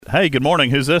Hey, good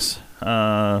morning. Who's this?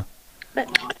 Bill.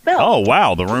 Oh,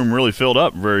 wow. The room really filled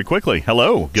up very quickly.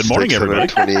 Hello. Good morning, everybody.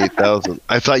 628,000.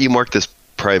 I thought you marked this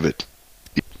private.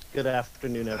 Good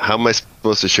afternoon, everyone. How am I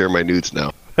supposed to share my nudes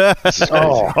now?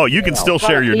 Oh, you can still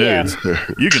share your nudes.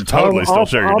 You can totally still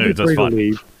share your nudes. That's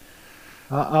fine.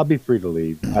 I'll be free to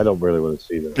leave. I don't really want to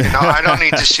see them. No, I don't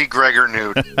need to see Gregor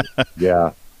nude.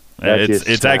 Yeah.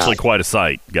 It's actually quite a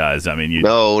sight, guys. I mean,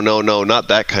 No, not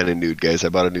that kind of nude, guys. I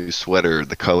bought a new sweater.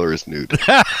 The color is nude.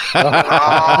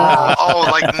 Oh,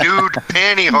 like nude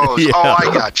pantyhose. Yeah. Oh, I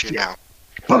got you now.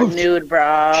 Nude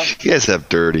bra. You guys have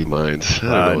dirty minds. I don't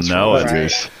know what's know wrong it. with you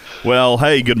guys. Well,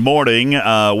 hey, good morning.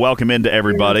 Welcome into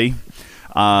everybody.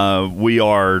 We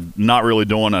are not really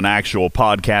doing an actual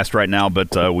podcast right now,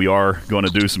 but we are going to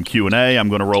do some Q&A. I'm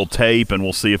going to roll tape, and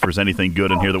we'll see if there's anything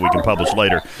good in here that we can publish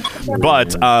later.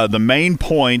 But the main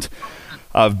point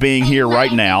of being here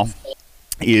right now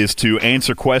is to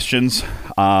answer questions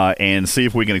and see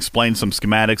if we can explain some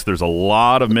schematics. There's a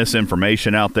lot of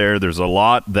misinformation out there. There's a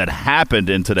lot that happened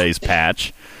in today's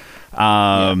patch. So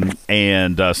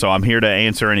I'm here to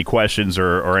answer any questions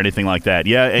or anything like that.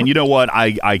 Yeah, and you know what?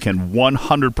 I can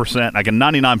 100%, I can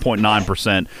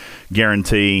 99.9%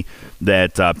 guarantee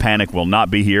that Panic will not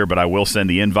be here, but I will send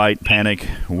the invite. Panic,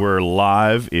 we're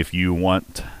live if you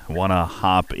want to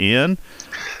hop in.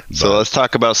 So let's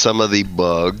talk about some of the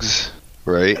bugs,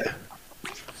 right?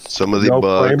 Some of the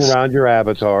bugs. Frame around your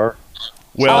avatar.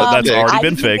 Well, that's already I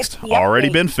been didn't fixed. get the Already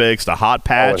update. been fixed. A hot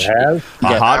patch. Oh, it has?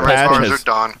 A hot patch Avatars has are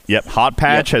done. Yep, hot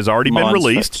patch has already been Mine's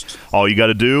released. fixed. All you got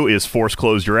to do is force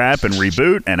close your app and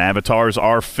reboot, and avatars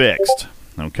are fixed.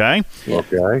 Okay?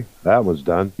 Okay. That was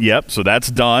done. Yep, so that's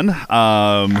done.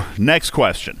 Next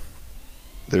question.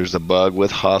 There's a bug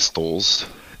with hostiles.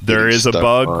 There getting is a stuck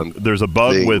bug. on There's a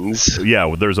bug things.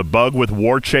 there's a bug with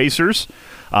War Chasers.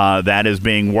 That is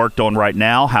being worked on right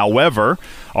now. However,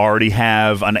 I already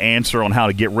have an answer on how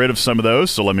to get rid of some of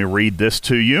those, so let me read this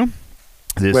to you.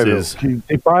 This Wait a is minute. Can you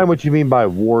define what you mean by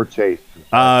war chase?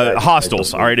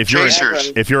 hostiles. All right, if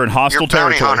Chasers. you're in hostile You're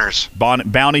bounty territory, hunters.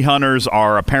 bounty hunters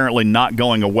are apparently not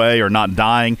going away or not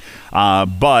dying.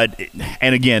 But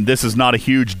again, this is not a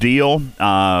huge deal.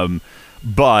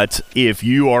 But if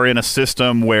you are in a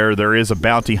system where there is a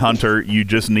bounty hunter, you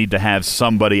just need to have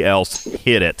somebody else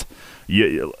hit it.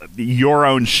 Your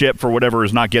own ship, for whatever,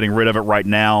 is not getting rid of it right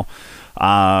now.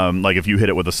 Like if you hit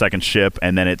it with a second ship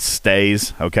and then it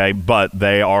stays, okay? But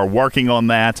they are working on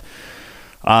that.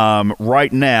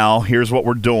 Right now, here's what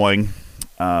we're doing.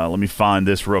 Let me find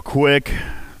this real quick.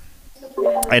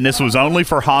 And this was only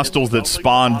for hostiles that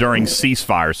spawned during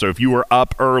ceasefire. So if you were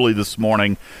up early this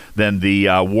morning, then the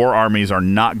war armies are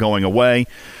not going away.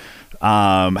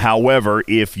 However,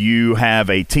 if you have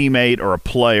a teammate or a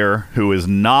player who is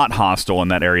not hostile in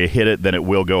that area hit it, then it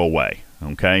will go away.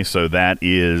 Okay, so that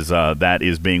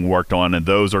is being worked on, and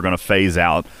those are going to phase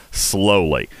out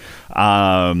slowly.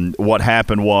 What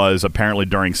happened was apparently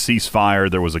during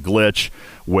ceasefire there was a glitch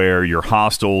where your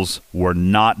hostiles were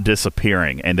not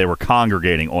disappearing, and they were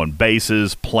congregating on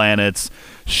bases, planets,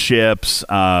 ships,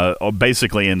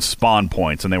 basically in spawn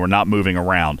points, and they were not moving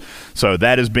around. So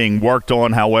that is being worked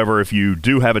on. However, if you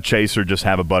do have a chaser, just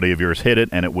have a buddy of yours hit it,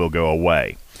 and it will go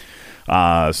away.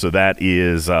 So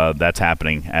that's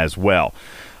happening as well.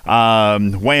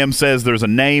 Wham says there's a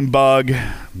name bug.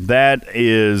 That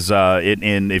is,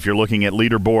 if you're looking at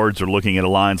leaderboards or looking at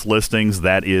alliance listings,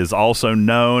 that is also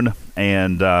known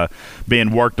and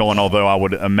being worked on, although I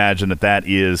would imagine that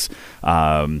is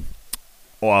a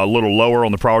little lower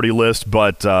on the priority list,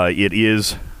 but it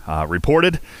is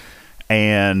reported,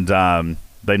 and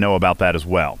they know about that as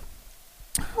well.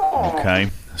 Okay.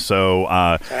 So,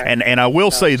 and I will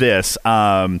say this,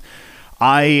 I've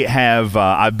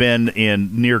been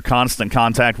in near constant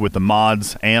contact with the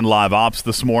mods and live ops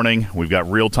this morning. We've got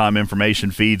real-time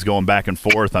information feeds going back and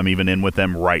forth. I'm even in with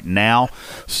them right now.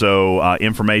 So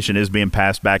information is being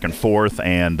passed back and forth,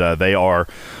 and they are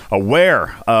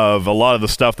aware of a lot of the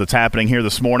stuff that's happening here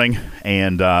this morning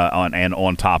and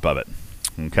on top of it.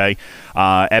 Okay.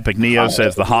 Epic Neo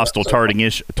says the hostile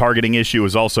targeting issue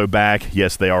is also back.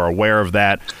 Yes, they are aware of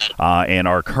that and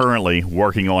are currently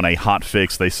working on a hot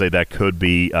fix. They say that could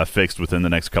be fixed within the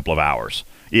next couple of hours,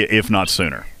 if not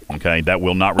sooner. Okay, that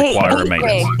will not require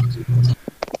maintenance.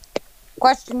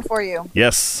 Question for you.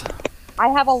 Yes. I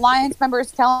have Alliance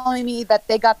members telling me that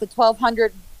they got the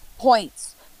 1,200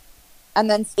 points and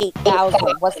then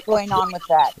 8,000. What's going on with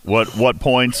that? What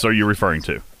points are you referring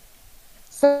to?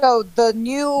 So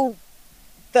the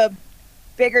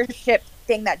bigger ship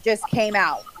thing that just came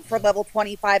out for level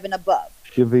 25 and above.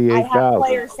 Give the I have 8,000.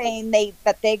 players saying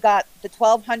that they got the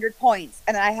 1,200 points,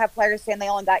 and then I have players saying they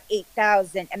only got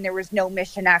 8,000, and there was no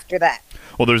mission after that.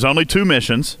 Well, there's only 2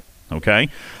 missions. Okay,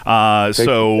 Takes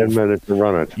so 10 minutes to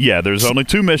run it. yeah, there's only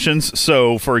 2 missions.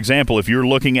 So, for example, if you're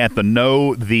looking at the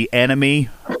Know the Enemy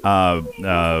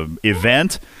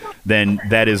event, then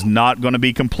that is not going to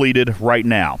be completed right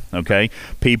now. Okay,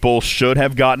 people should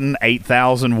have gotten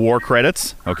 8,000 war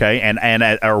credits. Okay, and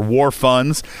or war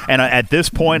funds. And at this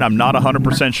point, I'm not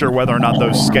 100% sure whether or not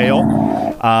those scale.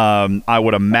 I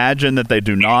would imagine that they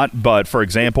do not. But for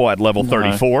example, at level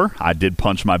 34, I did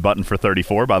punch my button for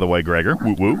 34. By the way, Gregor,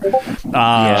 woo woo.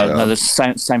 Yeah, no, the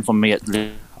same for me.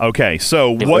 Okay,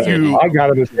 so what you I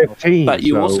got it at 15. But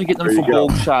you so also get them there for you go.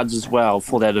 Borg shards as well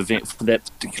for that event, for that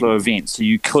particular event. So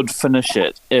you could finish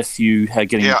it if you had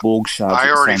getting Yeah, Borg shards. I at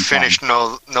the already same time. finished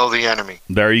know the enemy.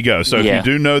 There you go. So if Yeah. you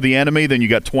do know the enemy, then you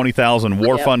got 20,000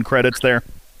 war fund credits there.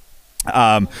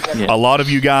 Yeah. A lot of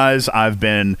you guys, I've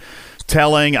been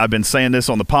saying this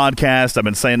on the podcast, I've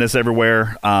been saying this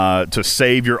everywhere, to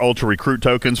save your Ultra Recruit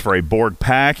tokens for a Borg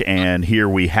pack, and here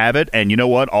we have it. And you know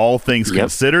what? All things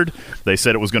considered, they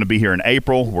said it was going to be here in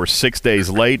April. We're 6 days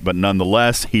late, but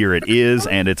nonetheless, here it is,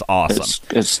 and it's awesome.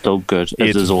 It's still good. It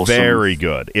It's is awesome. very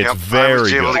good. It's Yep, I very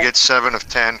was able good. to get 7 of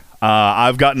 10.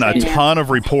 I've gotten a ton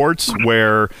of reports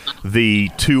where the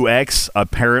 2X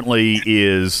apparently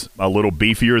is a little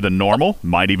beefier than normal.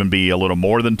 Might even be a little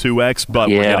more than 2X, but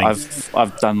we're Yeah, getting,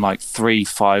 I've done like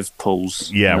 3-5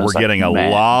 pulls. yeah, and we're it's like, getting a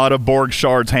man. lot of Borg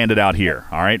shards handed out here.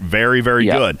 All right, very, very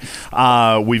Yeah.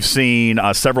 good. We've seen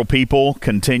several people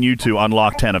continue to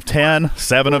unlock 10 of 10,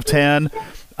 7 of 10.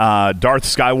 Darth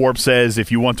Skywarp says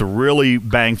if you want to really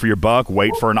bang for your buck,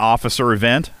 wait for an officer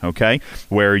event, okay,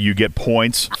 where you get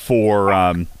points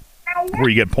for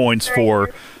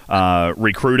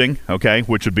recruiting, okay,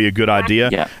 which would be a good idea.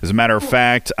 Yeah. As a matter of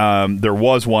fact, there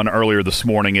was one earlier this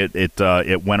morning.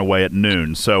 It went away at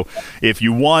noon. So if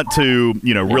you want to,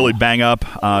 really bang up,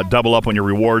 double up on your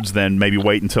rewards, then maybe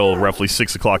wait until roughly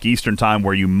 6 o'clock Eastern time,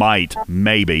 where you might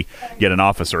maybe get an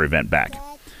officer event back.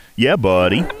 Yeah,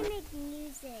 buddy.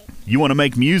 You want to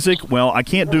make music? Well, I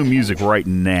can't do music right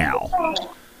now.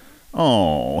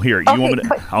 Oh, here. You want me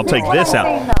to? I'll take this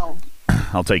out.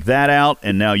 I'll take that out,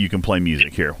 and now you can play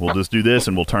music. Here, we'll just do this,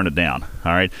 and we'll turn it down.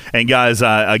 All right. And guys,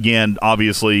 again,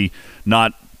 obviously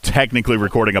not technically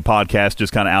recording a podcast,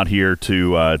 just kind of out here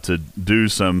to do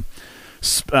some.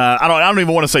 I don't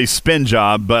even want to say spin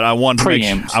job, but I want to make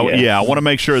I want to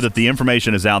make sure that the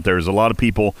information is out there. There's a lot of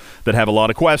people that have a lot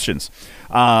of questions,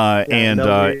 and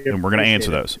we're going to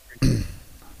answer those.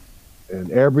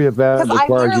 And every event Because I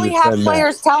requires you literally to have spend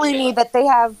players telling me that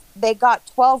they got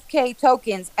 12K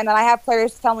tokens, and then I have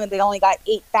players telling me they only got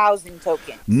 8,000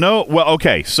 tokens. No, well,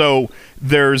 okay. So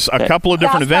there's a couple of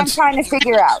different events. That's what I'm trying to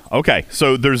figure out. Okay,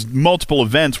 so there's multiple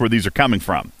events where these are coming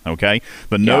from, okay?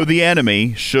 The Know the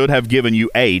Enemy should have given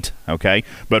you 8, okay?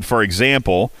 But for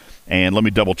example, and let me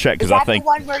double check Is because that I think the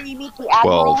one where you meet the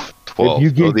admiral? 12. If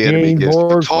you Know get the enemy game gets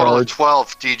board Total of cards,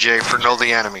 12, DJ, for know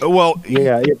the enemy. well,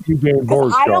 yeah, if you gain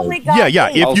board I cards. only got yeah,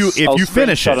 8. if you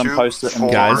finish screenshot it, and post it in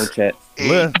the Guys. chat.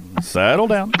 settle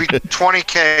down. Be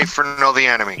 20K for know the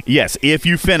enemy. Yes, if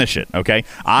you finish it, okay?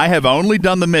 I have only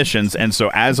done the missions, and so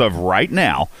as of right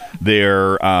now,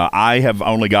 I have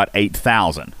only got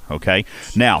 8,000, okay?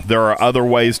 Now, there are other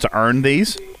ways to earn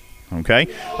these, okay?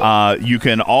 You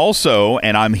can also,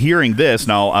 and I'm hearing this,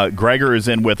 now Gregor is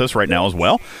in with us right now as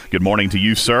well. Good morning to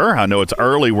you, sir. I know it's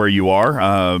early where you are,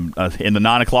 in the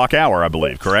 9 o'clock hour, I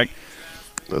believe, correct?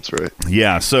 That's right.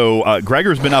 Yeah, so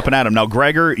Gregor's been up and at him. Now,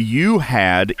 Gregor, you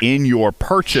had in your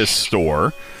purchase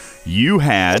store,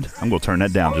 I'm going to turn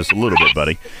that down just a little bit,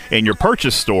 buddy. In your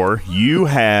purchase store, you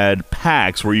had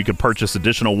packs where you could purchase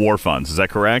additional war funds. Is that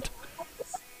correct?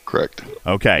 Correct.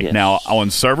 Okay. Yes. Now,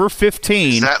 on server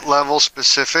 15, Is that level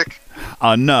specific?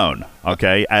 unknown.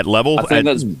 Okay. At level,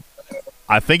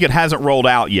 I think it hasn't rolled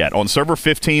out yet. On server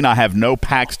 15, I have no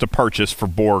packs to purchase for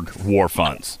Borg war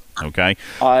funds. Okay.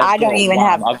 I don't even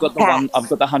have I've got the packs. I've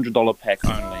got the $100 pack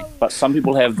only, but some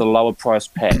people have the lower price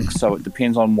pack, so it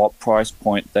depends on what price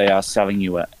point they are selling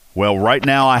you at. Well, right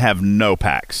now I have no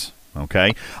packs.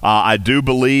 Okay. I do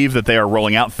believe that they are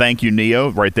rolling out. Thank you, Neo.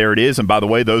 Right there it is. And by the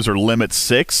way, those are limit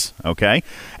 6. Okay.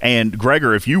 And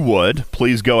Gregor, if you would,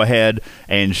 please go ahead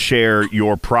and share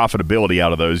your profitability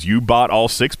out of those. You bought all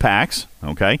 6 packs.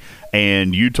 Okay.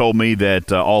 And you told me that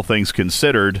all things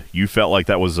considered, you felt like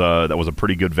that was a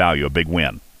pretty good value, a big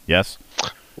win. Yes?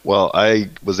 Well, I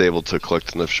was able to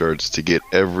collect enough shards to get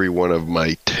every one of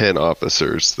my 10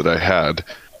 officers that I had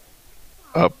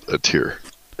up a tier.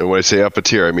 And when I say up a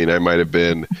tier, I mean I might have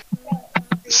been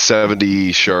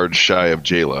 70 shards shy of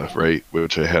Jayla, right?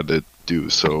 Which I had to do.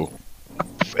 So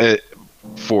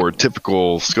for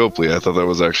typical Scopely, I thought that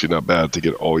was actually not bad to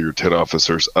get all your 10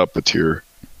 officers up a tier.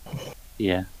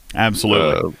 Yeah.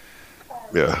 Absolutely.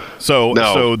 Yeah.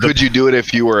 So could you do it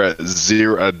if you were at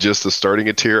zero, just the starting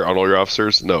a tier on all your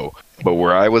officers? No. But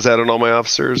where I was at on all my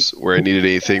officers, where I needed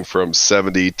anything from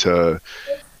 70 to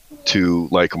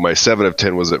like my 7 of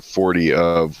 10 was at 40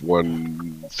 of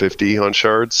 150 on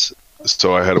shards.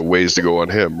 So I had a ways to go on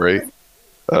him, right?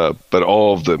 But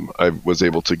all of them, I was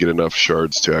able to get enough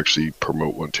shards to actually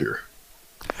promote one tier.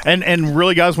 And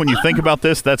really, guys, when you think about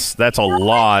this, that's a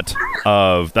lot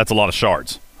of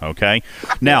shards. Okay.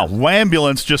 Now,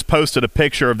 Wambulance just posted a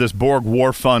picture of this Borg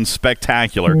War Fund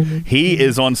Spectacular. He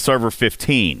is on server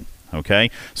 15. Okay.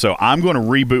 So I'm going to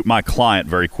reboot my client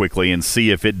very quickly and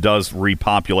see if it does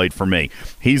repopulate for me.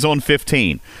 He's on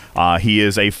 15. He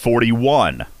is a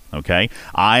 41. Okay.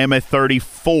 I am a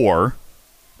 34.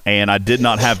 And I did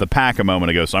not have the pack a moment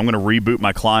ago, so I'm going to reboot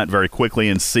my client very quickly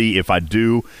and see if I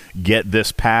do get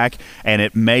this pack. And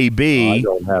it may be, I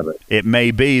don't have it. It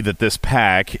may be that this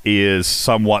pack is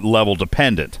somewhat level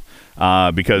dependent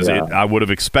because I would have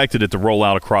expected it to roll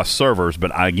out across servers, but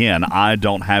again, I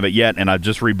don't have it yet, and I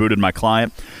just rebooted my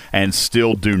client and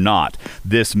still do not.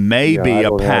 This may be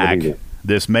a pack.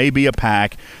 This may be a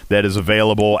pack that is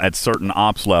available at certain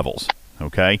ops levels.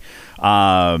 Okay.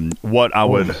 What I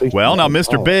would now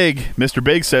Mr.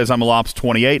 Big says I'm a Ops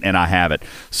 28 and I have it.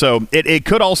 So it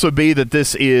could also be that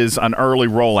this is an early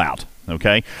rollout.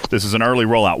 Okay, this is an early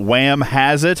rollout. Wham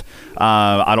has it.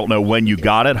 I don't know when you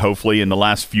got it. Hopefully in the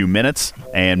last few minutes,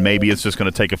 and maybe it's just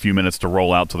going to take a few minutes to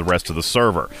roll out to the rest of the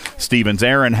server. Stevens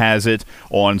Aaron has it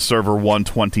on server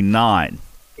 129.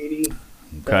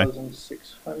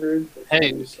 80,600.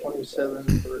 Hey.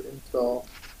 27 for install.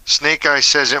 Snake Eye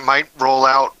says it might roll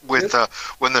out with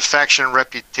when the faction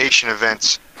reputation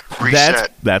events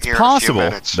reset. That's here possible. In a few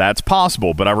minutes. That's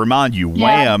possible. But I remind you,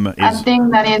 Wham is. I think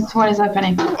that is what is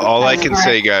happening. All I can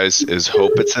say, guys, is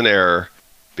hope it's an error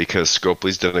because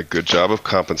Scopely's done a good job of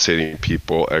compensating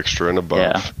people extra and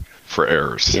above for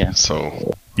errors. Yeah.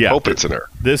 So hope it's an error.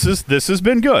 This has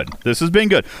been good. This has been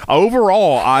good.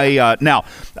 Overall,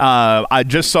 I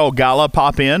just saw Gala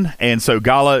pop in, and so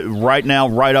Gala right now,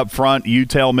 right up front, you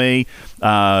tell me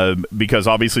because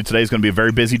obviously today's going to be a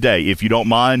very busy day. If you don't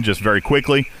mind, just very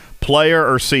quickly, player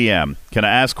or CM? Can I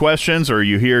ask questions, or are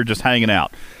you here just hanging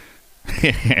out?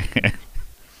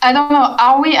 I don't know.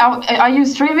 Are you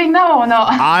streaming now or no?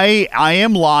 I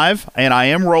am live and I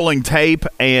am rolling tape,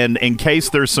 and in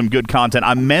case there's some good content,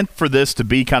 I meant for this to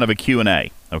be kind of a Q&A.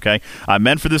 Okay, I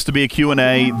meant for this to be a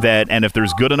Q&A and if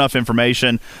there's good enough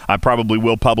information, I probably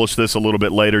will publish this a little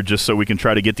bit later just so we can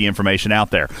try to get the information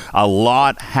out there. A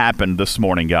lot happened this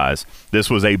morning, guys. This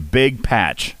was a big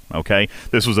patch. Okay,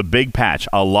 this was a big patch.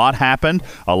 A lot happened.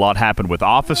 A lot happened with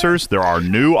officers. There are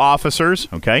new officers.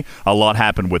 Okay, a lot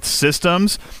happened with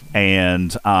systems,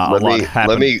 and a lot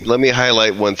happened. Let me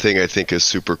highlight one thing I think is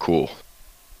super cool.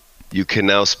 You can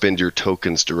now spend your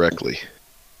tokens directly.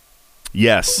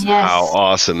 Yes. How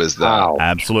awesome is that? Wow.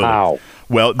 Absolutely. Wow.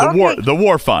 Well, the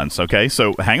war funds. Okay,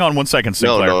 so hang on one second,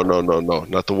 Sinclair. No,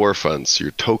 not the war funds.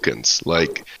 Your tokens,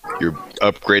 like you're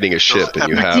upgrading a ship and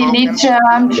you have.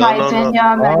 Dilithium,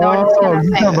 titanium, and all this kind of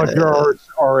you're thing. talking about your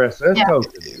RSS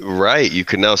tokens. Right, you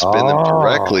can now spend them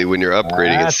directly when you're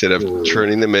upgrading instead of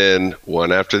turning them in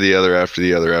one after the other, after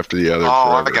the other, after the other.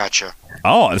 Oh, forever. I gotcha.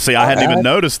 Oh, see, I hadn't even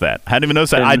noticed that. I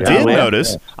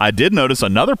did notice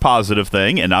another positive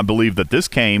thing, and I believe that this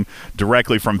came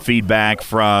directly from feedback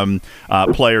from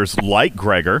players like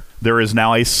Gregor. There is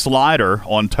now a slider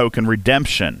on token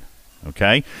redemption.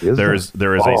 Okay, there is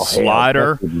a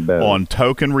slider on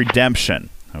token redemption.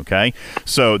 Okay,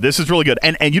 so this is really good.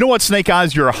 And you know what, Snake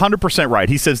Eyes, you're 100% right.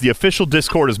 He says the official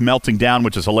Discord is melting down,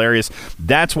 which is hilarious.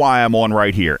 That's why I'm on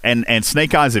right here. And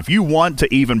Snake Eyes, if you want to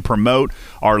even promote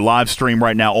our live stream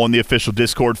right now on the official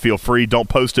Discord, feel free. Don't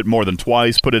post it more than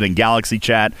twice. Put it in Galaxy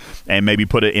chat and maybe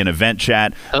put it in event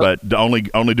chat, but only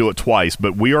do it twice.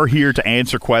 But we are here to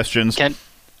answer questions.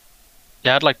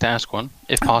 Yeah, I'd like to ask one,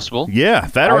 if possible. Yeah,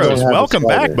 Thaddeus, welcome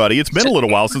back, buddy. It's been a little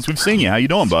while since we've seen you. How you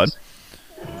doing, bud?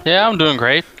 Yeah, I'm doing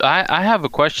great. I have a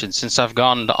question since I've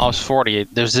gone to Ops 40.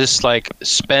 There's this like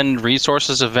spend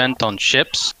resources event on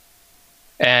ships,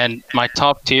 and my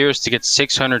top tier is to get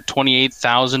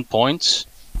 628,000 points.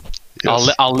 Yes.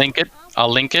 I'll link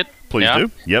it. Please do.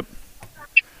 Yep.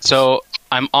 So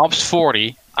I'm Ops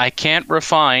 40. I can't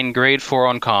refine grade 4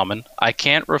 uncommon. I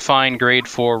can't refine grade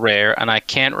 4 rare, and I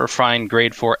can't refine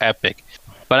grade 4 epic.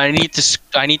 but I need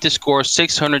to score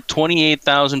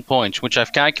 628,000 points, which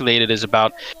I've calculated is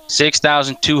about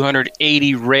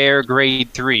 6,280 rare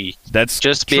grade 3. That's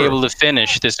just to be able to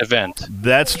finish this event.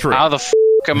 That's true. How the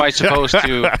am I supposed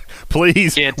to?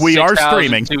 Please, we are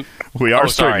streaming. We are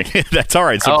streaming. That's all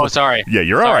right. So sorry. Yeah,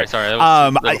 you're all right. Sorry.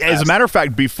 As a matter of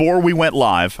fact, before we went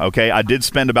live, okay, I did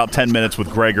spend about 10 minutes with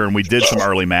Gregor, and we did some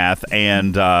early math,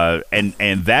 and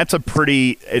that's a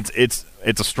pretty.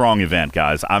 It's a strong event,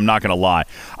 guys. I'm not going to lie.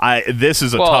 This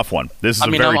is a tough one. This is a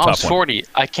very tough one. I'm 40.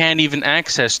 I can't even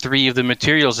access 3 of the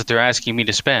materials that they're asking me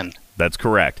to spend. That's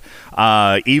correct.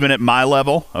 Even at my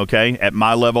level, okay, at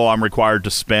my level, I'm required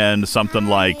to spend something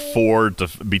like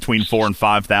between 4,000 and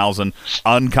 5,000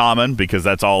 uncommon, because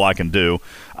that's all I can do.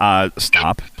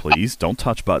 Stop, please. Don't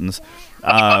touch buttons.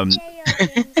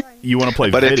 You want to play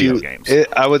video games.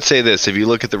 I would say this: if you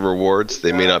look at the rewards,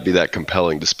 they may not be that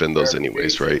compelling to spend those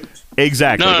anyways, right?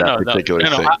 Exactly. No.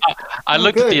 I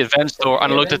looked at the event store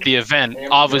and I looked at the event.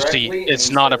 Obviously,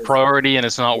 it's not a priority and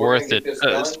it's not worth it,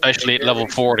 especially at level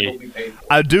 40.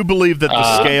 I do believe that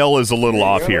the scale is a little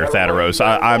off here, Thadaros.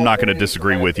 I'm not going to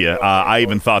disagree with you. I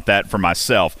even thought that for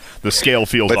myself. The scale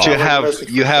feels off. But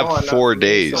you have 4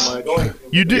 days.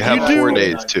 You do. You have 4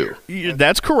 days too.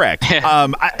 That's correct.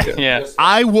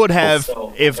 I would have,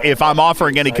 if I'm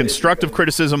offering any constructive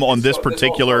criticism on this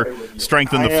particular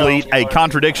strengthen the fleet, a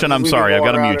contradiction. I'm sorry, I've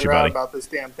got to mute you, buddy. About this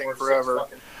damn thing forever.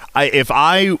 If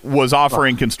I was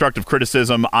offering constructive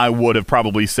criticism, I would have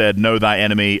probably said know thy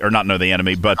enemy, or not know the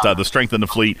enemy, but the strength in the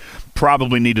fleet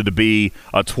probably needed to be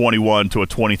a 21 to a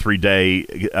 23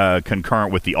 day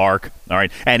concurrent with the Ark. All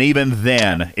right, and even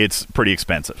then, it's pretty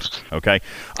expensive. Okay,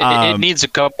 it needs a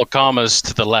couple of commas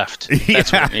to the left.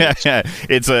 That's what it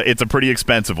needs. It's a pretty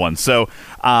expensive one. So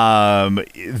that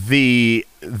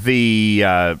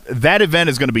event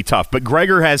is going to be tough. But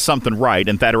Gregor has something right,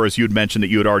 and Thadaros, you had mentioned that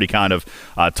you had already kind of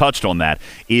touched on that.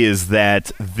 Is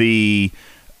that the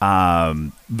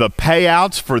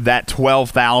payouts for that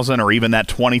 12,000 or even that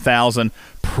 20,000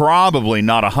 probably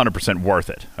not 100% worth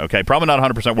it. Okay, probably not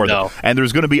 100% worth it. And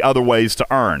there's going to be other ways to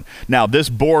earn. Now, this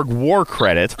Borg War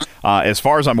Credit, as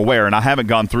far as I'm aware, and I haven't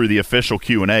gone through the official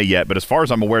Q&A yet, but as far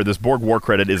as I'm aware, this Borg War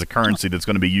Credit is a currency that's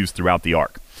going to be used throughout the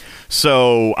Ark.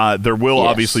 So there will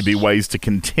obviously be ways to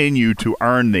continue to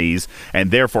earn these and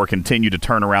therefore continue to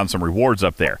turn around some rewards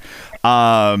up there.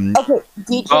 Okay,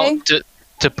 DJ? Well,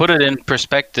 to put it in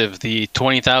perspective, the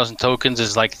 20,000 tokens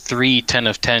is like 3 10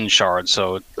 of 10 shards.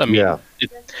 So, I mean,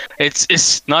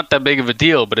 it's not that big of a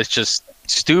deal, but it's just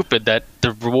stupid that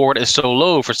the reward is so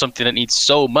low for something that needs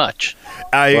so much.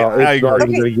 I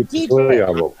agree.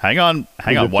 Okay, hang on,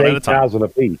 one at a time. 8,000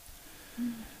 apiece.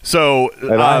 So,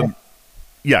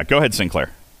 yeah, go ahead, Sinclair.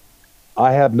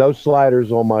 I have no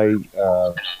sliders on my,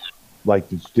 like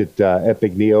that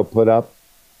Epic Neo put up.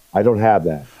 I don't have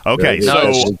that. Okay,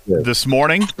 so this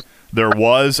morning there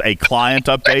was a client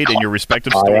update in your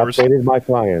respective stores. I updated my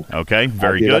client. Okay,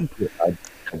 very good.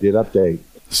 I did update.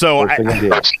 So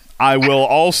I will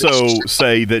also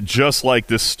say that just like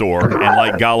this store, and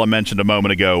like Gala mentioned a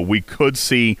moment ago, we could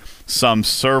see some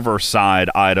server-side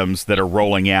items that are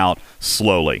rolling out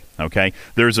slowly, okay?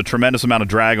 There's a tremendous amount of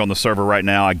drag on the server right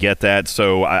now. I get that,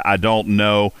 so I don't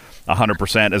know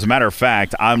 100%. As a matter of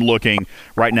fact, I'm looking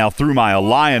right now through my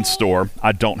Alliance store.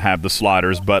 I don't have the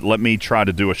sliders, but let me try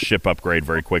to do a ship upgrade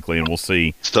very quickly, and we'll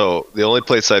see. So the only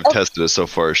place I've tested it so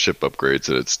far is ship upgrades,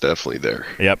 and it's definitely there.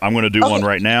 Yep, I'm going to do one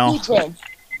right now. DJ,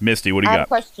 Misty, what do you I got? have a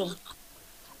question.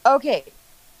 Okay,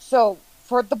 so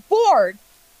for the board,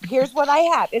 here's what I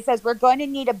have. It says we're going to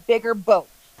need a bigger boat,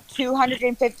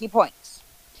 250 points.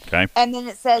 Okay. And then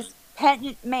it says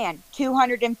Penitent Man,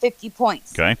 250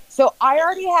 points. Okay. So I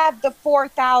already have the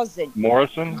 4,000.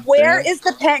 Morrison? Where is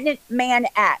the Penitent Man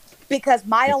at? Because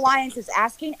my alliance is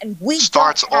asking, and we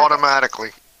starts don't have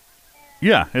automatically.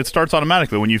 Yeah, it starts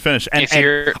automatically when you finish. And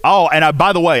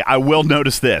by the way, I will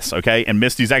notice this, okay? And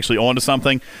Misty's actually onto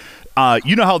something.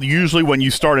 You know how usually when you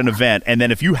start an event, and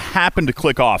then if you happen to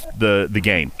click off the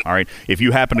game, all right, if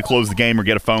you happen to close the game or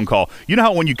get a phone call, you know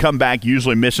how when you come back,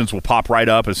 usually missions will pop right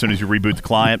up as soon as you reboot the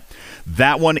client?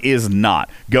 That one is not.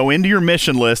 Go into your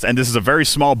mission list, and this is a very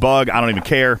small bug. I don't even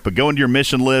care, but go into your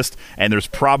mission list, and there's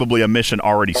probably a mission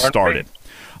already started.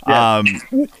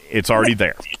 It's already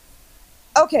there.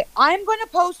 Okay, I'm going to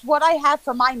post what I have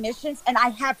for my missions, and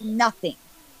I have nothing.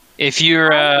 If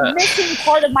you're I'm missing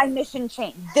part of my mission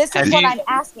chain. This is what I'm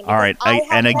asking. All right,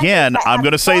 and again, I'm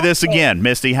going to say this again.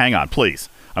 Misty, hang on, please.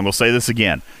 I'm going to say this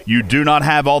again. You do not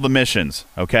have all the missions,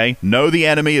 okay? Know the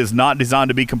enemy is not designed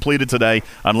to be completed today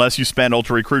unless you spend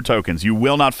Ultra Recruit tokens. You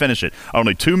will not finish it.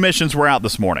 Only 2 missions were out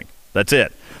this morning. That's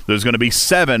it. There's going to be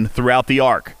 7 throughout the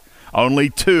Ark. Only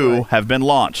 2 have been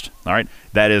launched. All right,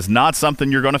 that is not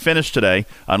something you're going to finish today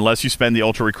unless you spend the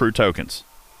Ultra Recruit tokens.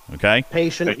 Okay.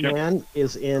 Patient Man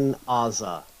is in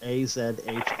Azha.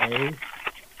 AZHA.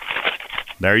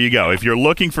 There you go. If you're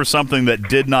looking for something that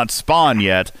did not spawn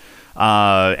yet,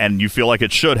 and you feel like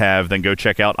it should have, then go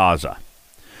check out Azha.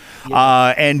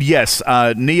 And yes,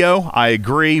 Neo, I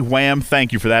agree. Wham,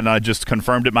 thank you for that, and I just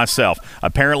confirmed it myself.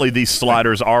 Apparently, these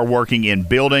sliders are working in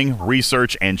building,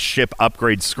 research, and ship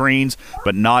upgrade screens,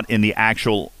 but not in the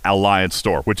actual Alliance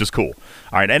store, which is cool.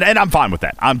 All right, and I'm fine with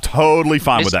that. I'm totally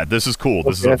fine with that. This is cool.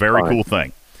 This is a very cool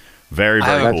thing. Very,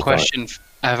 very cool thing.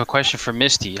 I have a question for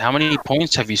Misty. How many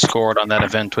points have you scored on that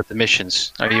event with the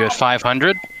missions? Are you at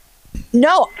 500?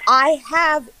 No, I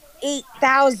have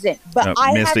 8,000, but No,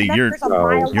 I Misty, have you're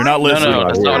numbers on my not listening. No,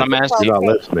 that's not what I'm asking. You're not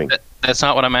listening. That's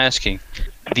not what I'm asking.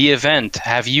 The event,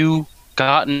 have you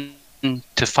gotten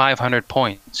to 500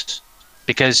 points?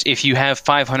 Because if you have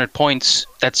 500 points,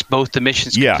 that's both the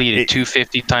missions completed,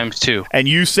 250 times 2. And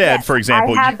you said, for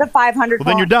example, I have the 500. well,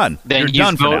 then you're done. Then you're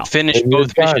done for now. finished And you're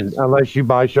both done, missions. unless you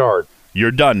buy shards.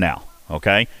 You're done now.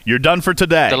 Okay, you're done for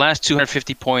today. The last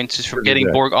 250 points is for getting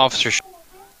Borg officership.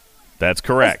 That's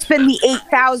correct. Spend the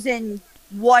 8,000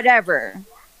 whatever.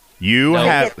 You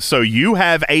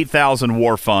have 8,000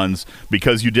 war funds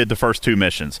because you did the first 2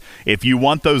 missions. If you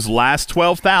want those last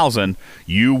 12,000,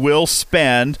 you will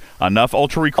spend enough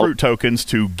Ultra Recruit tokens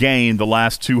to gain the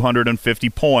last 250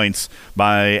 points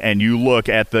and you look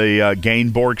at the gain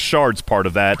Borg shards part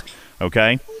of that,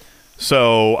 okay?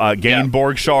 So gain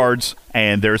Borg shards,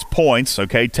 and there's points,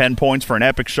 okay? 10 points for an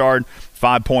epic shard,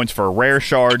 5 points for a rare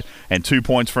shard, and 2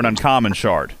 points for an uncommon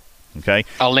shard. Okay.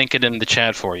 I'll link it in the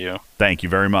chat for you. Thank you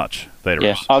very much,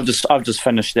 Theodorus. Yeah, I've just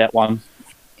finished that one.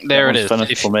 There it That is. one's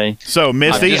finished for me. So,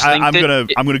 Misty, I'm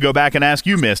gonna go back and ask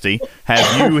you, Misty.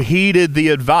 Have you heeded the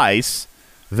advice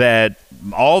that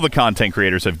all the content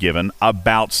creators have given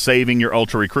about saving your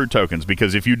Ultra Recruit tokens?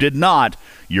 Because if you did not,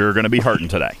 you're going to be hurting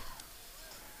today.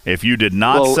 If you did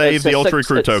not save the Ultra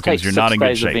Recruit tokens, you're not in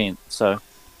good shape. Event, so,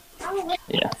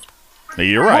 yeah.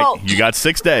 You're right. You got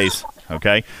 6 days.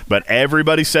 Okay, but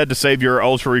everybody said to save your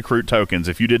Ultra Recruit tokens.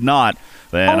 If you did not,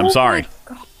 then I'm sorry.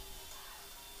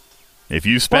 If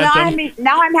you spent them,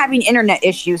 now I'm having internet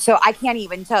issues, so I can't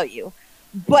even tell you.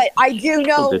 But I do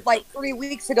know, like 3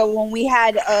 weeks ago when we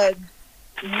had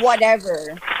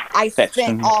whatever, I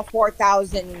spent all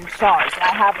 4,000 shards.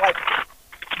 I have like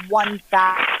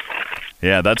 1,000.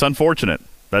 Yeah, that's unfortunate.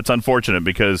 That's unfortunate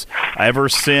because ever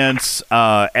since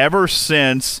and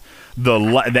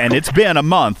it's been a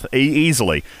month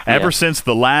easily. Ever since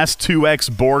the last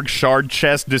 2x Borg shard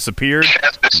chest disappeared,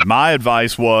 my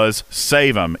advice was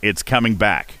save them. It's coming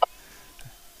back.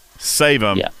 Save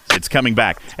them. Yeah. It's coming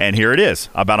back. And here it is,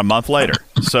 about a month later.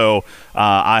 So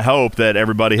I hope that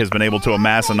everybody has been able to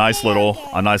amass a nice little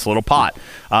pot.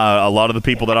 A lot of the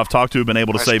people that I've talked to have been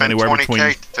able to save anywhere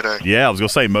between. Today. Yeah, I was gonna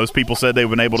say most people said they've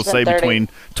been able to save between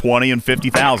 20 and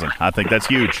 50,000. I think that's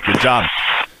huge. Good job.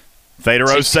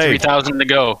 Theodorus saved. 3,000 to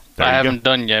go. I haven't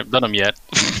done them yet.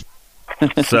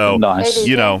 So nice.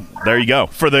 You know, there you go.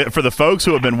 For the folks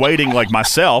who have been waiting, like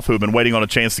myself, who have been waiting on a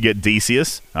chance to get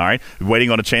Decius, all right, waiting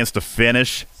on a chance to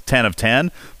finish 10 of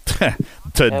 10.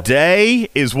 Today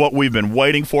is what we've been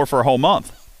waiting for a whole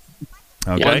month.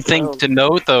 Okay. One thing to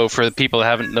note, though, for the people who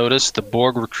haven't noticed, the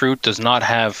Borg Recruit does not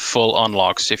have full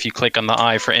unlocks. If you click on the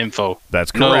eye for info,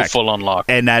 that's correct. No full unlock.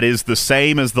 And that is the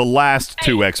same as the last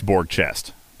 2x Borg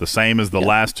chest. The same as the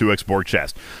last 2x Borg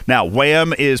chest. Now,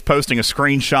 Wham is posting a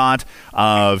screenshot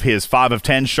of his 5 of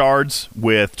 10 shards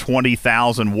with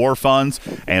 20,000 war funds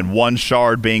and 1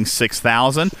 shard being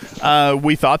 6,000.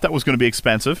 We thought that was going to be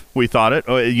expensive. We thought it.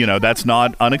 That's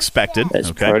not unexpected. That's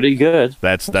pretty good.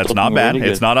 That's not bad. Really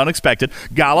it's not unexpected.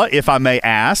 Gala, if I may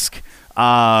ask,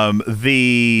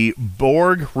 the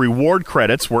Borg reward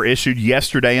credits were issued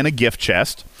yesterday in a gift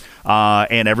chest,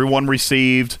 and everyone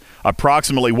received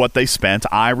approximately what they spent.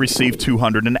 I received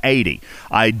 280.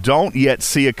 I don't yet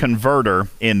see a converter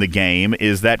in the game.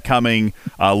 Is that coming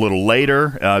a little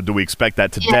later? Do we expect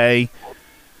that today?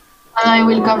 It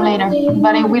will come later,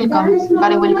 but it will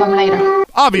come later.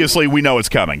 Obviously, we know it's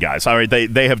coming, guys. All right,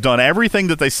 they have done everything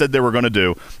that they said they were going to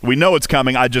do. We know it's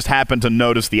coming. I just happened to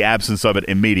notice the absence of it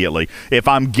immediately. If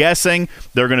I'm guessing,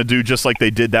 they're going to do just like they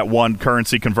did that one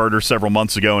currency converter several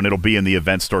months ago, and it'll be in the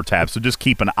event store tab. So just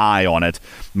keep an eye on it.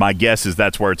 My guess is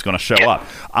that's where it's going to show up.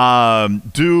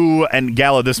 And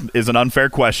Gala, this is an unfair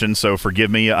question, so forgive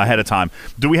me ahead of time.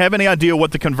 Do we have any idea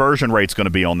what the conversion rate's going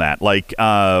to be on that? Like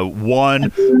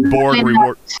one Borg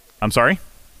reward. I'm sorry?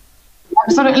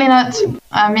 Absolutely not.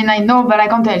 I mean, I know, but I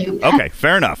can't tell you. Okay,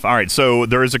 fair enough. All right, so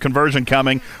there is a conversion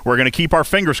coming. We're going to keep our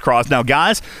fingers crossed. Now,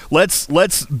 guys, let's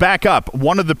back up.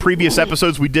 One of the previous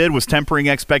episodes we did was tempering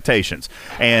expectations,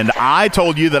 and I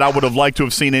told you that I would have liked to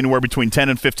have seen anywhere between 10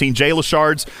 and 15 Jayla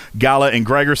shards. Gala and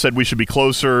Gregor said we should be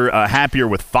closer, happier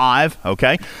with 5.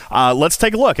 Okay, let's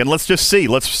take a look and let's just see.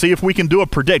 Let's see if we can do a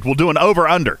predict. We'll do an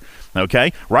over/under.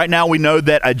 Okay, right now we know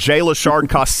that a Jayla shard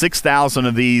costs 6,000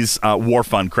 of these War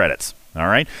Fund credits. All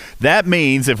right, that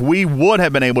means if we would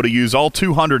have been able to use all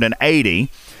 280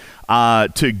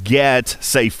 to get,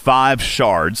 say, 5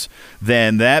 shards,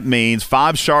 then that means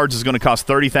 5 shards is going to cost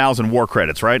 30,000 war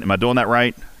credits, right? Am I doing that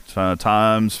right?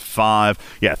 Times 5.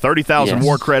 Yeah, 30,000 Yes.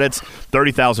 war credits.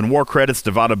 30,000 war credits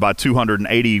divided by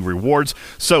 280 rewards.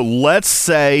 So let's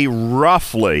say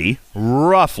roughly,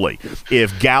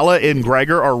 if Gala and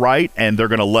Gregor are right and they're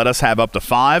going to let us have up to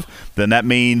 5, then that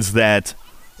means that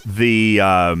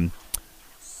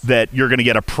that you're going to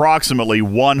get approximately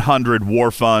 100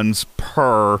 war funds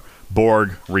per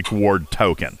Borg reward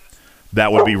token.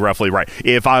 That would be roughly right.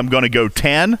 If I'm going to go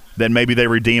 10, then maybe they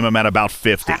redeem them at about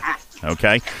 50.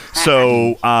 Okay,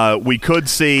 so we could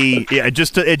see. Yeah, it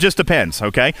just depends.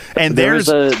 Okay, and there is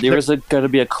going to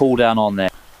be a cooldown on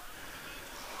that.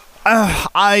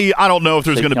 I don't know if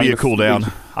there's going to be a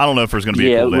cooldown. I don't know if there's going to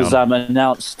be a cooldown. Yeah, it was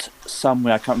announced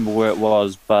somewhere. I can't remember where it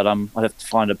was, but I'd have to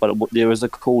find it. But there was a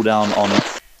cooldown on it.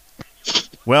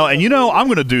 Well, and I'm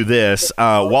going to do this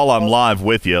while I'm live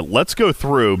with you. Let's go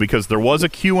through because there was a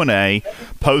Q&A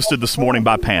posted this morning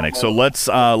by Panic. So let's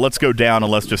go down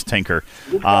and let's just tinker.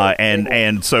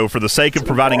 And so for the sake of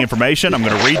providing information, I'm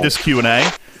going to read this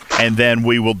Q&A and then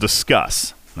we will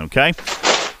discuss. Okay.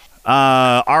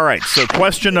 All right. So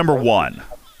question number 1.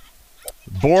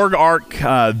 Borg Arc.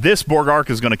 This Borg Arc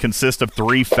is going to consist of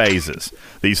 3 phases.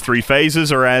 These 3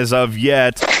 phases are as of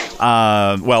yet.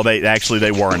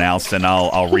 They were announced, and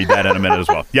I'll read that in a minute as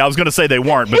well. Yeah, I was going to say they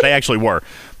weren't, but they actually were.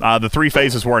 The 3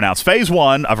 phases were announced. Phase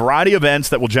 1, a variety of events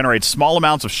that will generate small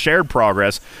amounts of shared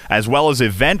progress, as well as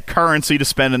event currency to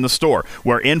spend in the store.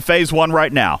 We're in Phase 1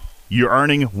 right now. You're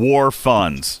earning war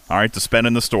funds, all right, to spend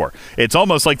in the store. It's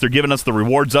almost like they're giving us the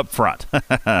rewards up front,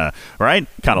 right?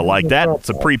 Kind of like that. It's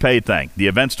a prepaid thing. The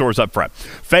event store's up front.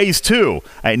 Phase 2,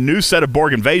 a new set of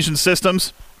Borg invasion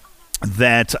systems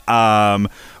that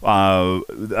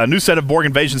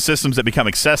become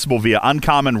accessible via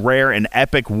uncommon, rare, and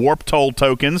epic warp toll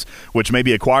tokens, which may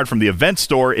be acquired from the event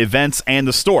store, events, and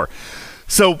the store.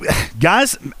 So,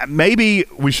 guys, maybe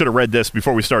we should have read this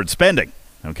before we started spending.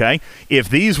 Okay, if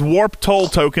these warp toll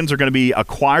tokens are going to be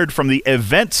acquired from the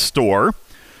event store,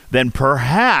 then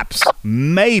perhaps,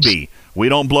 maybe, we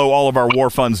don't blow all of our war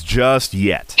funds just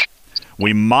yet.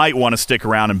 We might want to stick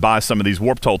around and buy some of these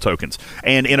warp toll tokens.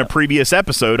 And in a previous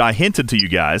episode, I hinted to you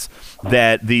guys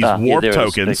that these warp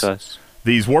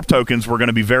tokens were going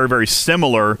to be very, very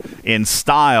similar in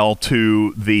style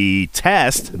to the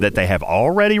test that they have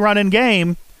already run in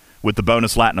game with the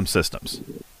bonus Latinum systems.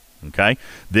 Okay,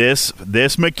 this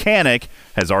mechanic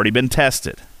has already been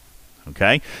tested.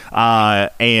 Okay,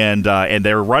 and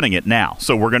they're running it now.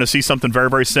 So we're going to see something very,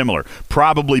 very similar,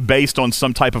 probably based on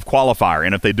some type of qualifier.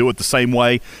 And if they do it the same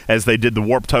way as they did the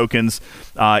warp tokens,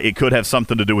 it could have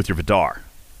something to do with your Vidar.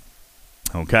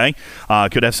 Okay,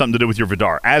 could have something to do with your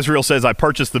Vidar. Azrael says, I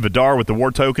purchased the Vidar with the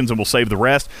war tokens and we'll save the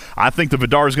rest. I think the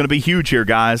Vidar is going to be huge here,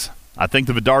 guys. I think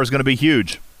the Vidar is going to be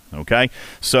huge. Okay,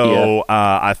 so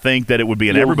I think that it would be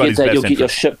in everybody's best interest. You'll get your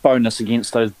ship bonus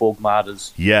against those Borg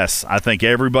martyrs. Yes, I think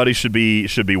everybody should be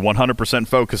 100%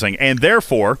 focusing, and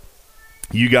therefore,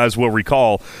 you guys will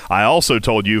recall, I also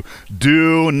told you,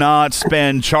 do not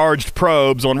spend charged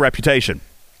probes on reputation.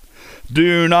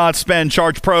 Do not spend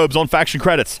charged probes on faction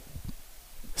credits.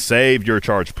 Save your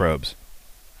charged probes.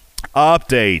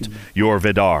 Update your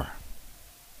Vidar.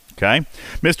 Okay.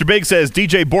 Mr. Big says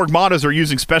DJ Borg modders are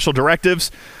using special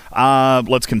directives.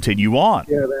 Let's continue on.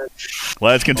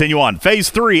 Let's continue on. Phase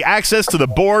 3, access to the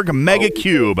Borg Mega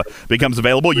Cube becomes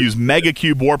available. Use Mega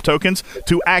Cube warp tokens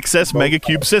to access Mega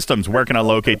Cube systems. Where can I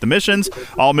locate the missions?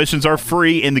 All missions are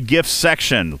free in the gifts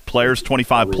section. Players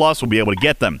 25 plus will be able to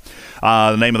get them.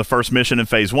 The name of the first mission in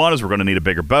Phase 1 is we're going to need a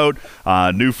bigger boat.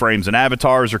 New frames and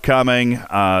avatars are coming.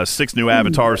 6 new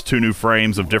avatars, 2 new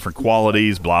frames of different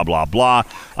qualities, blah, blah, blah.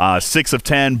 6 of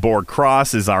 10, Borg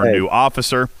Cross is our new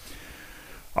officer.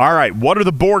 All right, what are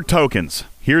the Borg tokens?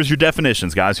 Here's your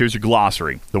definitions, guys. Here's your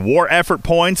glossary. The war effort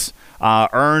points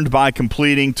earned by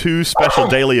completing 2 special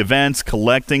daily events.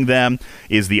 Collecting them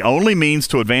is the only means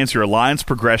to advance your alliance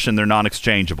progression. They're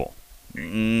non-exchangeable.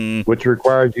 Which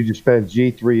requires you to spend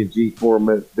G3 and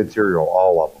G4 material,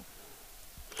 all of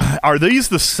them. Are these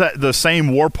the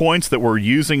same war points that we're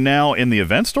using now in the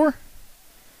event store?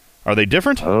 Are they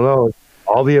different? I don't know.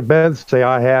 All the events say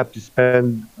I have to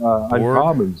spend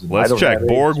uncommons. Let's check.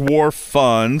 Borg War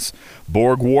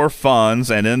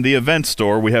Funds, and in the event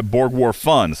store we have Borg War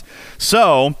Funds.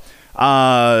 So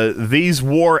these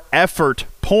war effort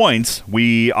points,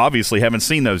 we obviously haven't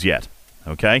seen those yet.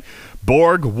 Okay,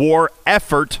 Borg War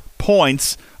effort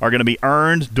points are going to be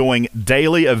earned doing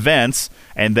daily events,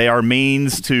 and they are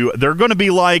means to. They're going to be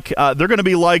like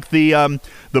the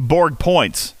Borg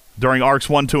points during ARCs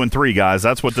 1, 2, and 3, guys.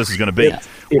 That's what this is going to be. If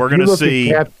We're going to see.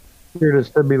 Captured a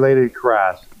simulated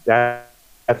crash. That's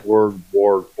war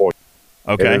point.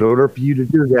 Okay. And in order for you to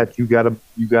do that, you got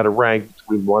to rank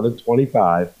between 1 and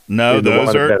 25. No,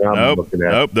 those are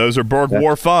nope. Those are Borg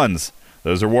War Funds.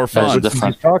 Those are war funds. That's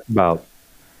what you talked about.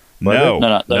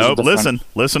 No. Listen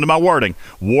to my wording.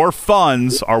 War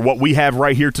funds are what we have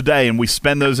right here today, and we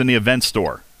spend those in the event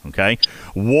store. Okay.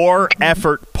 War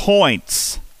effort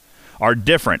points are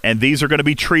different, and these are going to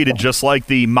be treated just like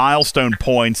the milestone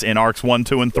points in ARCs 1,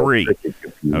 2, and 3.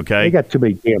 Okay. They got too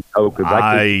many damn tokens.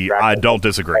 I don't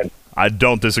disagree. I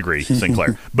don't disagree,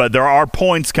 Sinclair. But there are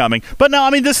points coming. But no, I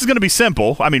mean, this is going to be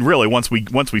simple. I mean, really, once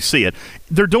we see it,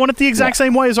 they're doing it the exact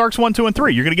same way as ARCs 1, 2, and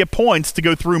 3. You're going to get points to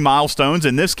go through milestones.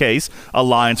 In this case,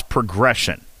 Alliance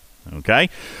progression. Okay.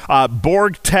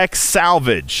 Borg Tech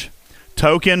Salvage.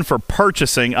 Token for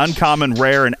purchasing uncommon,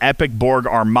 rare, and epic Borg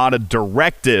Armada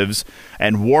directives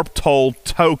and warp toll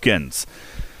tokens.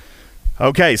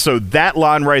 Okay, so that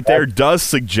line right there does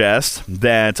suggest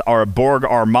that our Borg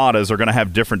Armadas are going to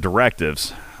have different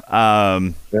directives.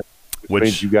 Which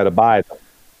means you got to buy them.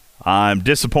 I'm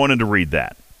disappointed to read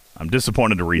that.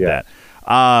 that.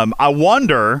 I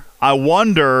wonder.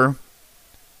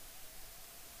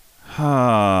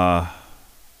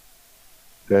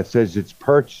 That says it's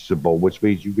purchasable, which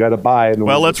means you got to buy it.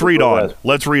 Well, let's read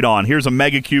on. Here's a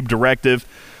Megacube directive.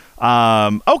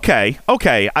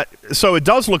 Okay. So it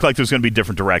does look like there's going to be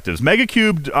different directives.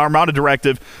 Megacube Armada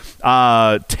directive,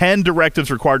 10 directives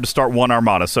required to start one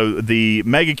Armada. So the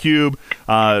Megacube,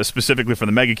 specifically for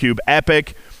the Megacube,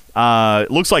 Epic,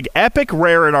 looks like Epic,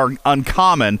 Rare, and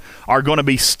Uncommon are going to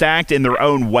be stacked in their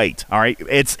own weight. All right,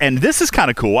 and this is kind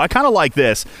of cool. I kind of like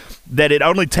this, that it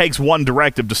only takes one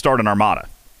directive to start an Armada.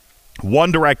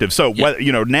 One directive. So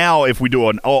now if we do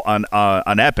an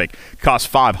Epic, it costs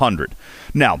 500.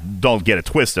 Now, don't get it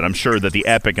twisted. I'm sure that the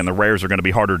Epic and the Rares are going to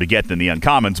be harder to get than the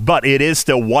Uncommons, but it is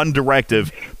still one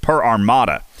directive per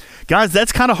Armada. Guys,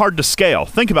 that's kind of hard to scale.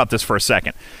 Think about this for a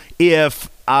second. If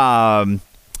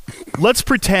let's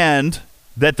pretend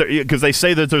that because they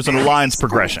say that there's an alliance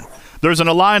progression. There's an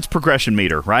alliance progression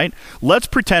meter, right? Let's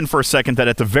pretend for a second that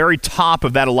at the very top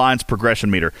of that alliance progression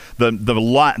meter,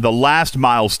 the last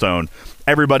milestone,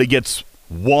 everybody gets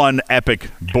one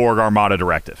epic Borg Armada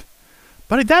directive.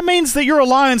 But that means that your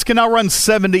alliance can now run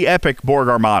 70 epic Borg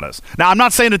Armadas. Now, I'm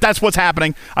not saying that that's what's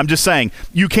happening. I'm just saying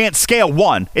you can't scale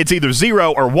one. It's either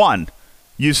 0 or 1.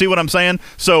 You see what I'm saying?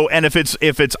 So, and if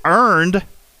it's earned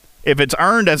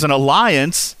as an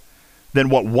alliance, then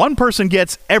what one person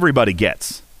gets, everybody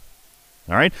gets.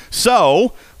 All right,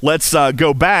 so let's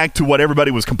go back to what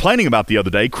everybody was complaining about the other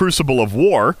day, Crucible of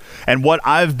War, and what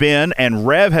I've been and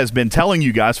Rev has been telling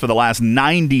you guys for the last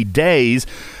 90 days.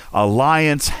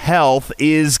 Alliance health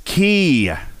is key.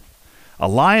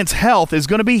 Alliance health is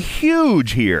going to be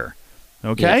huge here.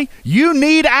 Okay? Yeah. You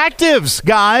need actives,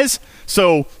 guys.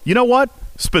 So, you know what?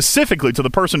 Specifically to the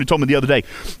person who told me the other day,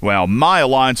 well, my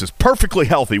alliance is perfectly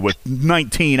healthy with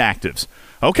 19 actives.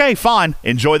 Okay, fine.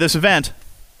 Enjoy this event.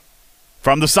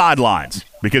 From the sidelines,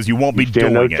 because you won't be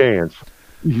doing it.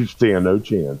 You stand no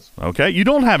chance. Okay, you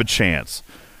don't have a chance.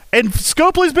 And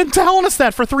Scopely's been telling us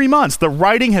that for 3 months. The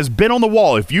writing has been on the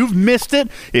wall. If you've missed it,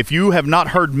 if you have not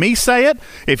heard me say it,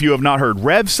 if you have not heard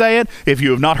Rev say it, if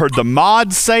you have not heard the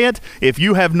mods say it, if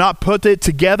you have not put it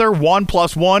together, 1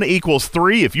 + 1 =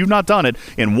 3, if you've not done it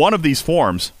in one of these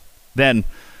forms, then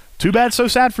too bad, so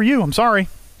sad for you. I'm sorry.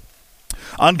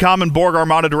 Uncommon Borg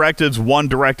Armada directives, 1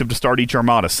 directive to start each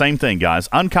Armada. Same thing, guys.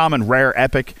 Uncommon, Rare,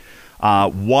 Epic,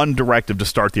 1 directive to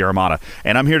start the Armada.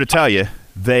 And I'm here to tell you,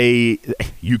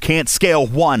 you can't scale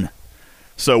 1.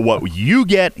 So what you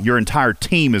get, your entire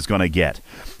team is going to get.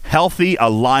 Healthy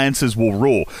alliances will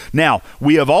rule. Now,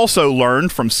 we have also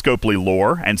learned from Scopely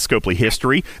lore and Scopely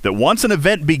history that once an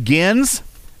event begins,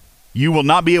 you will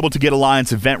not be able to get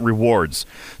Alliance event rewards.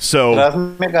 So,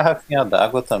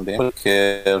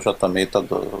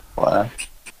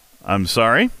 I'm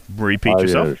sorry. Repeat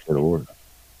yourself.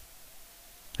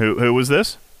 Who was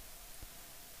this?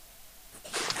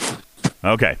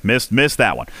 Okay, missed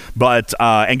that one. But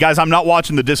and guys, I'm not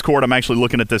watching the Discord. I'm actually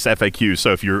looking at this FAQ.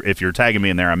 So if you're tagging me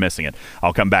in there, I'm missing it.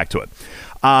 I'll come back to it.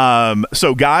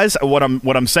 So guys, what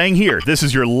I'm saying here, this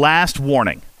is your last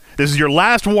warning. This is your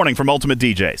last warning from Ultimate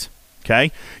DJs.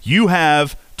 Okay, you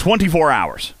have 24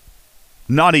 hours.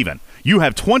 Not even. You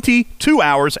have 22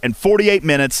 hours and 48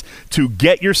 minutes to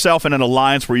get yourself in an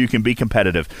alliance where you can be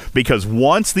competitive. Because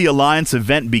once the alliance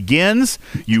event begins,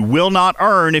 you will not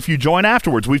earn if you join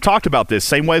afterwards. We've talked about this.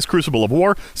 Same way as Crucible of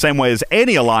War, same way as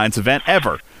any alliance event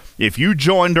ever. If you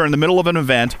join during the middle of an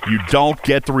event, you don't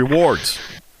get the rewards.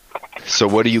 So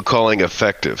what are you calling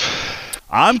effective?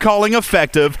 I'm calling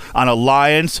effective an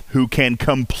alliance who can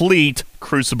complete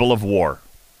Crucible of War.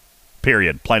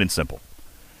 Period. Plain and simple.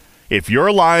 If your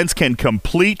alliance can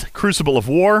complete Crucible of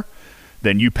War,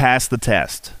 then you pass the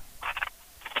test.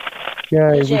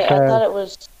 Yeah, I thought it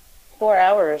was 4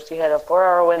 hours. You had a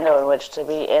 4-hour window in which to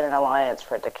be in an alliance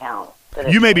for it to count.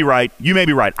 You may be right.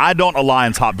 I don't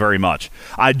alliance hop very much.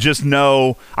 I just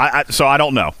know. So I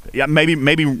don't know. Yeah,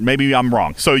 maybe I'm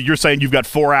wrong. So you're saying you've got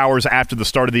 4 hours after the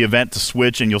start of the event to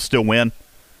switch, and you'll still win?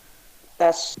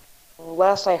 That's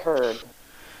last I heard.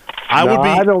 I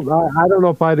don't know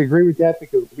if I'd agree with that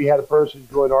because we had a person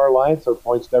join our alliance, so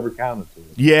points never counted to it.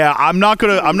 Yeah, I'm not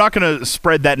gonna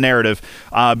spread that narrative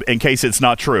in case it's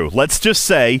not true. Let's just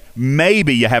say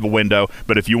maybe you have a window,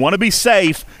 but if you want to be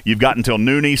safe, you've got until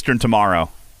noon Eastern tomorrow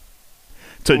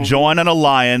to join an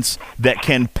alliance that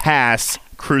can pass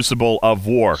Crucible of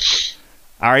War.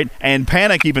 All right, and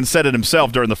Panic even said it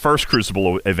himself during the first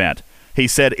Crucible event. He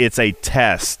said it's a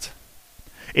test.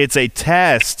 It's a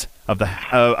test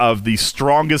of the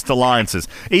strongest alliances.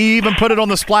 He even put it on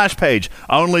the splash page.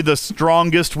 Only the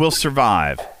strongest will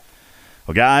survive.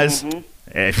 Well, guys,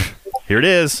 here it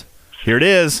is. Here it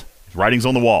is. Writing's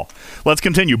on the wall. Let's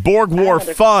continue. Borg War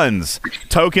funds.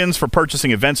 Tokens for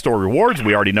purchasing event store rewards.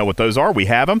 We already know what those are. We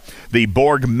have them. The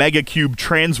Borg Megacube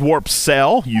Transwarp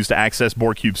Cell, used to access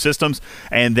Borg Cube systems,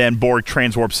 and then Borg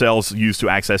Transwarp Cells used to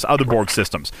access other Borg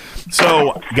systems.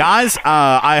 So, guys,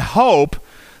 I hope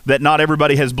that not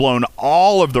everybody has blown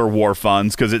all of their war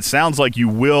funds, because it sounds like you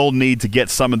will need to get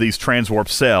some of these transwarp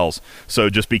cells.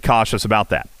 So just be cautious about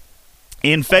that.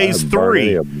 In phase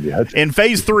 3,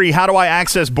 how do I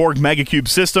access Borg Megacube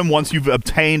system? Once you've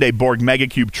obtained a Borg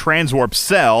Megacube transwarp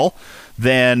cell,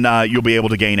 then you'll be able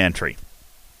to gain entry.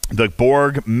 The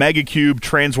Borg Megacube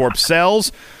transwarp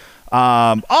cells.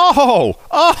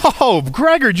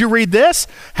 Gregor, did you read this?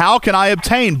 How can I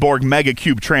obtain Borg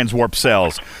Megacube transwarp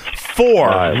cells?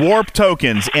 4 warp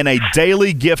tokens in a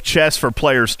daily gift chest for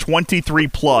players 23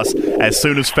 plus as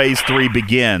soon as phase 3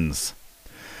 begins.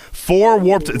 4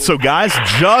 warp. So, guys,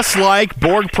 just like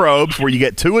Borg probes, where you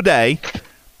get 2 a day,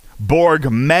 Borg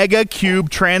Megacube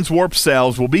transwarp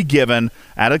cells will be given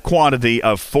at a quantity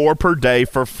of 4 per day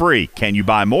for free. Can you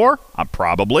buy more?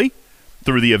 Probably.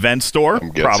 Through the event store,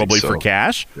 probably for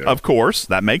cash. Yeah. Of course,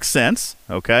 that makes sense.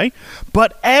 Okay,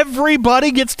 but everybody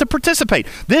gets to participate.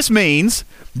 This means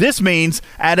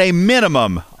at a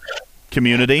minimum,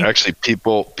 community. Actually,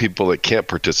 people that can't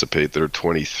participate that are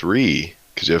 23,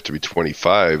 because you have to be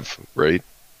 25, right?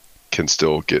 Can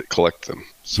still collect them.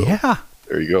 So yeah,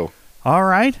 there you go. All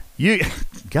right, you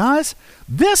guys,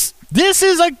 this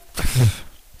is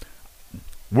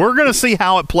we're gonna see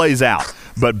how it plays out.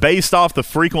 But based off the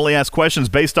frequently asked questions,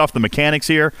 based off the mechanics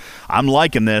here, I'm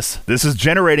liking this. This is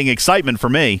generating excitement for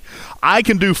me. I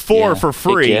can do 4 for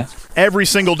free every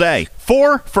single day.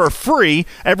 4 for free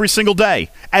every single day.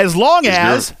 As long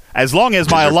as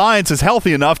my alliance is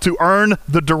healthy enough to earn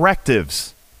the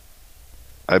directives.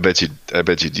 I bet you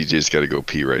DJ's got to go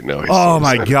pee right now. Oh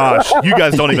my gosh, you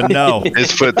guys don't even know.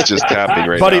 His foot's just tapping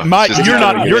right now. But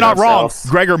you're not wrong,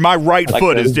 Gregor. My right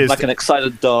foot is just like an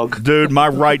excited dog. Dude, my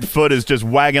right foot is just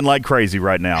wagging like crazy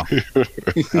right now.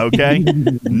 Okay,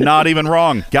 not even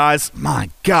wrong, guys. My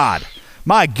God.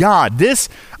 This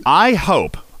I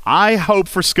hope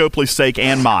for Scopely's sake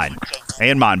and mine,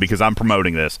 because I'm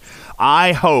promoting this.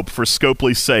 I hope for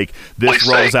Scopely's sake this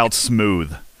rolls out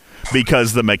smooth.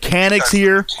 Because the mechanics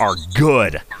here are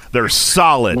good. They're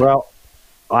solid. Well,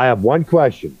 I have one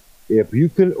question. If you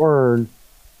can earn,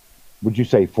 would you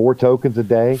say 4 tokens a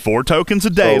day? 4 tokens a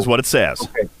day is what it says.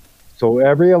 Okay. So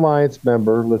every alliance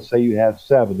member, let's say you have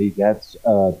 70, that's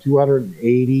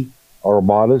 280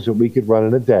 armadas that we could run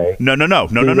in a day.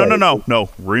 No.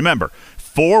 Remember,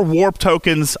 4 warp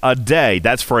tokens a day.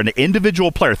 That's for an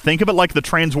individual player. Think of it like the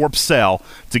transwarp cell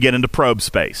to get into probe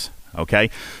space. Okay,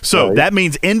 so that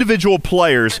means individual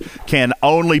players can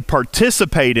only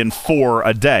participate in 4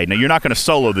 a day. Now, you're not going to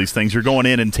solo these things. You're going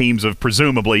in teams of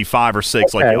presumably 5 or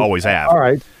 6 like you always have. All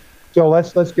right, so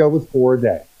let's go with 4 a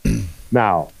day.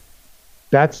 Now,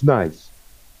 That's nice.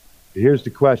 Here's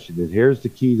the question, and here's the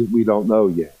key that we don't know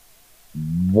yet.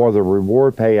 What the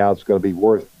reward payout's going to be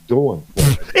worth doing?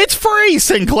 It's free,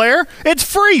 Sinclair. It's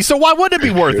free, so why wouldn't it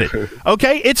be worth it?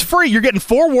 Okay, it's free. You're getting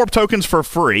 4 warp tokens for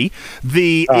free.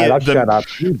 Okay, wait.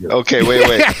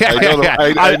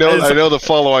 I know the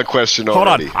follow-on question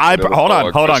already. Hold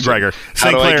on, Gregor.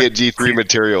 How do I get G3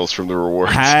 materials from the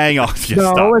rewards? Hang on.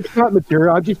 No, it's not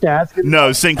material. I'm just asking.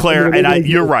 No, Sinclair, and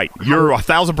you're right. You're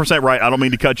 1,000% right. I don't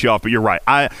mean to cut you off, but you're right.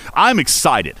 I'm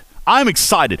excited.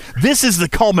 This is the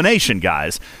culmination,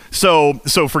 guys. So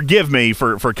forgive me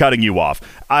for cutting you off.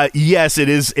 Yes, it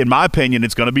is. In my opinion,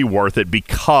 it's going to be worth it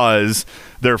because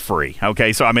they're free.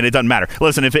 Okay, so I mean, it doesn't matter.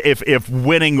 Listen, if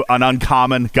winning an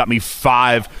uncommon got me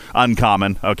 5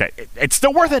 uncommon, okay, it's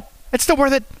still worth it. It's still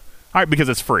worth it. All right, because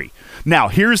it's free. Now,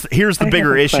 here's the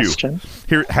bigger issue.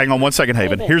 Here, hang on one second,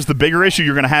 Haven. Here's the bigger issue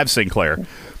you're going to have, Sinclair.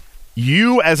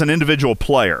 You as an individual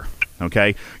player.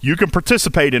 Okay, you can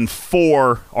participate in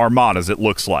 4 armadas, it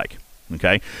looks like.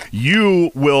 Okay, you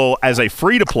will, as a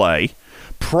free-to-play,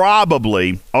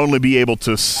 probably only be able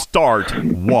to start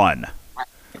 1.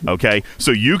 Okay,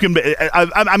 so you can be,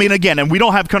 I mean, again, and we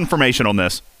don't have confirmation on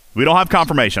this. We don't have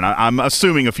confirmation. I'm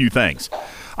assuming a few things.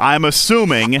 I'm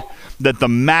assuming that the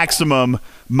maximum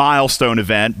milestone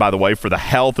event, by the way, for the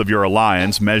health of your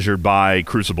alliance measured by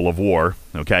Crucible of War,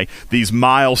 okay, these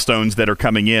milestones that are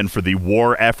coming in for the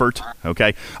war effort,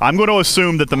 okay, I'm going to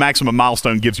assume that the maximum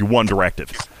milestone gives you 1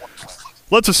 directive.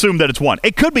 Let's assume that it's 1.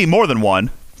 It could be more than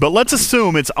 1, but let's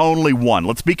assume it's only 1.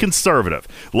 Let's be conservative.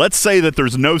 Let's say that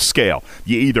there's no scale.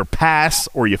 You either pass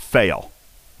or you fail.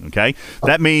 Okay?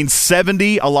 That means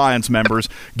 70 alliance members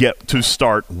get to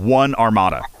start 1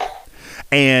 armada.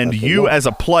 And you as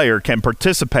a player can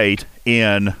participate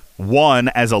in 1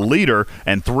 as a leader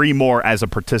and 3 more as a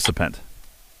participant.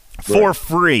 For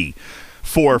free.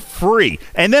 For free.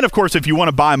 And then, of course, if you want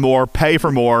to buy more, pay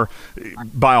for more,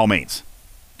 by all means.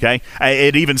 Okay?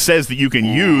 It even says that you can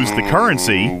use the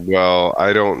currency. Well,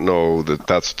 I don't know that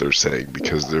that's what they're saying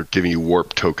because they're giving you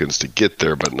warp tokens to get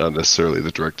there, but not necessarily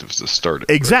the directives to start it.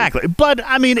 Exactly. Right? But,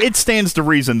 I mean, it stands to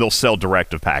reason they'll sell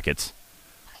directive packets.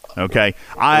 Okay,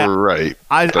 right.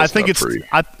 I think it's free.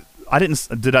 I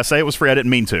didn't. Did I say it was free? I didn't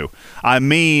mean to. I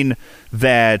mean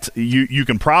that you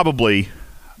can probably.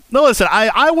 No, listen.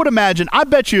 I would imagine. I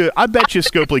bet you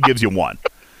Scopely gives you 1.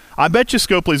 I bet you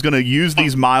Scopely is going to use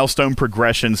these milestone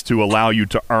progressions to allow you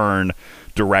to earn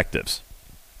directives.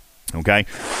 Okay.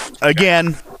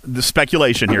 Again, the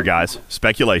speculation here, guys.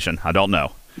 Speculation. I don't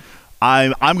know.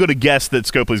 I'm going to guess that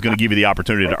Scopely is going to give you the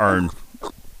opportunity to earn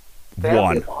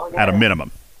 1 at a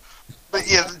minimum. But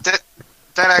yeah, that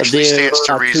actually stands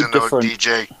to reason, though,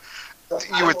 DJ.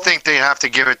 You would think they'd have to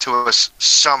give it to us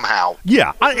somehow.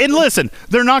 Yeah, and listen,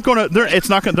 they're not going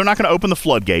to open the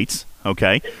floodgates.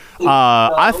 Okay,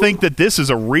 I think that this is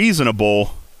a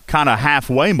reasonable kind of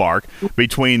halfway mark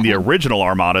between the original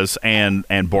armadas and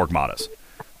Borgmadas.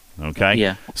 Okay.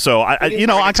 Yeah. So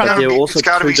it's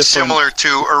got to be similar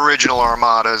to original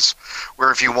armadas,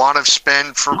 where if you want to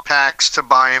spend for packs to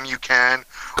buy them, you can.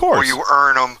 Of course. Or you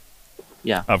earn them.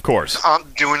 Yeah. Of course.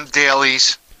 Doing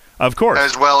dailies. Of course.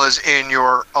 As well as in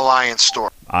your alliance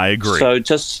store. I agree. So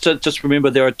just remember,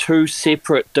 there are 2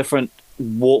 separate different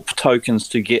warp tokens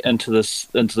to get into this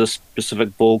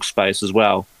specific Borg space as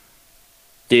well.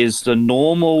 There's the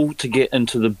normal to get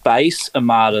into the base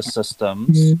Armada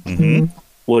systems. Mm-hmm.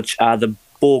 Which are the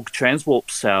Borg transwarp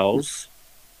cells,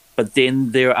 but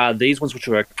then there are these ones which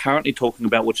we're currently talking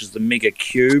about, which is the Mega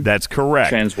Cube. That's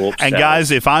correct. Transwarp and cells.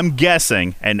 Guys, if I'm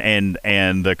guessing, and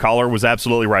the caller was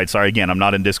absolutely right. Sorry, again, I'm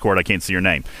not in Discord. I can't see your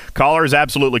name. Caller is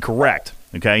absolutely correct.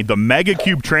 Okay, the Mega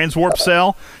Cube transwarp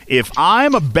cell. If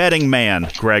I'm a betting man,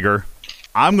 Gregor,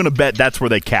 I'm going to bet that's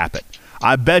where they cap it.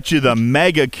 I bet you the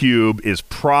Mega Cube is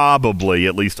probably,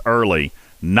 at least early,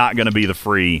 not going to be the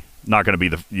free. Not going to be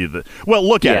the well.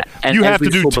 Look at it. And you have to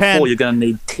do 10. Before, you're going to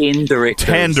need 10 directives.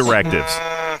 10 directives.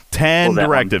 10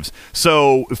 directives.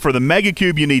 So for the Mega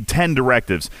Cube, you need 10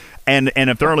 directives, and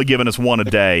if they're only giving us 1 a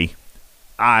day,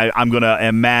 I'm going to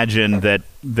imagine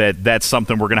that's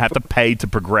something we're going to have to pay to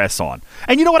progress on.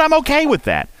 And you know what? I'm okay with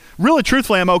that. Really,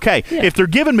 truthfully, I'm okay. Yeah. If they're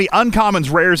giving me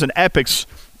uncommons, rares, and epics,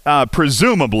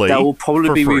 presumably that will probably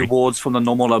be free. Rewards from the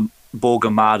normal Borg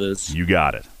Armadas. You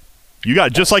got it. You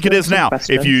got it, just like it is now.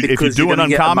 If you do an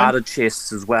uncommon, Armada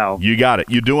chests as well. You got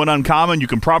it. You do an uncommon, you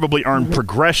can probably earn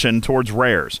progression towards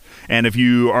rares. And if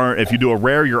you do a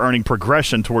rare, you're earning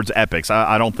progression towards epics.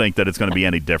 I don't think that it's going to be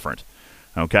any different.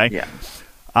 Okay.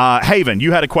 Yeah. Haven,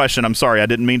 you had a question. I'm sorry, I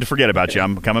didn't mean to forget about you.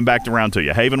 I'm coming back around to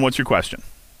you. Haven, what's your question?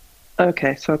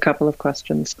 Okay, so a couple of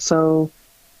questions. So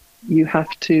you have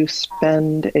to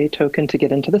spend a token to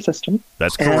get into the system.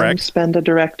 That's And correct. spend a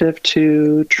directive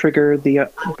to trigger the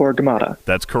Borgmata.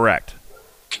 That's correct.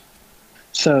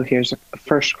 So here's a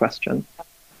first question.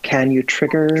 Can you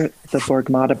trigger the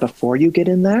Borgmata before you get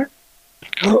in there?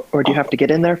 Or do you have to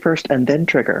get in there first and then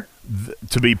trigger?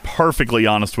 To be perfectly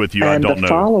honest with you, I And don't the know.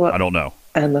 follow-up- I don't know.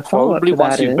 And the follow-up Probably to that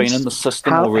once you've been is, in the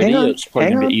system how- already, hang on, it's probably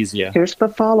hang going to be on. easier. Here's the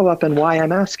follow-up and why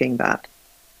I'm asking that.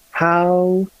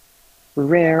 How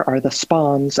rare are the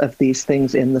spawns of these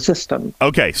things in the system?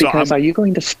 Okay, so Because are you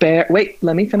going to spare... Wait,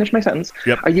 let me finish my sentence.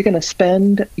 Yep. Are you going to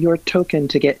spend your token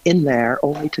to get in there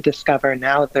only to discover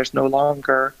now that there's no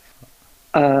longer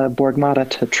Borgmata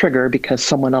to trigger because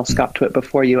someone else got to it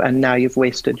before you and now you've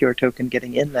wasted your token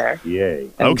getting in there? Yay.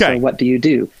 And Okay. so what do you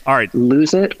do? All right.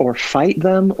 Lose it or fight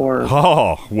them or...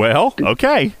 Oh, well,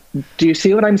 okay. Do you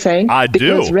see what I'm saying? I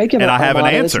do, Because regular and I have an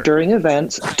armadas answer. during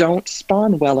events don't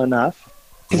spawn well enough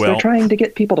because Well- they're trying to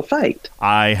get people to fight.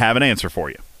 I have an answer for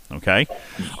you. Okay.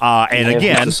 And Yeah,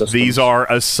 again, the systems. these are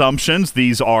assumptions.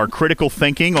 These are critical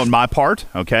thinking on my part.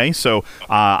 Okay. So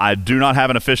I do not have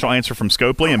an official answer from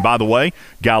Scopely. And by the way,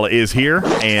 Gala is here,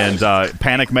 and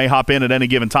Panic may hop in at any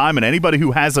given time. And anybody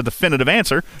who has a definitive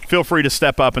answer, feel free to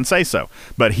step up and say so.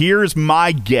 But here's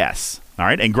my guess. All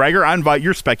right. And Gregor, I invite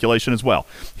your speculation as well.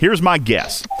 Here's my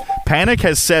guess. Panic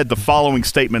has said the following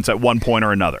statements at one point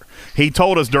or another. He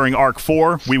told us during Arc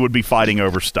 4 we would be fighting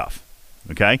over stuff.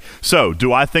 Okay, so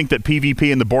do I think that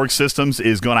PvP in the Borg systems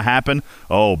is going to happen?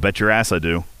 Oh, bet your ass I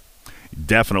do.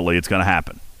 Definitely it's going to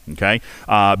happen. Okay,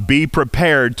 be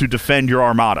prepared to defend your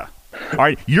armada. All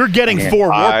right, you're getting 4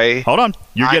 warp. Hold on,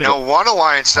 you're I getting. know one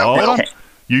alliance that Hold will. on.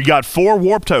 You got 4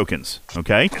 warp tokens.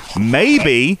 Okay,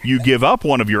 maybe you give up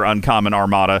one of your uncommon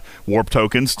armada warp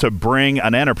tokens to bring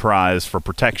an Enterprise for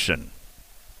protection.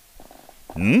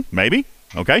 Maybe.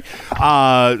 Okay.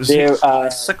 There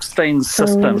are 16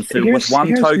 systems. So with one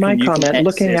here's token, my you can comment,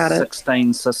 looking access at it.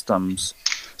 16 systems.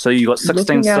 So you've got 16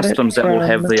 Looking at it systems that will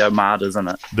have from- the armadas in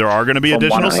it. There are going to be From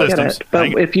additional one- I get systems. it. But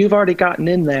if you've already gotten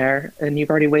in there and you've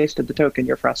already wasted the token,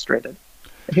 you're frustrated.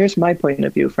 Here's my point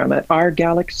of view from it. Our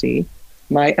galaxy,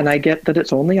 and I get that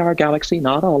it's only our galaxy,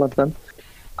 not all of them,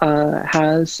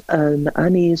 has an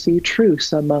uneasy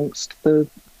truce amongst the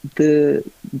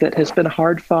that has been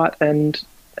hard fought and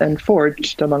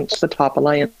forged amongst the top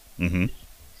alliance. Mm-hmm.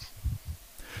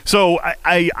 So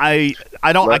I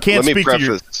don't I can't Let me speak to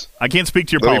your preface. I can't speak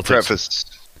to your Let me politics. preface.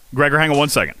 Gregor, hang on one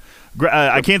second.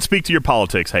 I can't speak to your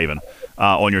politics, Haven,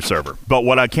 on your server. But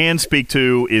what I can speak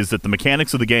to is that the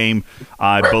mechanics of the game,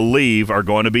 I believe, are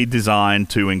going to be designed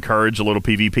to encourage a little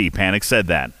PvP. Panic said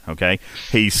that, okay?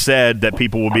 He said that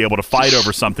people will be able to fight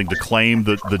over something to claim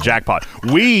the jackpot.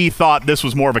 We thought this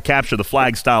was more of a capture the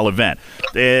flag style event.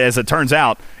 As it turns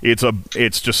out,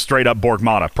 it's just straight up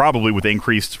Borgmata, probably with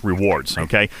increased rewards,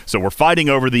 okay? So we're fighting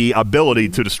over the ability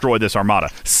to destroy this armada.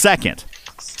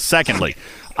 Secondly,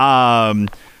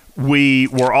 we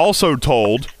were also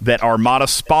told that armada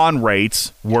spawn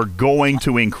rates were going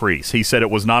to increase. He said it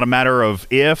was not a matter of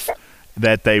if,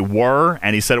 that they were,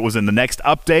 and he said it was in the next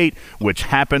update, which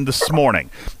happened this morning.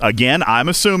 Again, I'm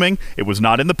assuming it was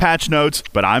not in the patch notes,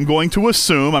 but I'm going to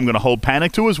assume, I'm going to hold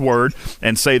Panic to his word,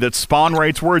 and say that spawn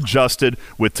rates were adjusted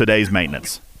with today's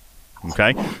maintenance.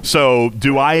 Okay, so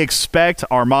do I expect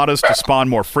armadas to spawn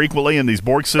more frequently in these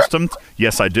Borg systems?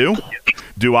 Yes, I do.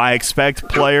 Do I expect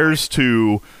players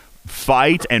to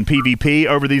fight and PvP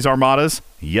over these armadas?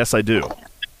 Yes, I do.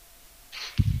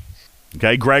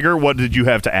 Okay, Gregor, what did you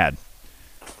have to add?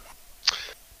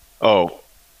 Oh,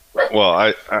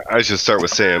 well, I should start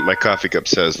with saying my coffee cup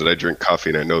says that I drink coffee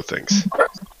and I know things.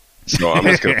 So I'm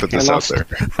just going to put this out there.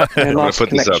 I'm going to put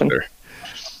this out there.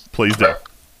 Please do.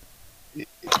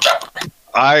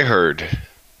 I heard,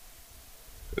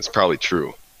 it's probably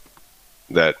true,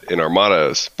 that in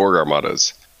armadas, Borg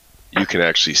armadas, you can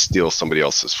actually steal somebody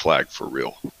else's flag for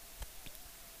real.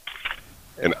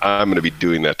 And I'm going to be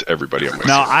doing that to everybody on my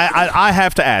Now, server. I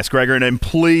have to ask, Gregor, and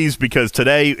please, because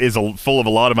today is full of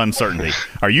a lot of uncertainty.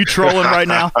 Are you trolling right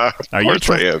now? Are Of course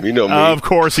I am. You know me. Of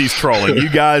course he's trolling. You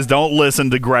guys don't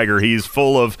listen to Gregor. He's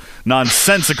full of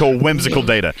nonsensical, whimsical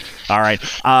data. All right.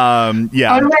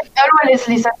 Yeah. Always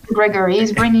listen to Gregory.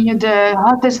 He's bringing you the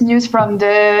hottest news from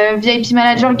the VIP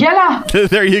manager Gala.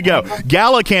 There you go.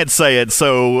 Gala can't say it,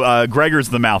 so Gregor's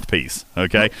the mouthpiece.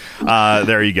 Okay.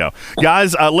 There you go.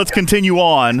 Guys, let's continue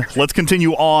on. Let's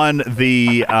continue on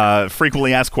the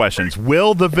frequently asked questions.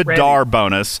 Will the Vidar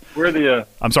bonus... Where the...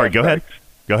 I'm sorry, go ahead.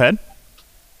 Go ahead.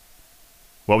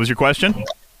 What was your question?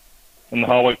 In the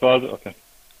hallway closet? Okay.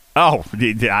 Oh,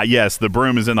 yes, the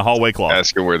broom is in the hallway closet.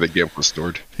 Asking where the GIMP was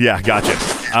stored. Yeah, gotcha.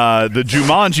 The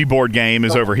Jumanji board game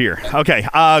is over here. Okay,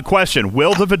 question.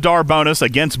 Will the Vidar bonus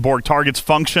against Borg targets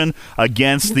function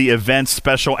against the event's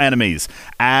special enemies?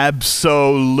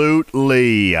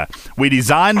 Absolutely. We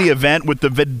designed the event with the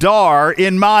Vidar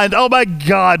in mind. Oh, my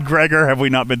God, Gregor, have we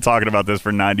not been talking about this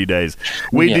for 90 days?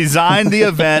 We designed the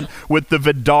event with the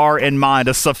Vidar in mind.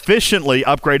 A sufficiently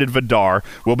upgraded Vidar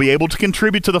will be able to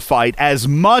contribute to the fight as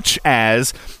much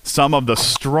as some of the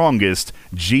strongest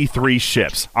G3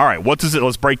 ships. All right, what does it?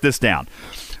 Let's break this down.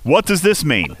 What does this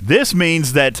mean? This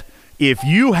means that if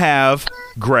you have,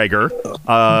 Gregor,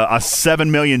 a 7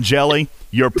 million jelly,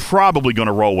 you're probably going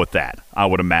to roll with that, I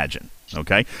would imagine.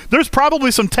 Okay? There's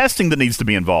probably some testing that needs to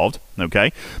be involved,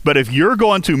 okay? But if you're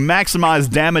going to maximize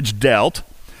damage dealt,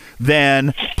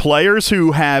 then players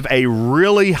who have a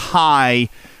really high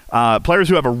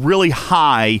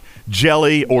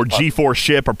jelly or G4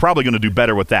 ship are probably going to do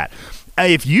better with that.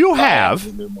 If you have,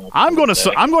 I'm going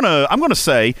to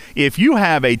say, if you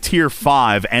have a tier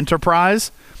 5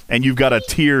 Enterprise and you've got a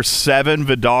tier 7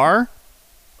 Vidar,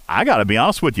 I got to be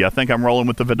honest with you, I think I'm rolling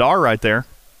with the Vidar right there.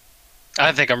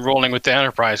 I think I'm rolling with the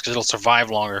Enterprise because it'll survive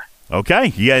longer.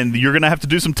 Okay, yeah, and you're going to have to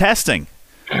do some testing.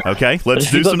 Okay,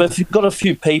 let's do some. If you've got a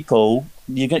few people,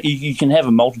 you can have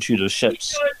a multitude of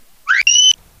ships.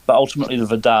 But ultimately, the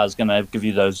Vidar is going to give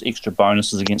you those extra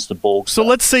bonuses against the Borg. So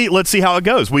let's see how it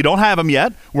goes. We don't have them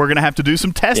yet. We're going to have to do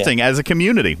some testing as a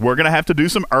community. We're going to have to do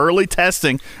some early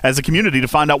testing as a community to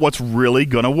find out what's really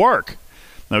going to work.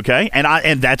 Okay,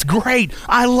 and that's great.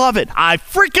 I love it. I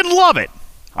freaking love it.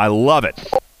 I love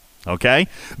it. Okay,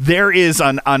 there is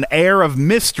an air of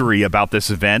mystery about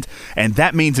this event, and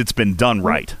that means it's been done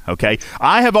right. Okay,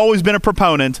 I have always been a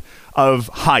proponent of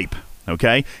hype.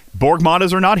 Okay,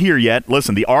 Borgmatas are not here yet.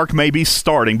 Listen, the arc may be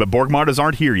starting, but Borgmatas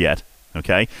aren't here yet.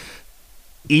 Okay,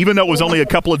 even though it was only a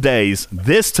couple of days,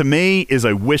 this to me is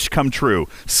a wish come true.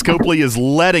 Scopely is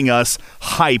letting us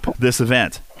hype this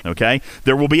event. Okay,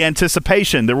 there will be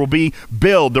anticipation, there will be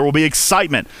build, there will be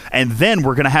excitement, and then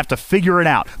we're going to have to figure it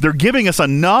out. They're giving us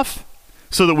enough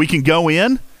so that we can go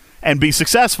in and be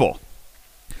successful.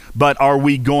 But are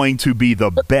we going to be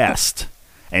the best?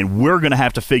 And we're going to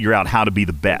have to figure out how to be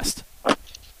the best.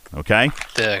 Okay?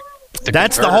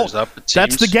 That's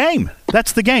the game.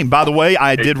 That's the game. By the way,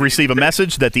 I did receive a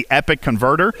message that the Epic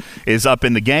Converter is up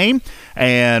in the game,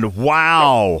 and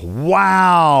wow.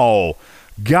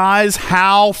 Guys,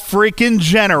 how freaking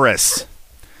generous.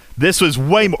 This was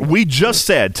way more. We just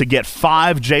said to get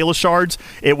 5 Jayla shards,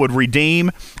 it would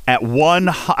redeem at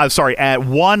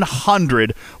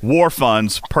 100 war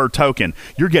funds per token.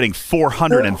 You're getting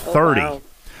 430. Oh, wow.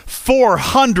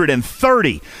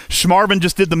 430. Schmarvin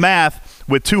just did the math.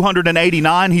 With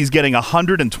 289, he's getting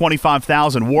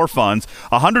 125,000 war funds.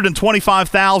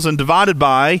 125,000 divided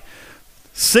by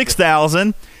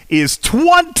 6,000 is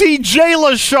 20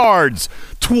 Jayla shards.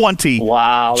 20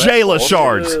 Jayla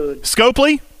shards.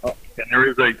 Scopely? And there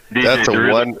is a DJ, that's a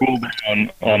one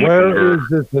cooldown on where is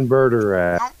this converter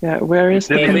at? Yeah, where is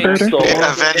the converter?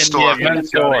 Event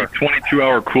store.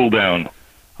 22-hour cooldown.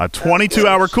 A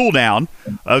 22-hour cooldown.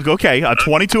 Okay, a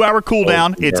 22-hour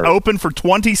cooldown. It's open for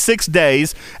 26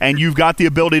 days, and you've got the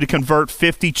ability to convert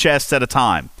 50 chests at a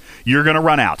time. You're going to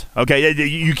run out. Okay,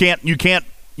 you can't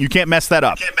mess that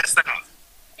up.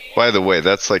 By the way,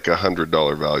 that's like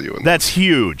 $100 value. That's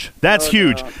huge. That's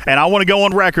huge. And I want to go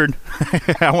on record.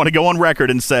 I want to go on record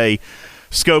and say,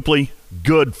 Scopely,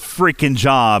 good freaking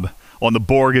job on the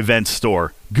Borg event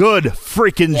store. Good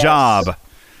freaking job.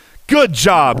 Good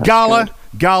job, Gala.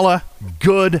 Gala,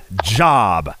 good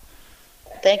job.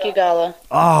 Thank you, Gala.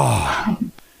 Oh,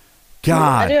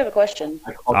 God. I do have a question.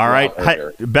 All right. Hey,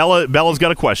 Bella's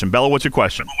got a question. Bella, what's your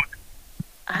question?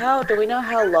 How do we know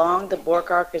how long the Borg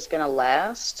arc is going to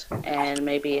last, and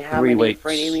maybe how many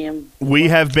premium? We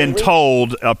have been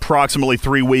told approximately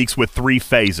 3 weeks with 3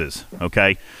 phases.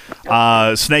 Okay.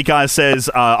 Snake Eyes says,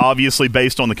 obviously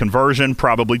based on the conversion,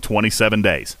 probably 27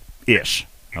 days ish.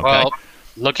 Okay. Well,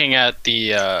 looking at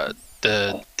the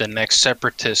next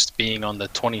Separatist being on the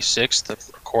 26th,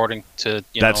 according to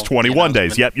that's 21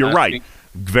 days. Yep, you're right. Week.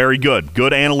 Very good.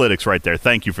 Good analytics right there.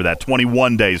 Thank you for that.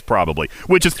 21 days probably,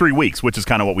 which is 3 weeks, which is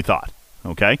kind of what we thought.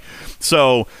 Okay?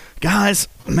 So, guys,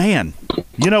 man,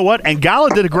 you know what? And Gala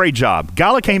did a great job.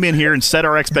 Gala came in here and set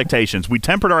our expectations. We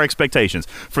tempered our expectations.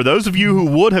 For those of you who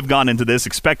would have gone into this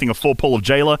expecting a full pull of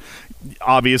Jayla,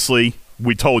 obviously,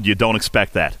 we told you don't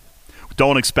expect that.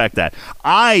 Don't expect that.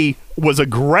 I was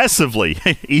aggressively,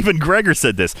 even Gregor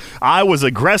said this, I was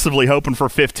aggressively hoping for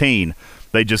 15.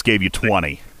 They just gave you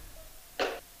 20.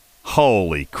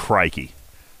 Holy crikey.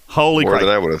 Holy More crikey.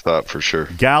 than I would have thought for sure.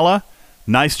 Gala,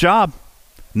 Nice job.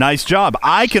 Nice job.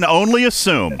 I can only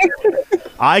assume,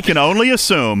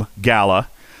 Gala,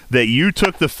 that you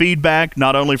took the feedback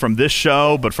not only from this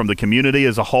show but from the community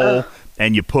as a whole,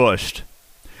 and you pushed.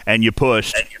 And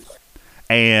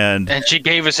she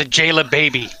gave us a Jayla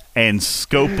baby. And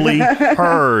Scopely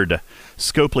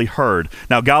heard.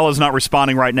 Now, Gala's not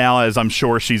responding right now, as I'm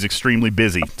sure she's extremely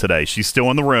busy today. She's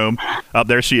still in the room. Up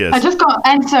there she is. I just can't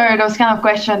answer those kind of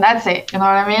questions. That's it. You know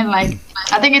what I mean? Like,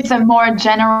 I think it's a more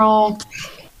general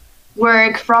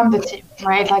work from the team,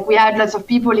 right? Like, we had lots of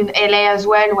people in LA as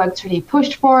well who actually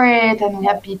pushed for it, and we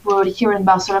have people here in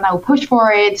Barcelona who pushed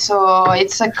for it. So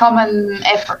it's a common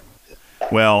effort.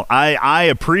 Well, I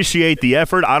appreciate the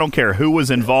effort. I don't care who was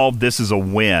involved. This is a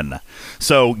win.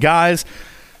 So, guys,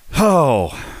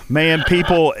 people,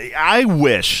 I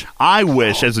wish,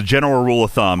 as a general rule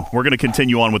of thumb, we're going to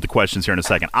continue on with the questions here in a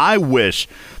second. I wish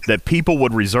that people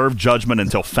would reserve judgment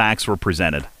until facts were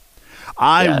presented.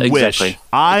 I wish.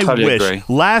 Agree.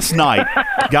 Last night,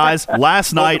 guys,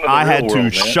 I had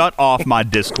to shut off my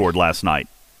Discord last night.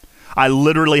 I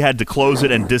literally had to close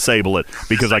it and disable it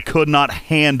because I could not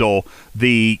handle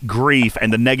the grief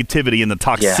and the negativity and the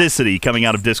toxicity coming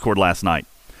out of Discord last night.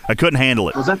 I couldn't handle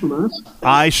it. Was that the most?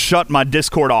 I shut my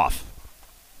Discord off.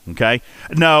 Okay?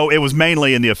 No, it was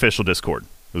mainly in the official Discord.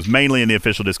 I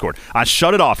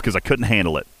shut it off because I couldn't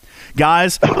handle it.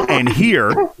 Guys, and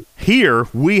here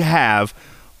we have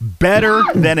better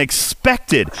than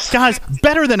expected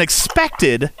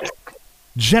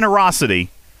generosity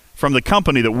from the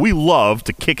company that we love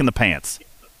to kick in the pants.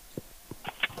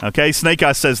 Okay, Snake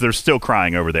Eye says they're still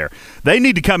crying over there. They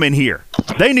need to come in here.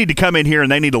 And they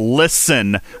need to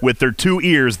listen with their 2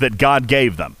 ears that God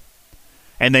gave them.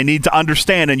 And they need to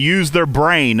understand and use their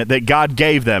brain that God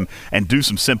gave them and do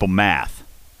some simple math.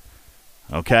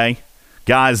 Okay?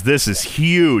 Guys, this is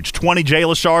huge. 20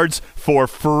 Jayla shards for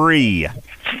free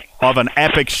of an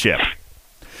epic ship.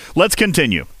 Let's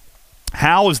continue.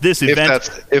 How is this event?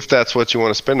 If that's what you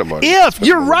want to spend them on.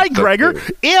 You're right, Gregor.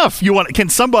 If you want, can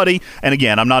somebody? And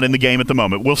again, I'm not in the game at the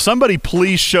moment. Will somebody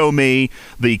please show me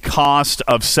the cost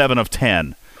of 7 of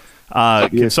 10?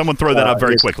 Can someone throw that up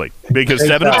very quickly? Because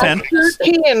 7 of 10. Sure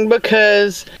can,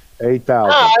 because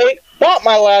 8,000. I bought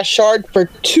my last shard for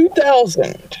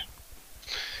 2,000.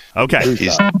 Okay.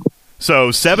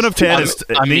 So 7 of 10 is.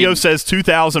 Neo says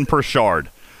 2,000 per shard.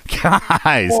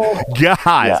 Guys,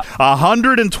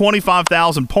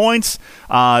 125,000 points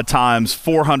times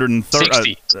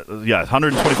 430.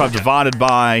 125 divided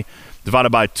by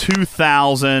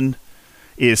 2,000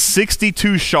 is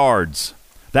 62 shards.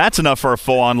 That's enough for a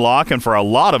full unlock, and for a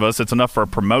lot of us, it's enough for a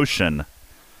promotion.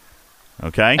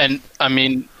 Okay? And, I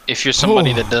mean, if you're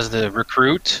somebody that does the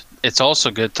recruit, it's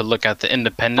also good to look at the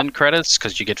independent credits,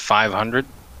 because you get 500.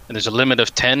 And there's a limit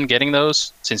of 10 getting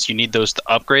those, since you need those to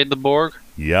upgrade the Borg.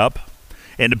 Yep.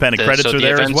 Independent credits are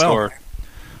there as well.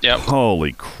 Yep.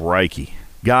 Holy crikey.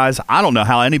 Guys, I don't know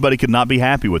how anybody could not be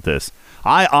happy with this.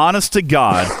 I, honest to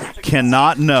God,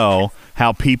 cannot know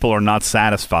how people are not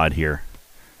satisfied here.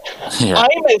 Yeah.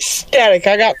 I'm ecstatic.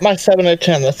 I got my 7 of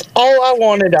 10. That's all I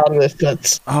wanted out of this.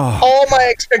 That's all my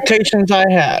expectations I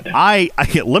had.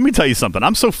 Let me tell you something.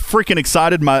 I'm so freaking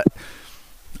excited. I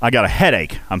got a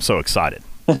headache. I'm so excited.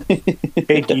 Hey,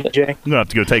 DJ. I'm going to have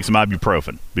to go take some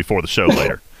ibuprofen before the show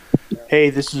later. Hey,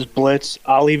 this is Blitz.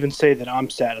 I'll even say that I'm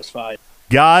satisfied.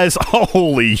 Guys,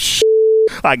 holy shit.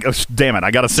 Damn it,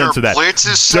 I got a sense of that. Blitz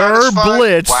is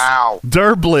satisfied? Wow.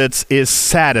 Der Blitz is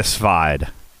satisfied.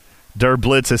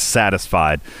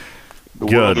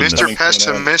 Goodness. Mr.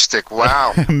 Pessimistic,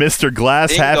 wow. Mr.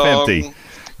 Glass Half Empty.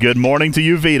 Good morning to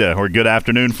you, Vita, or good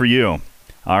afternoon for you.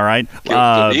 All right.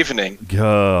 Good evening.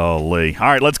 Golly. All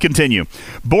right, let's continue.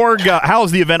 Borg, how is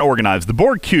the event organized? The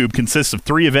Borg Cube consists of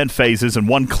 3 event phases and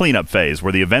 1 cleanup phase,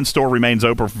 where the event store remains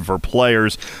open for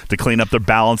players to clean up their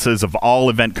balances of all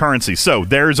event currency. So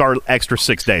there's our extra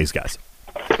 6 days, guys.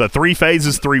 The 3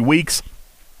 phases, 3 weeks,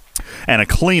 and a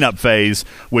cleanup phase,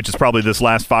 which is probably this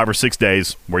last 5 or 6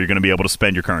 days, where you're going to be able to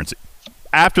spend your currency.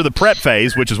 After the prep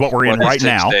phase, which is what we're in right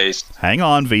now. Hang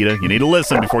on, Vita. You need to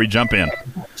listen before you jump in.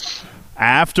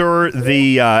 After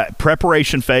the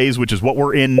preparation phase, which is what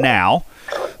we're in now,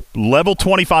 level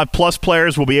 25 plus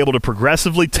players will be able to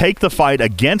progressively take the fight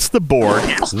against the Borg,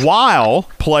 while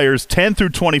players 10 through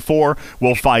 24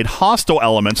 will fight hostile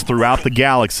elements throughout the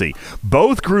galaxy.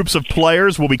 Both groups of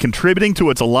players will be contributing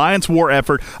to its Alliance War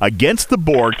effort against the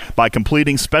Borg by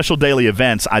completing special daily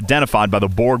events identified by the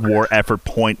Borg War Effort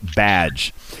Point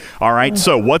badge. All right,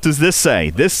 so what does this say?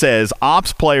 This says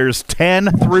Ops players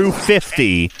 10 through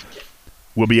 50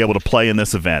 will be able to play in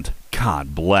this event.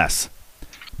 God bless.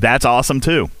 That's awesome,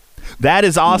 too. That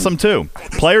is awesome, too.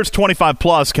 Players 25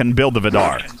 plus can build the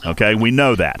Vidar. Okay, we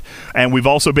know that. And we've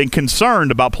also been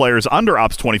concerned about players under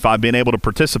Ops 25 being able to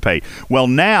participate. Well,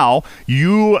 now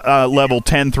you, level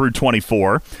 10 through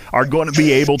 24, are going to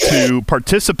be able to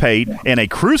participate in a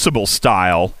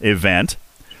Crucible-style event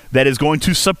that is going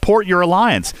to support your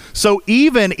alliance. So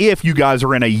even if you guys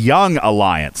are in a young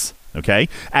alliance, okay,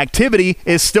 activity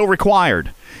is still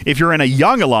required. If you're in a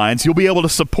young alliance, you'll be able to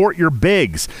support your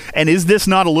bigs. And is this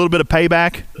not a little bit of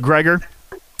payback, Gregor?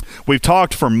 We've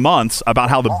talked for months about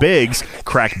how the bigs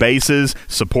crack bases,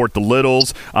 support the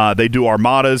littles. They do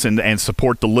armadas and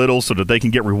support the littles so that they can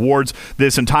get rewards.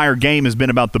 This entire game has been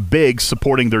about the bigs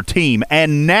supporting their team.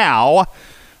 And now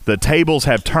the tables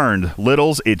have turned.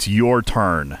 Littles, it's your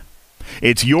turn.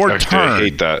 It's your turn. I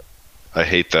hate that. I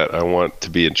hate that. I want to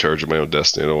be in charge of my own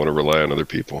destiny. I don't want to rely on other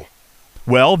people.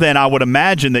 Well, then I would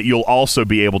imagine that you'll also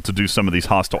be able to do some of these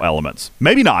hostile elements.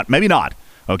 Maybe not.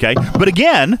 Okay? But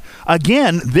again,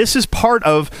 this is part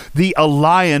of the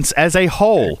alliance as a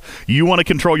whole. You want to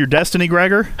control your destiny,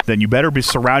 Gregor? Then you better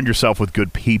surround yourself with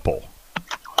good people.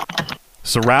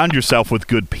 Surround yourself with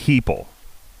good people.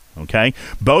 Okay?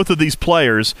 Both of these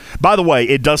players, by the way,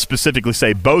 it does specifically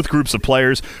say both groups of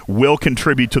players will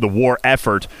contribute to the war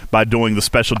effort by doing the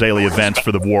special daily events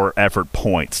for the war effort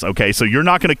points. Okay? So you're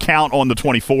not going to count on the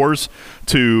 24s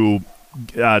to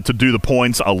do the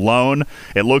points alone.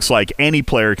 It looks like any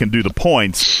player can do the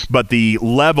points, but the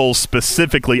levels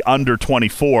specifically under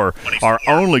 24 are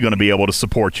only going to be able to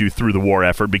support you through the war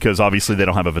effort because obviously they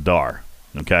don't have a Vidar.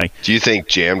 Okay? Do you think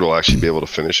Jammed will actually be able to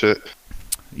finish it?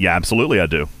 Yeah, absolutely I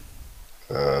do.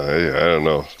 I don't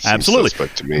know. Seems absolutely.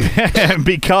 Suspect to me.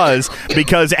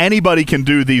 because anybody can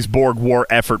do these Borg War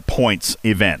Effort points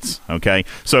events, okay?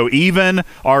 So even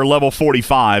our level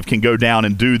 45 can go down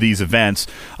and do these events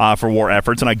for war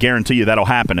efforts, and I guarantee you that'll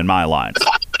happen in my alliance.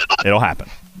 It'll happen.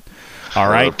 All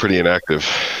right. We're pretty inactive.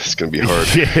 It's going to be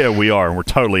hard. Yeah, we are. We're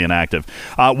totally inactive.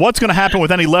 What's going to happen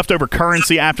with any leftover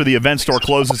currency after the event store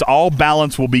closes? All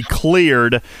balance will be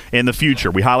cleared in the future.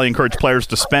 We highly encourage players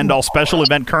to spend all special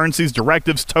event currencies,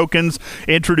 directives, tokens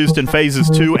introduced in phases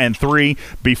 2 and 3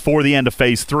 before the end of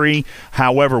phase 3.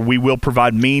 However, we will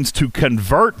provide means to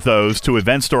convert those to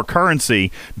event store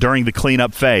currency during the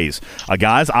cleanup phase.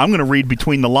 Guys, I'm going to read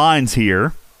between the lines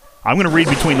here. I'm going to read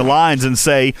between the lines and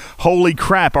say, holy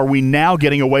crap, are we now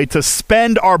getting a way to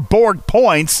spend our Borg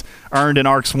points earned in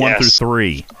ARCs 1 through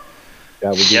 3?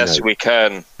 Yes, we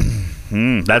can.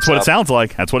 That's what it sounds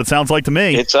like. That's what it sounds like to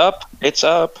me. It's up. It's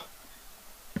up.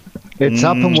 It's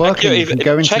up and working. You can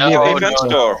go into the event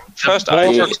store. First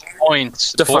Borg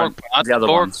points. The Borg,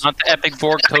 not the epic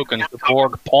Borg tokens, the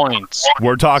Borg points.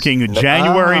 We're talking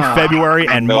January, February,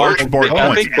 and March Borg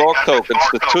points. Epic Borg tokens,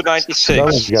 the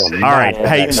 296. All right.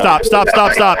 Hey, stop. All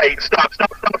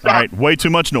right. Way too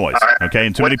much noise. Okay.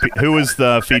 And too many who is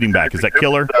the feeding back? Is that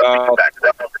Killer?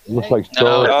 Looks like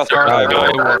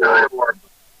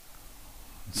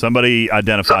Somebody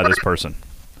identify this person.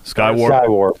 Skywarp.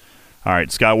 Skywarp. All right,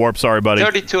 Skywarp, sorry, buddy.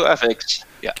 32 FX.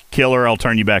 Yeah. Killer, I'll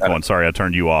turn you back on. Sorry, I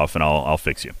turned you off, and I'll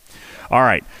fix you. All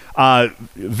right.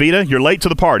 Vita, you're late to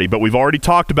the party, but we've already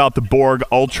talked about the Borg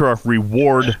Ultra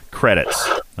Reward credits,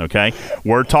 okay?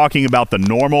 We're talking about the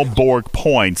normal Borg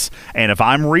points, and if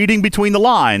I'm reading between the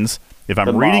lines,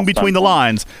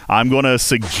 I'm going to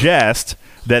suggest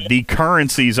that the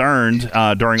currencies earned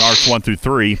during ARCs 1 through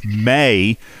 3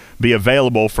 may be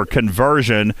available for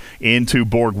conversion into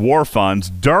Borg War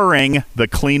Funds during the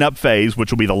cleanup phase,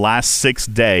 which will be the last 6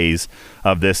 days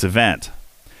of this event.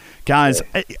 Guys,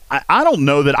 I don't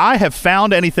know that I have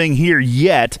found anything here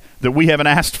yet that we haven't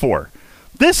asked for.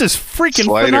 This is freaking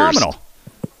phenomenal.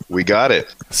 We got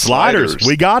it. Sliders.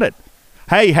 We got it.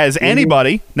 Hey, has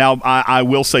anybody... Now, I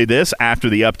will say this after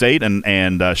the update,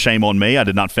 and shame on me, I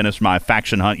did not finish my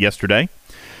faction hunt yesterday.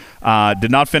 I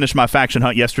did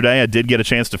get a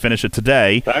chance to finish it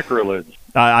today. Sacrilege.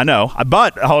 I know.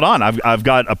 But, hold on. I've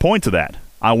got a point to that.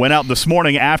 I went out this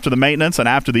morning after the maintenance and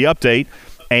after the update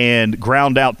and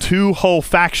ground out 2 whole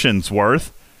factions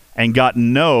worth and got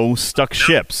no stuck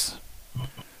ships.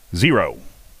 0.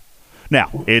 Now,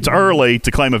 it's early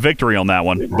to claim a victory on that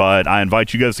one, but I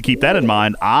invite you guys to keep that in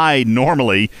mind. I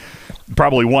normally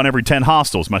probably 1 every 10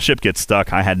 hostiles. My ship gets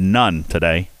stuck. I had none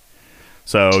today.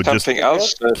 So something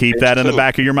else, keep that in the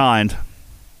back of your mind.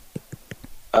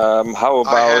 How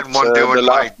about the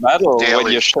last battle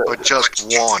when you but just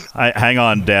 1? Hang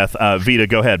on, Death. Vita,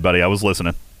 go ahead, buddy. I was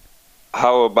listening.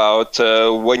 How about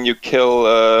when you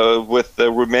kill with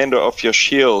the remainder of your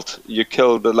shield, you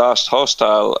kill the last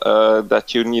hostile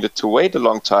that you needed to wait a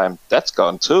long time? That's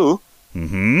gone too.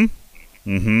 Mm-hmm.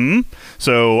 Mm-hmm.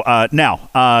 So now,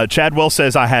 Chadwell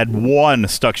says I had one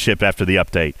stuck ship after the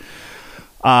update.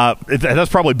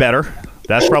 That's probably better.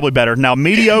 That's probably better. Now,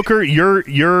 mediocre,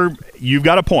 you've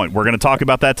got a point. We're going to talk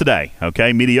about that today.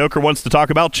 Okay, mediocre wants to talk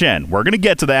about Chen. We're going to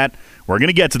get to that. We're going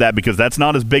to get to that because that's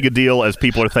not as big a deal as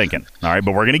people are thinking. All right,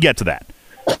 but we're going to get to that.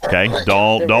 Okay,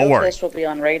 don't worry. This will be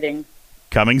on rating.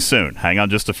 Coming soon. Hang on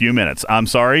just a few minutes. I'm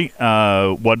sorry.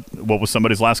 What was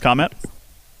somebody's last comment?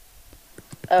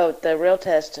 Oh, the real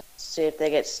test to see if they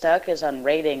get stuck is on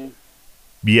rating.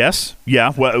 Yes,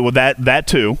 yeah, well that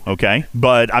too, okay.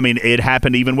 But I mean, it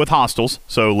happened even with Hostiles,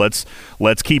 so let's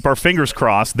keep our fingers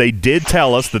crossed. They did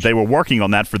tell us that they were working on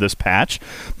that for this patch.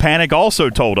 Panic also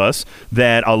told us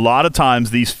that a lot of times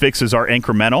these fixes are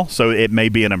incremental, so it may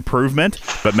be an improvement,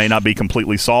 but may not be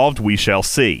completely solved. We shall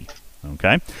see.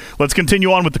 Okay, let's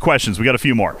continue on with the questions. We got a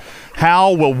few more.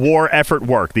 How will war effort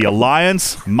work? The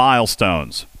Alliance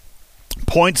milestones.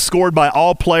 Points scored by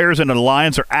all players in an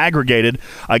alliance are aggregated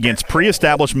against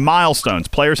pre-established milestones.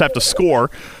 Players have to score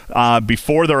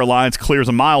before their alliance clears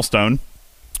a milestone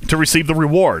to receive the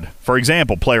reward. For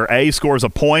example, player A scores a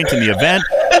point in the event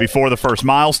before the first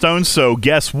milestone, so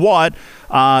guess what?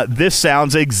 This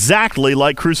sounds exactly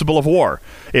like Crucible of War.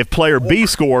 If player B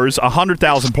scores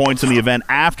 100,000 points in the event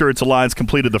after its alliance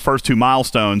completed the first 2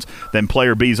 milestones, then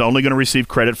player B is only going to receive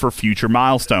credit for future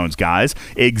milestones, guys.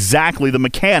 Exactly the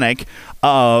mechanic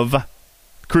of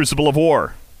Crucible of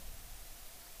War.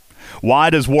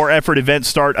 Why does War Effort event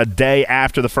start a day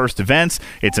after the first events?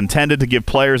 It's intended to give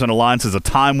players and alliances a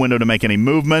time window to make any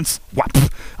movements.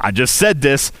 I just said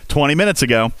this 20 minutes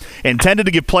ago. Intended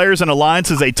to give players and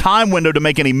alliances a time window to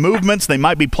make any movements they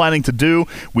might be planning to do.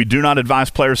 We do not advise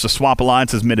players to swap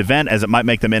alliances mid-event, as it might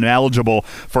make them ineligible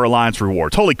for alliance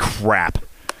rewards. Holy crap.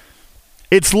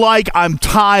 It's like I'm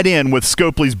tied in with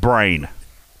Scopely's brain.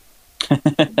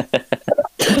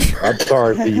 I'm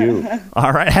sorry for you.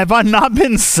 All right. Have I not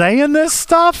been saying this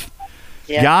stuff?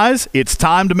 Yeah. Guys, it's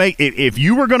time to make... If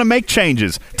you were going to make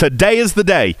changes, today is the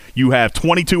day. You have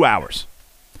 22 hours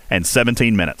and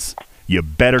 17 minutes. You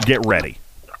better get ready.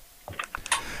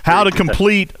 How to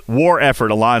complete War Effort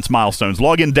Alliance milestones.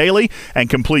 Log in daily and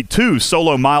complete 2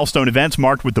 solo milestone events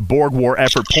marked with the Borg War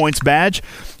Effort points badge,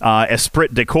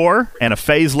 Esprit de Corps, and a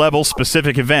phase level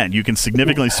specific event. You can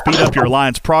significantly speed up your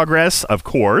alliance progress, of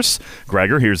course.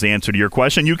 Gregor, here's the answer to your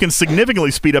question. You can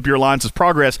significantly speed up your alliance's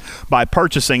progress by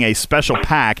purchasing a special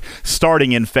pack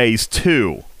starting in phase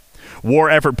 2.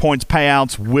 War Effort points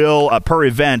payouts will, per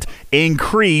event,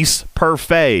 increase per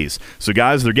phase. So,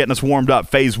 guys, they're getting us warmed up.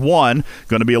 Phase 1,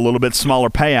 going to be a little bit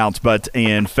smaller payouts, but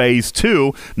in Phase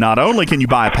 2, not only can you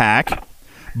buy a pack,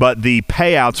 but the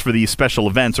payouts for these special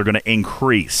events are going to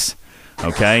increase.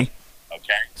 Okay?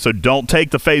 So don't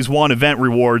take the Phase 1 event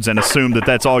rewards and assume that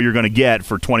that's all you're going to get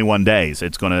for 21 days.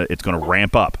 It's going to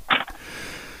ramp up.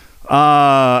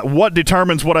 What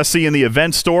determines what I see in the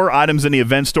event store? Items in the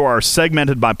event store are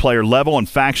segmented by player level and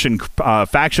faction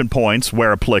points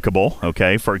where applicable.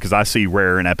 Okay, because I see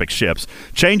rare and epic ships.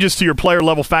 Changes to your player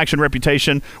level faction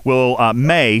reputation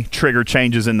may trigger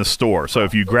changes in the store. So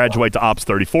if you graduate to Ops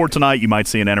 34 tonight, you might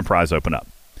see an Enterprise open up.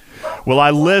 Will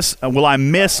I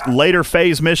miss later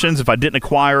phase missions if I didn't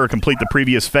acquire or complete the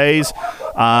previous phase?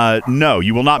 No,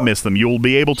 you will not miss them. You will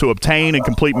be able to obtain and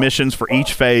complete missions for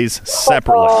each phase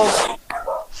separately.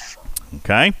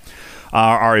 Okay.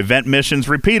 Are event missions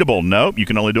repeatable? Nope, you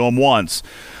can only do them once.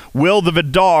 Will the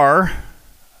Vidar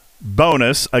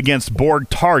bonus against Borg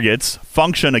targets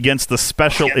function against the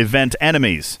special event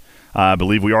enemies? I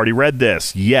believe we already read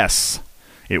this. Yes,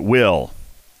 it will.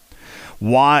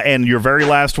 Why, and your very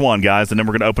last one, guys, and then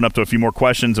we're going to open up to a few more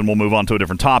questions and we'll move on to a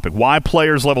different topic. Why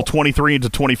players level 23 to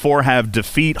 24 have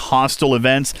defeat hostile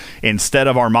events instead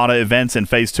of Armada events in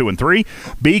Phase 2 and 3?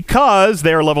 Because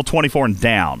they are level 24 and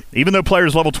down. Even though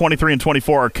players level 23 and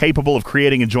 24 are capable of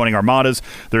creating and joining Armadas,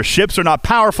 their ships are not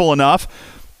powerful enough,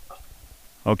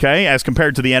 okay, as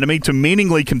compared to the enemy, to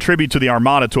meaningfully contribute to the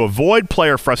Armada. To avoid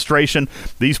player frustration,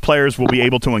 these players will be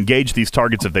able to engage these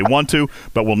targets if they want to,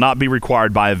 but will not be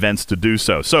required by events to do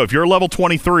so. So if you're level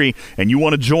 23 and you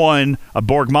want to join a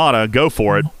Borgmata, go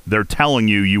for it. They're telling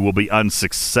you will be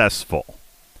unsuccessful.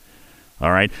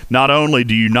 All right? Not only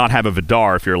do you not have a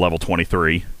Vidar if you're level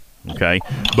 23, okay,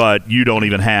 but you don't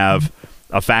even have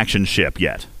a faction ship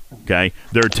yet, okay?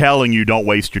 They're telling you don't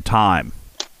waste your time.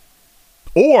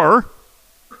 Or...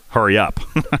 hurry up.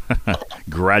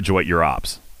 Graduate your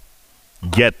ops.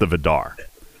 Get the Vidar.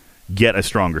 Get a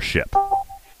stronger ship.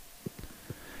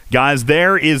 Guys,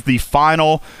 there is the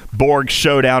final Borg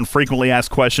Showdown frequently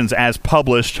asked questions as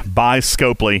published by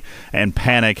Scopely and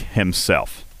Panic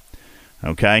himself.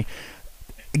 Okay?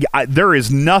 there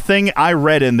is nothing I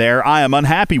read in there I am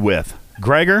unhappy with.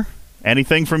 Gregor,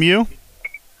 anything from you?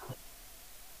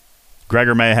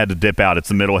 Gregor may have had to dip out. It's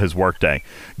the middle of his workday.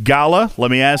 Gala,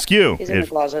 let me ask you. He's in the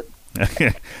closet.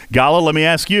 Gala, let me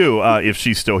ask you if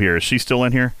she's still here. Is she still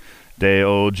in here?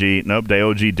 Day-O-G. Nope,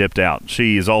 Day-O-G dipped out.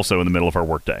 She is also in the middle of her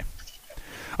workday.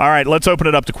 All right, let's open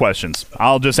it up to questions.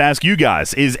 I'll just ask you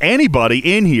guys, is anybody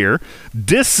in here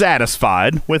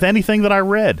dissatisfied with anything that I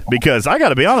read? Because I got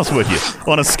to be honest with you.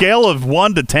 On a scale of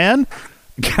 1 to 10,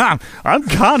 I'm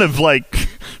kind of like,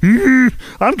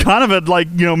 at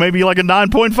like, maybe like a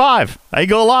 9.5. I ain't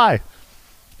gonna lie.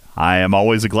 I am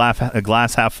always a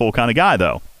glass half full kind of guy,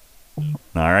 though. All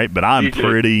right, but I'm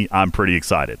pretty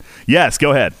excited. Yes,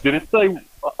 go ahead. Did it say?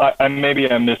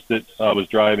 Maybe I missed it. I was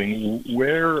driving.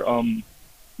 Where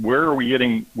are we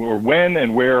getting, or when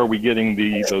and where are we getting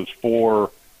those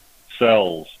 4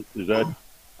 cells? Is that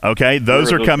okay?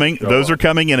 Those are coming. Those are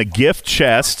coming in a gift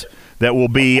chest that will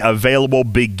be available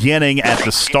beginning at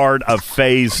the start of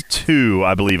phase 2.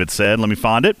 I believe it said. Let me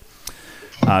find it.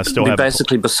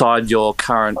 Basically beside your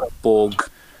current Borg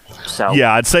cell.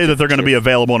 Yeah, I'd say that they're going to be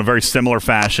available in a very similar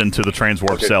fashion to the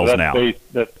transwarp cells now.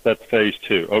 That's phase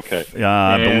 2. Okay.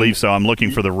 I believe so. I'm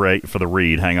looking for the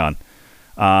read. Hang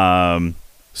on.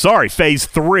 Sorry, phase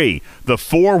 3. The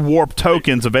 4 warp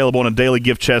tokens available in a daily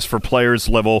gift chest for players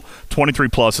level 23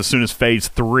 plus as soon as phase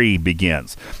 3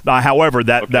 begins. However,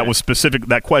 that was specific.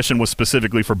 That question was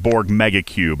specifically for Borg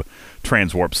Megacube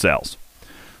transwarp cells.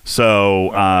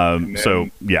 So,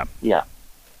 yeah. Yeah.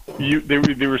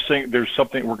 They were saying there's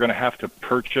something we're going to have to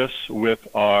purchase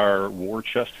with our war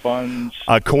chest funds.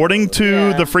 According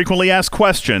to the frequently asked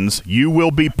questions, you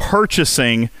will be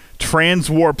purchasing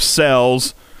transwarp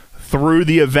cells through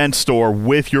the event store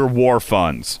with your war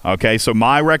funds. Okay, so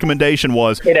my recommendation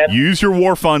was use your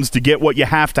war funds to get what you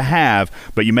have to have,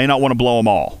 but you may not want to blow them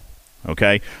all.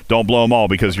 Okay, don't blow them all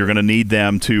because you're going to need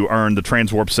them to earn the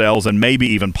transwarp cells and maybe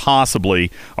even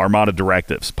possibly Armada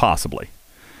directives. Possibly.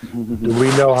 Do we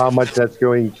know how much that's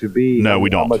going to be? No,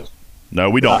 we don't. No,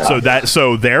 we don't.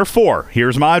 So therefore,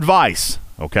 here's my advice.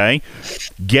 Okay,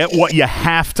 get what you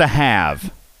have to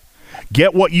have.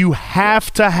 Get what you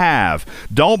have to have.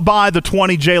 Don't buy the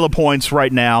 20 Jayla points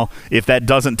right now if that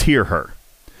doesn't tier her.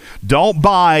 Don't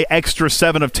buy extra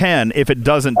 7 of 10 if it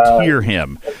doesn't tier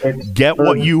him. Get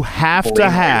what you have to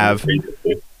have.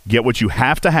 Get what you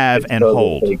have to have and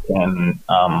hold.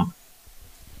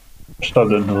 So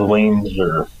the lanes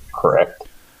are correct.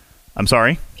 I'm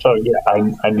sorry? So yeah,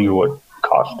 I knew what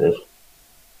cost is.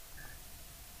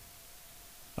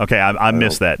 Okay, I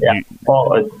missed that. Yeah.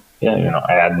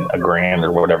 Add $1,000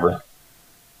 or whatever.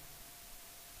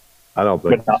 I don't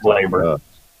think. But not labor.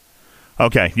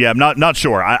 Okay, yeah, I'm not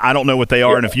sure. I don't know what they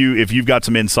are, and if you've got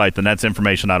some insight, then that's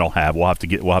information I don't have. We'll have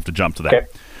to jump to that.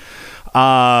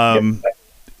 Okay.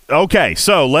 Okay,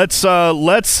 so let's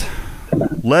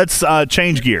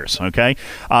change gears, okay?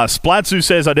 Splatzu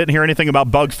says, I didn't hear anything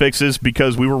about bug fixes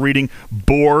because we were reading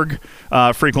Borg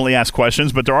frequently asked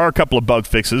questions, but there are a couple of bug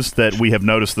fixes that we have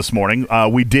noticed this morning.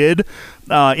 We did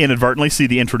inadvertently see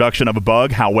the introduction of a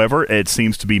bug. However, it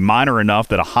seems to be minor enough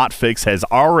that a hot fix has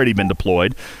already been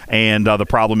deployed, and the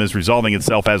problem is resolving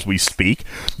itself as we speak.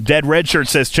 Dead Redshirt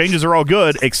says, changes are all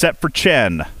good except for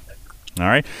Chen. All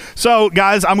right. So,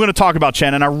 guys, I'm going to talk about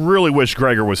Chen, and I really wish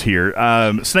Gregor was here.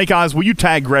 Snake Eyes, will you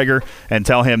tag Gregor and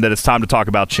tell him that it's time to talk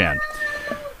about Chen?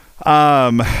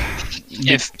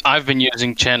 If I've been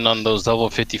using Chen on those level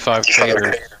 55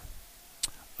 traders.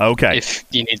 Okay. If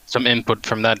you need some input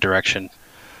from that direction.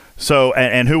 So,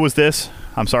 and who was this?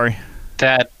 I'm sorry.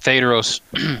 That Theteros.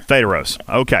 Theteros.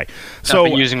 Okay. So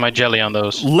I've been using my jelly on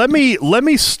those. Let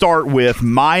me start with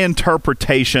my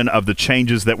interpretation of the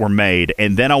changes that were made,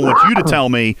 and then I want you to tell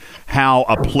me how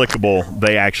applicable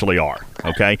they actually are.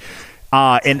 Okay.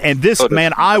 And this,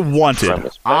 man, I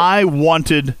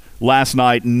wanted last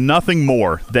night nothing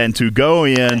more than to go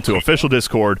into official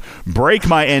Discord, break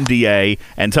my NDA,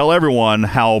 and tell everyone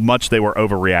how much they were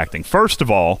overreacting. First of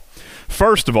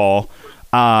all,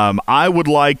 I would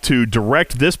like to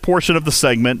direct this portion of the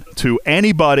segment to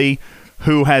anybody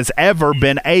who has ever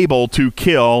been able to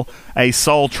kill a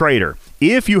Sol Trader.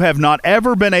 If you have not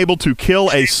ever been able to kill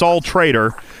a Sol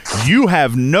Trader, you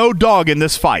have no dog in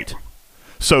this fight.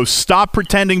 So stop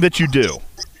pretending that you do.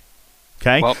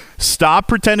 Okay? Well, stop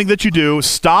pretending that you do.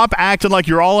 Stop acting like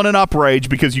you're all in an uprage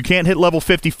because you can't hit level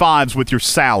 55s with your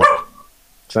salad.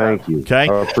 Thank you. Okay?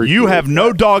 You have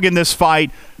no dog in this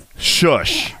fight.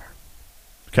 Shush.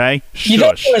 Okay? Shush. You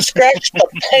don't want to scratch the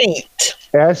paint.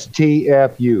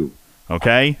 STFU.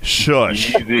 Okay?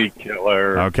 Shush. Easy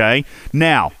killer. Okay?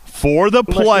 Now, For the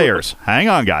players, hang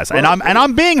on, guys, and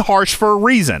I'm being harsh for a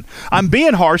reason. I'm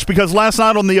being harsh because last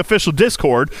night on the official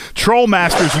Discord, Troll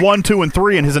Masters 1, 2, and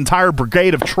 3 and his entire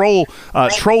brigade of troll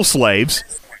slaves,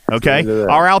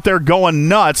 are out there going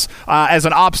nuts as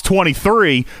an Ops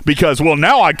 23 because, well,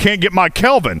 now I can't get my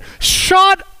Kelvin.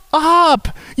 Shut up!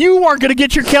 You aren't going to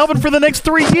get your Kelvin for the next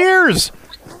 3 years.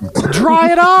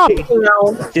 Dry it up.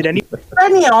 Did any?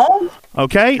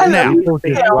 Okay, now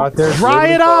dry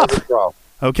it up.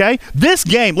 Okay, this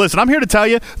game. Listen, I'm here to tell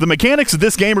you the mechanics of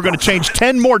this game are going to change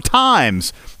 10 more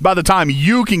times by the time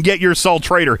you can get your Soul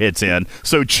Trader hits in.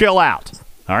 So chill out.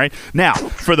 All right. Now,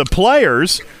 for the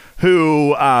players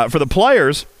who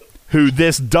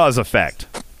this does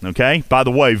affect. Okay. By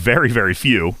the way, very, very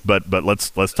few, but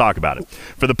let's talk about it.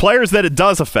 For the players that it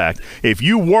does affect, if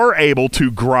you were able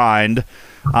to grind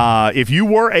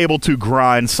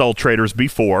Soul Traders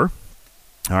before,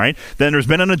 all right, then there's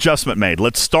been an adjustment made.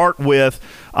 Let's start with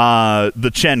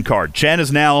the Chen card. Chen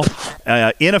is now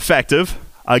ineffective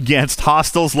against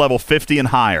hostiles level 50 and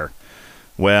higher.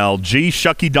 Well, gee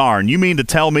shucky darn. You mean to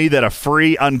tell me that a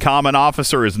free uncommon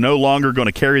officer is no longer going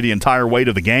to carry the entire weight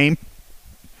of the game?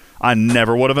 I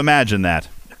never would have imagined that.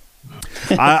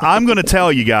 I'm going to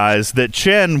tell you guys that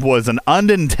Chen was an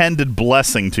unintended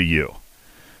blessing to you.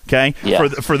 Okay? Yeah.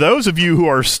 For those of you who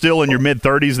are still in your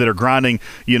mid-30s that are grinding,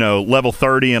 level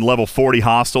 30 and level 40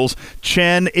 hostiles,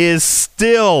 Chen is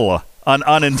still an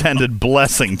unintended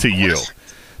blessing to you.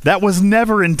 That was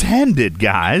never intended,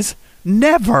 guys.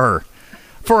 Never.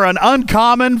 For an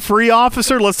uncommon free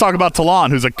officer, let's talk about Talon,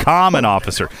 who's a common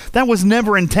officer. That was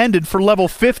never intended for level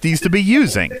 50s to be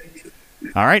using.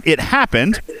 All right? It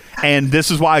happened, and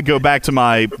this is why I go back to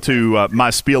my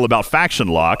spiel about faction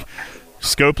lock.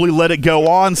 Scopely let it go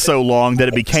on so long that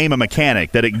it became a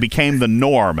mechanic, that it became the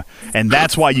norm, and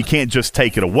that's why you can't just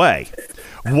take it away.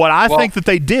 What I think that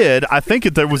they did, I think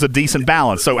that there was a decent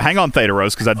balance. So hang on, Theta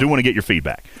Rose, because I do want to get your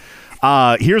feedback.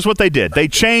 Here's what they did. They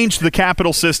changed the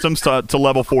capital systems to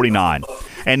level 49,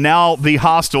 and now the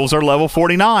hostiles are level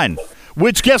 49,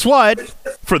 which, guess what?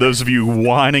 For those of you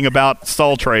whining about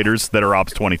Soul Traders that are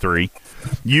Ops 23,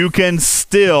 you can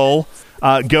still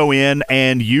go in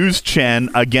and use Chen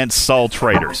against Soul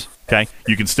Traders. Okay?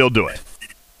 You can still do it.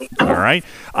 All right?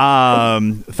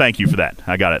 Thank you for that.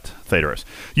 I got it, Theodorus.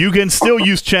 You can still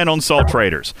use Chen on Soul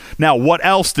Traders. Now, what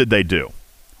else did they do?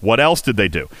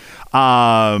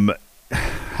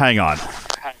 Hang on.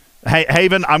 Hey,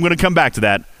 Haven, I'm going to come back to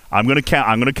that. I'm going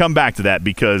to come back to that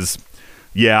because,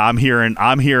 yeah, I'm hearing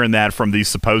that from these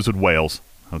supposed whales.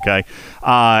 Okay,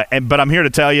 but I'm here to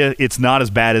tell you it's not as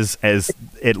bad as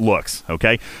it looks.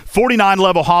 Okay, 49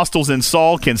 level hostiles in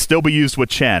Sol can still be used with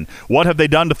Chen. What have they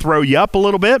done to throw you up a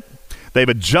little bit? They've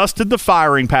adjusted the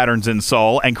firing patterns in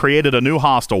Sol and created a new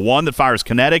hostile, one that fires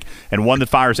kinetic and one that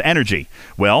fires energy.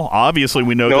 Well, obviously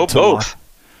we know that both.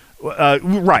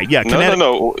 Right? Yeah. Kinetic.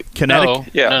 No. Kinetic. No.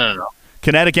 Yeah. No.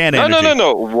 Kinetic and energy.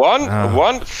 No.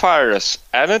 One fires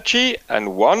energy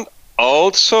and one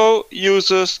also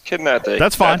uses kinetic.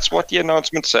 That's fine. That's what the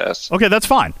announcement says. Okay, that's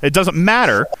fine. It doesn't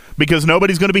matter because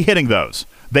nobody's going to be hitting those.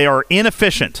 They are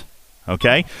inefficient.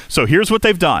 Okay? So here's what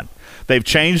they've done. They've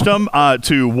changed them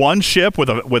to one ship with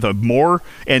a more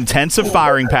intensive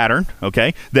firing pattern,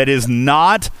 okay, that is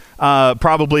not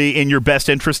probably in your best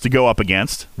interest to go up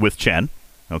against with Chen.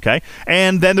 Okay?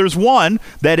 And then there's one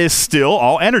that is still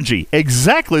all energy,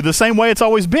 exactly the same way it's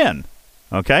always been.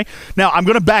 Okay? Now, I'm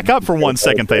going to back up for 1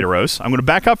 second, Theta Rose. I'm going to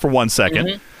back up for 1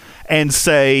 second and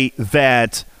say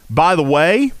that, by the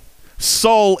way,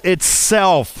 Sol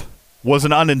itself was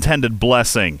an unintended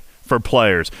blessing for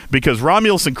players because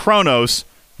Romulus and Kronos,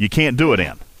 you can't do it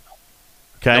in.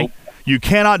 Okay? Nope. You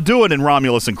cannot do it in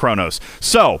Romulus and Kronos.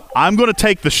 So, I'm going to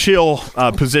take the shill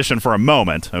position for a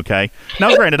moment, okay?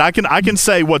 Now, granted, I can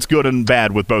say what's good and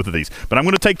bad with both of these, but I'm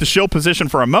going to take the shill position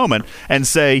for a moment and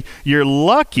say you're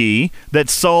lucky that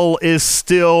Sol is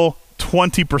still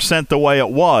 20% the way it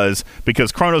was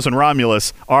because Kronos and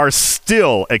Romulus are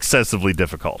still excessively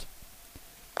difficult.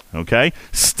 Okay?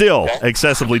 Still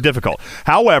excessively difficult.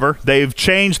 However, they've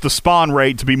changed the spawn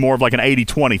rate to be more of like an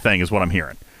 80-20 thing is what I'm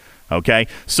hearing. Okay,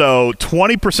 so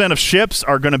 20% of ships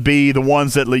are going to be the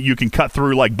ones that you can cut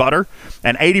through like butter,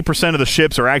 and 80% of the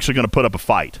ships are actually going to put up a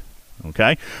fight.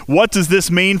 Okay, what does this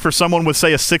mean for someone with,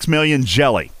 say, a 6 million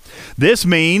jelly? This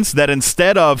means that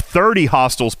instead of 30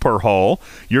 hostiles per hull,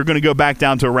 you're going to go back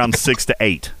down to around 6 to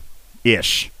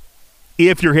 8-ish.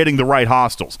 If you're hitting the right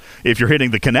hostiles. If you're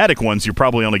hitting the kinetic ones, you're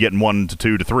probably only getting 1 to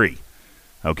 2 to 3.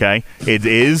 Okay? It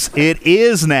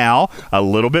is now a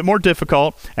little bit more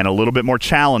difficult and a little bit more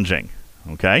challenging.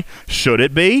 Okay? Should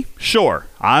it be? Sure.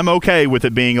 I'm okay with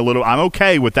it being I'm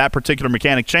okay with that particular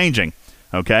mechanic changing.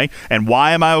 Okay? And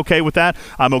why am I okay with that?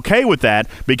 I'm okay with that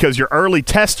because your early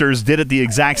testers did it the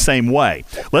exact same way.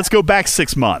 Let's go back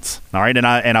 6 months. All right?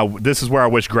 And this is where I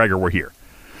wish Gregor were here.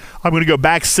 I'm going to go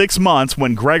back 6 months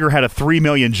when Gregor had a 3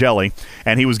 million jelly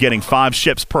and he was getting 5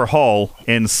 ships per hull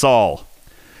in Sol.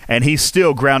 And he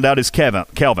still ground out his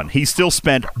Kelvin. He still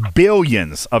spent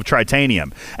billions of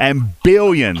tritanium and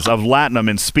billions of latinum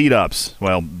in speed-ups.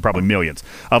 Well, probably millions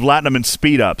of latinum in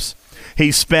speed-ups.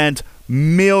 He spent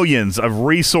millions of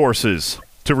resources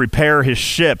to repair his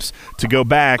ships, to go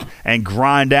back and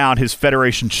grind out his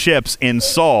Federation ships in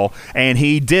Sol. And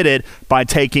he did it by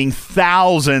taking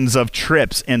thousands of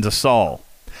trips into Sol.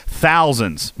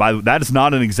 Thousands. That is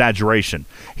not an exaggeration.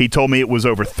 He told me it was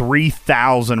over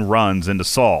 3,000 runs into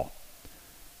Sol.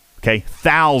 Okay,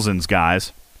 thousands,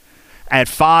 guys. At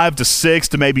 5 to 6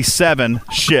 to maybe 7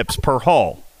 ships per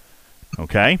hull.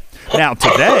 Okay? Now,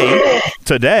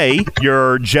 today,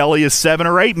 your jelly is 7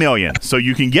 or 8 million, so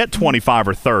you can get 25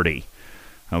 or 30.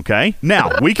 Okay?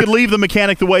 Now, we could leave the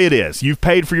mechanic the way it is. You've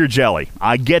paid for your jelly.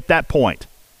 I get that point.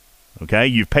 Okay?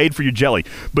 You've paid for your jelly.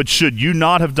 But should you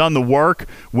not have done the work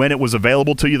when it was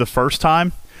available to you the first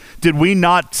time? Did we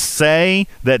not say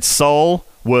that Sol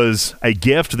was a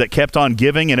gift that kept on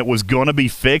giving and it was going to be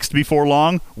fixed before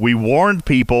long? We warned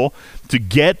people to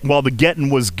get while the getting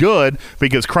was good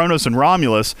because Kronos and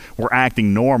Romulus were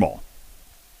acting normal.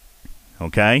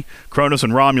 Okay? Kronos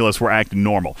and Romulus were acting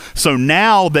normal. So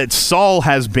now that Sol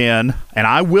has been, and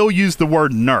I will use the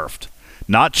word nerfed,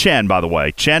 not Chen, by the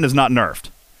way. Chen is not nerfed.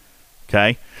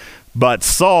 Okay? But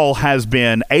Sol has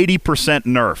been 80%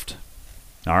 nerfed.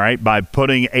 All right? By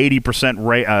putting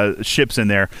 80% ships in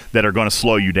there that are going to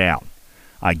slow you down.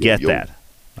 I get that.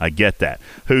 I get that.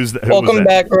 Who Welcome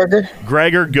back, Gregor.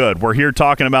 Gregor, good. We're here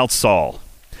talking about Sol.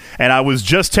 And I was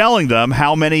just telling them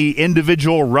how many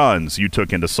individual runs you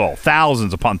took into Sol.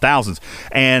 Thousands upon thousands.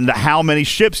 And how many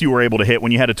ships you were able to hit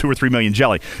when you had a 2 or 3 million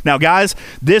jelly. Now, guys,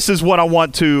 this is what I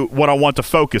want to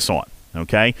focus on.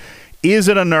 Okay? Is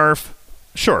it a nerf?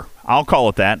 Sure. I'll call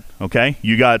it that. Okay?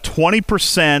 You got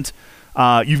 20%.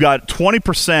 You've got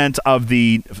 20% of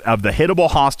the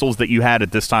hittable hostiles that you had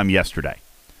at this time yesterday.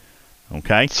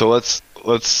 Okay. So let's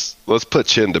put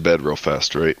Chin to bed real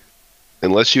fast, right?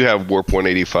 Unless you have warp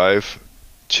 185,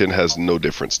 Chin has no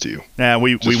difference to you. Yeah,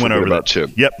 we went over that.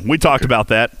 Chin. Yep, we talked about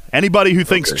that. Anybody who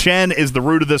thinks Chen is the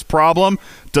root of this problem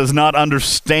does not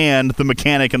understand the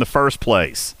mechanic in the first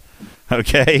place.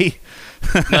 Okay.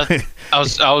 I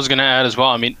was going to add as well.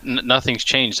 I mean, nothing's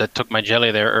changed. I took my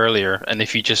jelly there earlier, and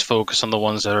if you just focus on the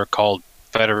ones that are called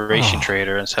Federation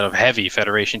Trader instead of Heavy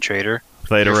Federation Trader,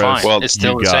 you're fine. Well, it's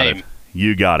still the same.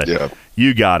 You got it. Yeah.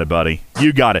 You got it, buddy.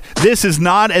 You got it. This is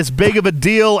not as big of a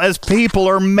deal as people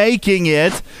are making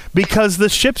it because the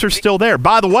ships are still there.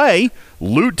 By the way,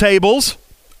 loot tables,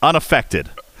 unaffected.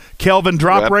 Kelvin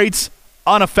drop rates,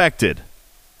 unaffected.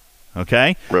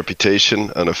 Okay?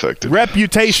 Reputation, unaffected.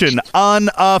 Reputation,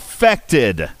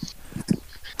 unaffected.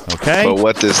 Okay? But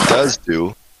what this does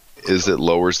do is it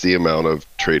lowers the amount of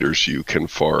traders you can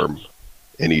farm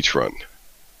in each run.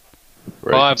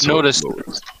 Right? Well, I've noticed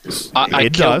I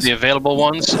killed the available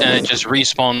ones, and it just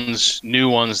respawns new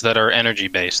ones that are energy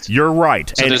based. You're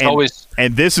right. So there's always,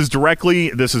 and this is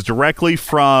directly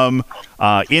from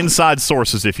inside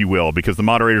sources, if you will, because the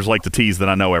moderators like to tease that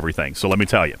I know everything. So let me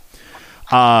tell you,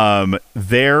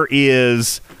 there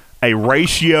is a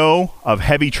ratio of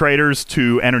heavy traders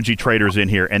to energy traders in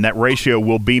here, and that ratio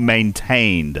will be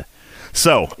maintained.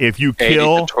 So if you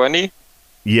kill 80 to 20.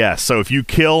 Yes, so if you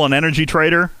kill an energy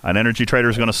trader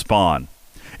is going to spawn.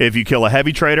 If you kill a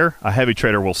heavy trader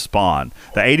will spawn.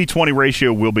 The 80-20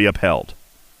 ratio will be upheld.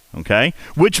 Okay?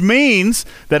 Which means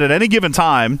that at any given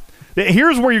time,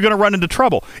 here's where you're going to run into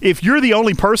trouble. If you're the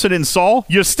only person in Sol,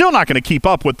 you're still not going to keep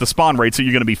up with the spawn rate, so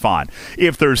you're going to be fine.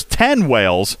 If there's 10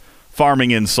 whales farming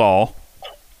in Sol,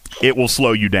 it will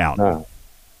slow you down. Oh.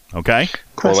 Okay?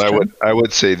 Question. Well, I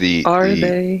would say are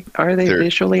they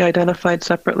visually identified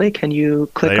separately? Can you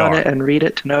click on it and read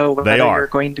it to know whether you're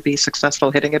going to be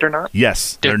successful hitting it or not?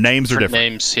 Yes, their names are different.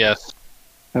 Names, yes.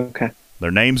 Okay.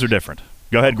 Their names are different.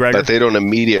 Go ahead, Gregor. But they don't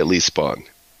immediately spawn.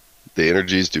 The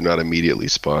energies do not immediately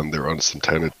spawn. They're on some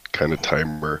kind of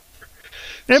timer.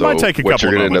 It might take a couple of moments. What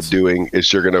you're going to end up doing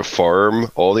is you're going to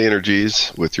farm all the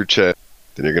energies with your Chet.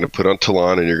 Then you're going to put on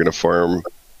Talon, and you're going to farm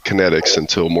kinetics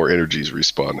until more energies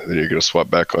respawn. And then you're going to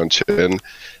swap back on Chen.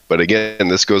 But again,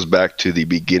 this goes back to the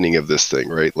beginning of this thing,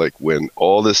 right? Like when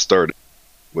all this started,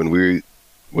 when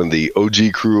the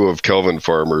OG crew of Kelvin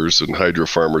farmers and Hydra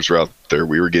farmers were out there,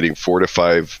 we were getting 4 to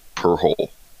 5 per hole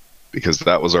because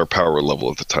that was our power level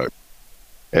at the time.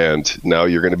 And now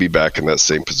you're going to be back in that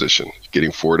same position,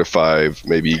 getting 4 to 5.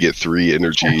 Maybe you get 3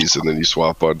 energies, and then you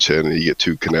swap on Chen, and you get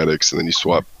 2 kinetics, and then you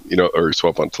swap, or you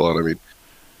swap on Talon.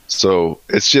 So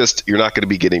it's just you're not going to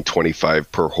be getting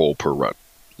 25 per hole per run,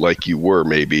 like you were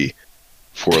maybe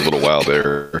for a little while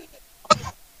there,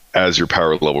 as your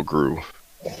power level grew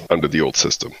under the old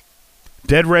system.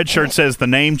 Dead Red Shirt says the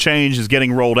name change is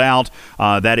getting rolled out.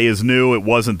 That is new. It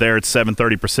wasn't there at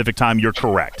 7:30 Pacific time. You're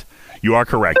correct. You are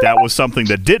correct. That was something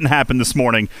that didn't happen this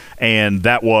morning, and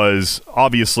that was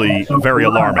obviously very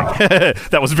alarming.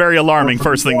 That was very alarming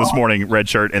first thing this morning, Red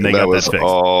Shirt, and they got that fixed. That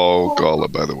was all Gala,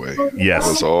 by the way. Yes. That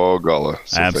was all Gala.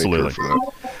 So absolutely. Thank her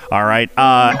for that. All right.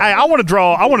 I want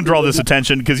to draw this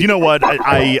attention because you know what?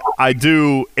 I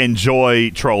do enjoy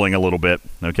trolling a little bit.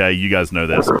 Okay, you guys know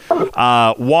this.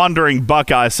 Wandering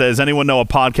Buckeye says, anyone know a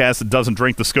podcast that doesn't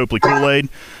drink the Scopely Kool-Aid?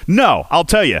 No, I'll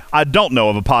tell you. I don't know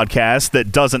of a podcast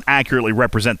that doesn't accurately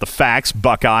represent the facts,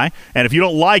 Buckeye. And if you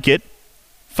don't like it,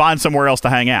 find somewhere else to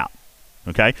hang out.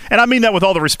 Okay? And I mean that with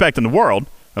all the respect in the world.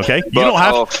 Okay? You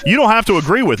don't have to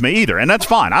agree with me either, and that's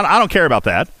fine. I don't care about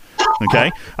that.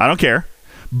 Okay? I don't care.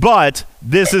 But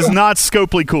this is not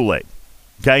Scopely Kool-Aid.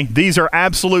 Okay? These are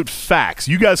absolute facts.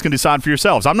 You guys can decide for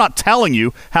yourselves. I'm not telling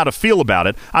you how to feel about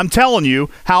it. I'm telling you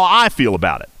how I feel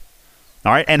about it.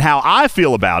 All right? And how I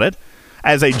feel about it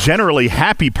as a generally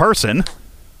happy person,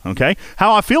 okay,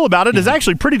 how I feel about it is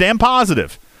actually pretty damn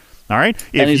positive. All right?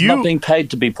 And he's not being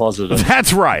paid to be positive.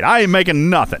 That's right. I am making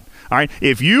nothing. All right?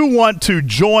 If you want to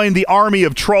join the army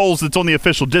of trolls that's on the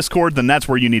official Discord, then that's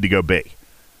where you need to go be.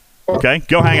 Okay?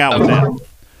 Go hang out with them.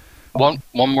 One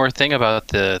more thing about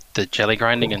the jelly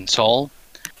grinding in Sol.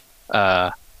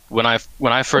 When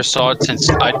I first saw it, since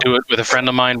I do it with a friend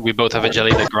of mine, we both have a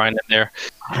jelly to grind in there.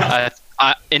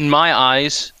 In my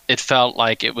eyes, it felt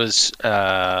like it was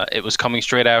coming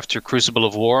straight after Crucible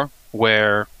of War,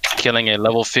 where killing a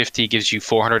level 50 gives you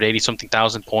 480-something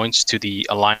thousand points to the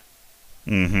alliance.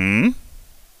 Mm-hmm.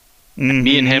 And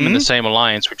me and him in the same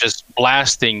alliance were just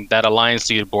blasting that alliance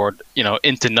leaderboard,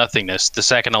 into nothingness. The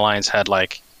second alliance had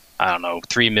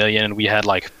 3 million, and we had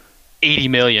 80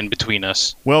 million between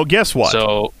us. Well, guess what?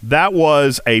 So that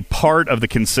was a part of the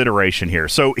consideration here.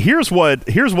 So here's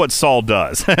what Saul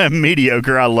does.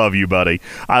 Mediocre, I love you, buddy.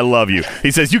 I love you. He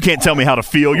says, you can't tell me how to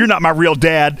feel. You're not my real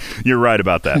dad. You're right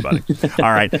about that, buddy.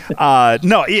 All right.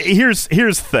 No, here's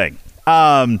the thing.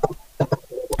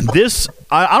 This,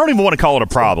 I don't even want to call it a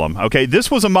problem, okay?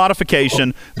 This was a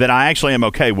modification that I actually am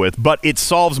okay with, but it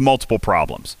solves multiple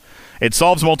problems. It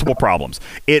solves multiple problems.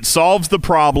 It solves the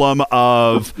problem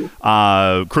of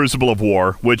Crucible of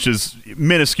War, which is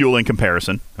minuscule in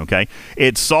comparison, okay?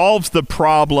 It solves the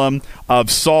problem of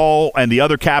Sol and the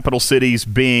other capital cities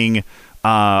being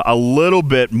a little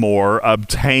bit more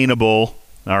obtainable,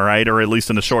 all right, or at least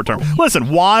in the short term. Listen,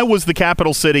 why was the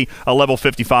capital city a level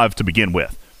 55 to begin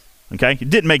with? Okay? It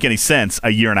didn't make any sense a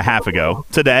year and a half ago.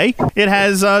 Today, it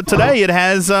has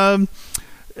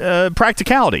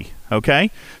practicality.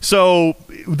 Okay, so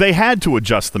they had to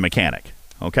adjust the mechanic.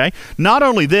 Okay, not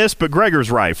only this, but Gregor's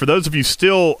right. For those of you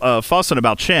still fussing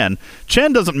about Chen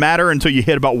doesn't matter until you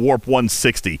hit about warp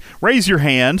 160. Raise your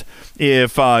hand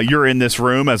if you're in this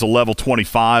room as a level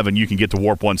 25 and you can get to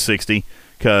warp 160,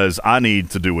 because I need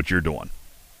to do what you're doing.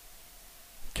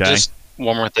 Okay. Just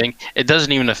one more thing. It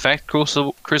doesn't even affect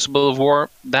Crucible of War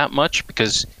that much,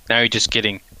 because now you're just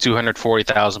getting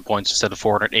 240,000 points instead of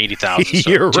 480,000. So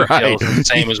you're right. The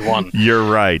same as one. You're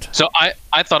right. So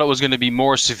I thought it was going to be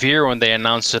more severe when they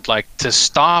announced it, to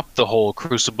stop the whole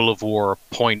Crucible of War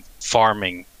point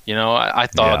farming. I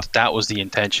thought that was the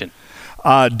intention.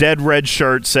 Dead Red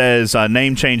Shirt says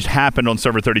name change happened on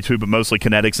server 32, but mostly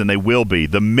kinetics, and they will be.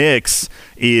 The mix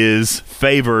is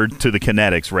favored to the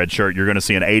kinetics, Red Shirt. You're going to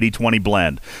see an 80-20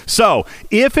 blend. So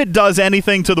if it does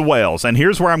anything to the whales, and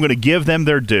here's where I'm going to give them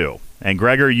their due, and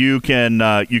Gregor, you can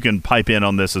pipe in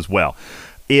on this as well.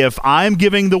 If I'm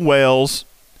giving the whales,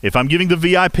 if I'm giving the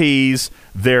VIPs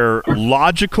their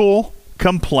logical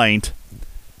complaint,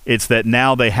 it's that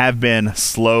now they have been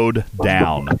slowed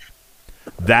down.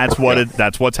 That's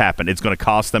what's happened. It's going to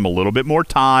cost them a little bit more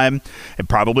time. It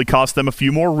probably cost them a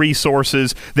few more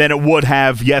resources than it would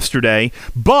have yesterday.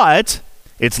 But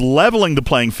it's leveling the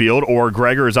playing field, or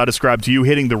Gregor, as I described to you,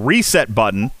 hitting the reset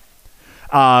button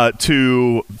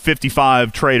to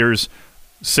 55 traders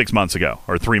 6 months ago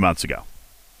or 3 months ago.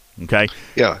 Okay?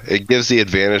 Yeah, it gives the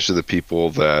advantage to the people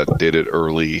that did it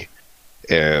early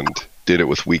and did it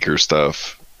with weaker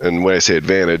stuff. And when I say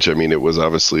advantage, I mean it was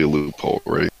obviously a loophole,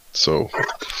 right? So,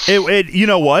 you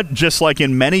know what? Just like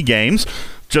in many games,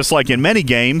 the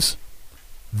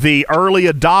early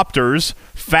adopters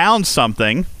found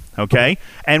something, okay,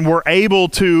 and were able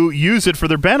to use it for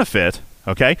their benefit,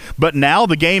 okay, but now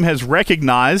the game has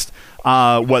recognized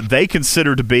what they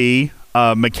consider to be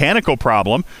a mechanical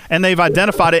problem, and they've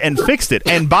identified it and fixed it.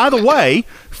 And by the way,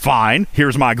 fine,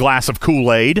 here's my glass of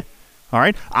Kool-Aid, all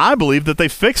right, I believe that they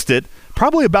fixed it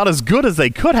probably about as good as they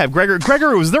could have.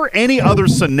 Gregor, was there any other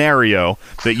scenario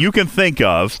that you can think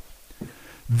of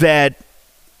that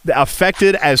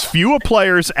affected as few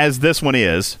players as this one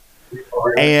is,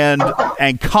 and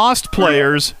cost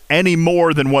players any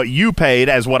more than what you paid,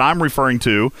 as what I'm referring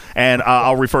to, and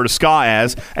I'll refer to Ska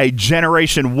as a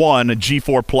Generation 1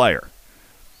 G4 player?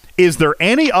 Is there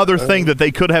any other thing that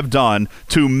they could have done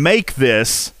to make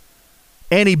this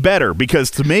any better?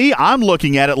 Because to me, I'm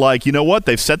looking at it like, you know what,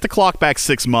 they've set the clock back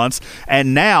 6 months,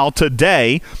 and now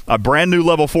today a brand new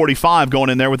level 45 going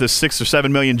in there with this 6 or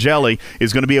 7 million jelly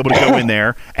is going to be able to go in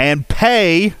there and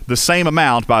pay the same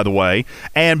amount, by the way,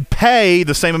 and pay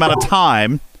the same amount of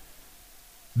time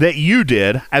that you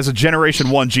did as a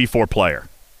Generation 1 G4 player.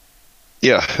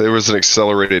 Yeah, there was an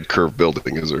accelerated curve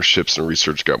building as our ships and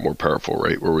research got more powerful,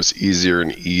 right, where it was easier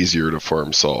and easier to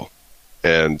farm Sol.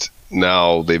 And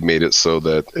now they've made it so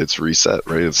that it's reset,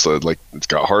 right? It's like it's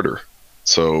got harder.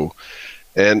 So,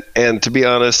 and to be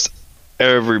honest,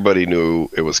 everybody knew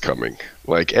it was coming.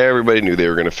 Like, everybody knew they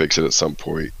were going to fix it at some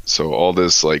point. So all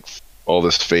this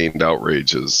feigned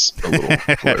outrage is a little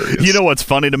hilarious. You know what's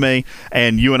funny to me,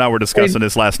 and you and I were discussing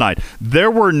this last night.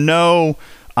 There were no,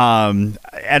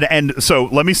 and so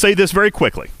let me say this very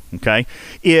quickly. Okay,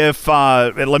 if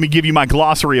let me give you my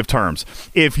glossary of terms.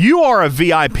 If you are a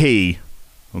VIP,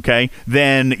 okay,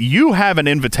 then you have an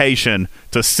invitation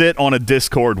to sit on a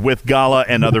Discord with Gala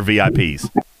and other VIPs.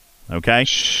 Okay,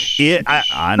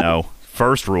 I know.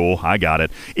 First rule, I got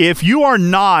it. If you are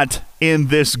not in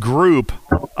this group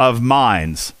of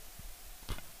minds,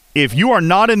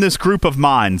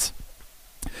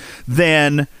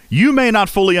 then you may not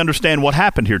fully understand what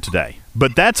happened here today.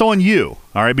 But that's on you,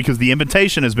 all right, because the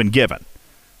invitation has been given,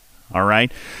 all right?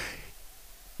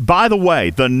 By the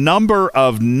way, the number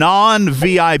of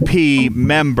non-VIP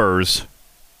members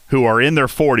who are in their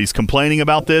 40s complaining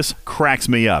about this cracks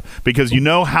me up, because you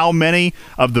know how many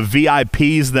of the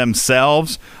VIPs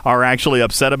themselves are actually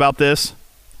upset about this?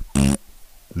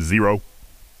 Zero.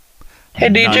 Hey,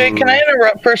 DJ, can I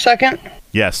interrupt for a second?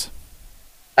 Yes.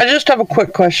 I just have a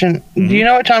quick question. Mm-hmm. Do you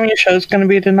know what time your show is going to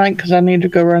be tonight? Because I need to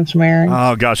go run some errands.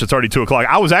 Oh, gosh, it's already 2 o'clock.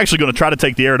 I was actually going to try to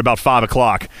take the air at about 5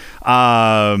 o'clock.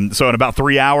 So in about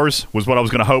 3 hours was what I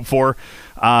was going to hope for.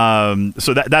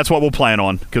 So that's what we'll plan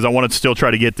on, because I wanted to still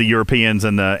try to get the Europeans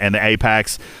and the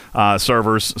APACs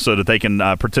servers so that they can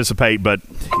participate. But,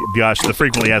 gosh, the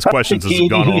frequently asked questions has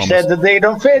gone on. He said that they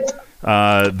don't fit.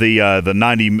 The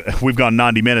 90, we've gone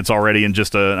 90 minutes already in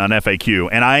just an FAQ,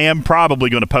 and I am probably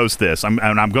going to post this. I'm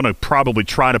going to probably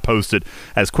try to post it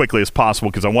as quickly as possible,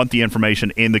 because I want the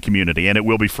information in the community, and it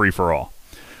will be free for all.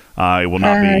 It will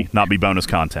not be bonus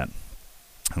content.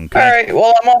 Okay. All right.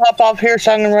 Well, I'm gonna hop off here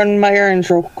so I can run my errands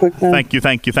real quick now. Thank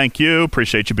you.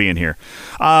 Appreciate you being here.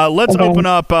 Let's open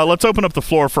up the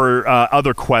floor for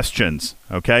other questions.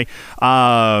 Okay.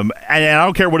 And I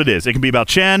don't care what it is. It can be about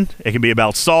Chen. It can be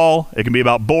about Sol. It can be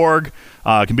about Borg.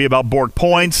 It can be about Borg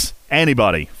points.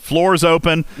 Anybody. Floor is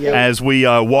open as we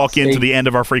walk into the end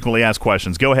of our frequently asked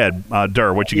questions. Go ahead,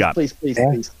 Dur. What you got? Please.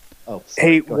 Oh,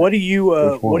 sorry, hey, what do you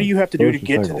have to do to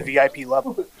get to the VIP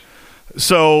level?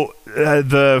 So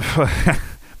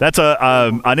that's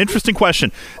an interesting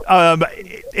question.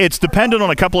 It's dependent on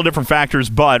a couple of different factors,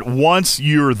 but once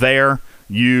you're there,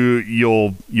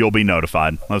 you'll be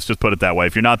notified. Let's just put it that way.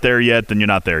 If you're not there yet, then you're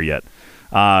not there yet.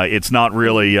 It's not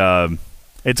really.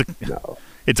 It's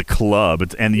a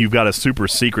club, and you've got a super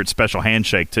secret special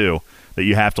handshake too that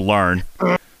you have to learn.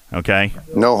 Okay.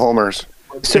 No homers.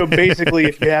 So basically,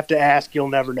 if you have to ask, you'll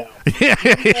never know.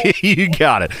 You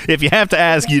got it. If you have to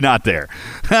ask, you're not there.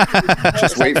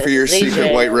 Just wait for your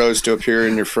secret white rose to appear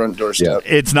in your front doorstep.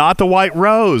 It's not the white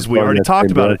rose. We already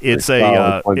talked about it. It's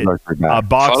a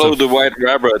box. Follow the white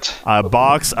rabbit. A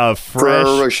box of fresh.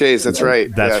 Ferrero Rochers. That's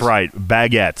right. That's right.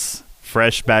 Baguettes.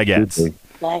 Fresh baguettes.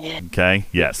 Okay.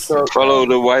 Yes. Follow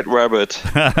the white rabbit.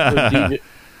 How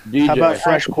about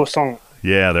fresh croissant?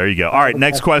 Yeah, there you go. All right,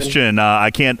 next question. I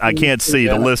can't see.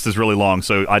 The list is really long,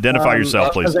 so identify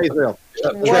yourself, please.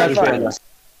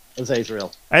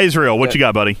 Azrael. Azrael, what you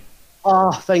got, buddy?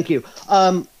 Thank you.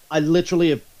 I literally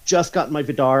have just gotten my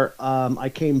Vidar. I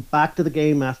came back to the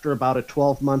game after about a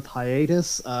 12-month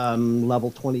hiatus. Level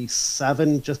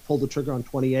 27, just pulled the trigger on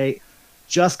 28.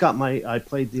 I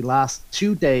played the last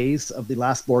 2 days of the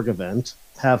last Borg event.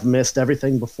 Have missed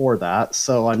everything before that,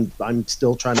 so I'm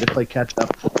still trying to play catch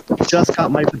up. Just got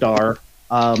my Vidar.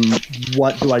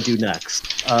 What do I do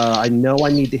next? I know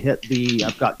I need to hit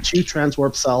I've got 2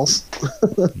 transwarp cells.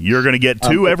 You're going to get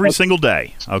 2 every single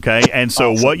day, okay? And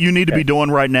so what you need to be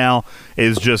doing right now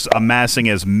is just amassing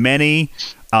as many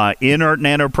inert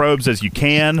nanoprobes as you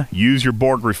can. Use your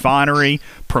Borg refinery.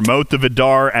 Promote the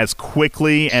Vidar as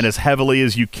quickly and as heavily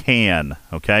as you can,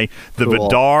 okay? The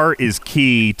Vidar is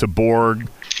key to Borg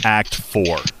Act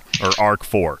 4, or Arc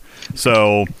 4.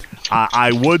 So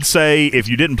I would say if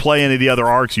you didn't play any of the other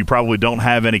arcs, you probably don't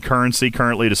have any currency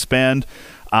currently to spend.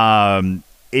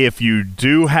 If you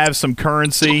do have some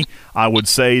currency, I would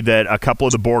say that a couple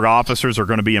of the Borg officers are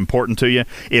going to be important to you.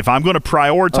 If I'm going to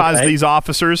prioritize these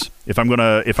officers, if I'm going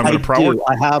to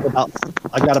prioritize,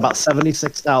 I got about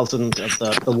 76,000 of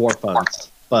the war funds,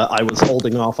 but I was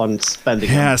holding off on spending.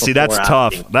 Yeah, see, that's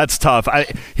tough. That's tough.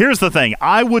 Here's the thing.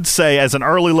 I would say, as an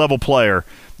early level player,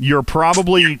 you're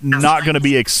probably not going to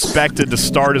be expected to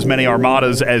start as many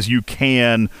armadas as you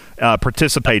can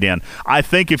participate in. I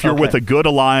think if you're with a good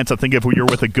alliance, I think if you're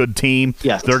with a good team,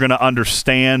 they're going to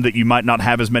understand that you might not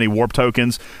have as many warp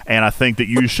tokens, and I think that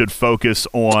you should focus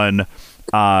on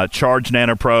charged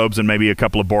nanoprobes and maybe a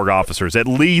couple of Borg officers, at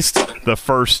least the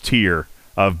first tier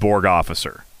of Borg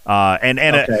officer.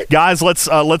 Guys,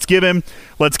 let's give him.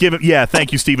 Yeah,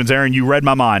 thank you, Stevens Aaron. You read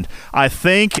my mind. I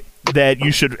think that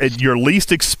your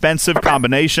least expensive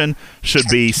combination should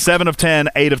be 7 of 10,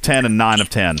 8 of 10, and 9 of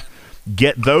 10.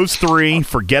 Get those 3.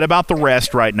 Forget about the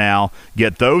rest right now.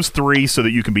 Get those 3 so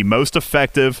that you can be most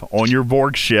effective on your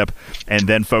Borg ship, and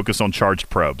then focus on charged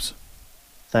probes.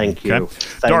 Thank you.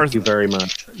 Thank you very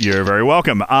much. You're very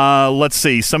welcome. Let's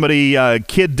see. Somebody,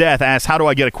 Kid Death, asks, how do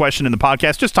I get a question in the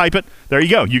podcast? Just type it. There you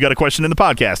go. You got a question in the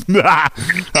podcast.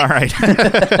 All right.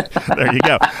 There you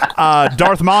go.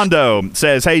 Darth Mondo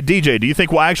says, hey, DJ, do you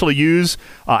think we'll actually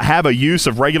have a use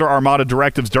of regular Armada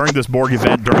directives during this Borg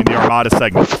event during the Armada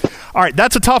segment? All right,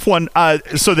 that's a tough one.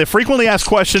 So the frequently asked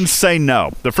questions say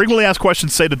no. The frequently asked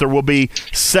questions say that there will be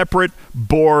separate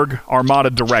Borg Armada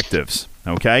directives.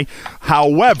 Okay.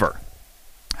 However,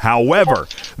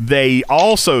 they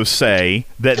also say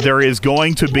that there is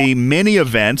going to be mini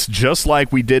events, just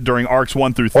like we did during Arcs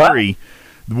 1 through 3,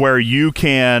 where you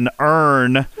can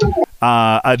earn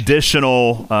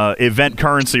additional event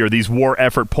currency or these war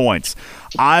effort points.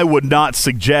 I would not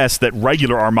suggest that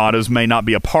regular armadas may not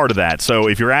be a part of that. So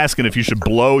if you're asking if you should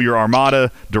blow your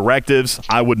armada directives,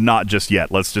 I would not just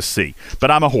yet. Let's just see. But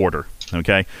I'm a hoarder.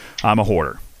 Okay. I'm a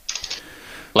hoarder.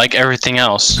 Like everything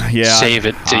else, save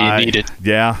it till you need it.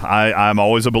 Yeah, I'm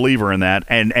always a believer in that.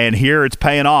 And here it's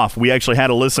paying off. We actually had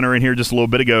a listener in here just a little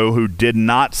bit ago who did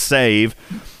not save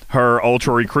her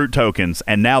Ultra Recruit tokens,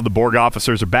 and now the Borg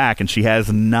officers are back, and she has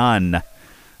none.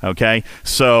 Okay,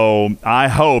 so I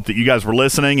hope that you guys were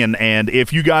listening, and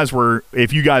if you guys were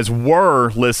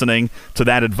listening to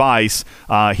that advice,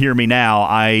 hear me now.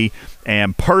 I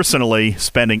am personally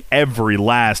spending every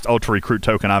last Ultra Recruit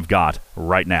token I've got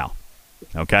right now.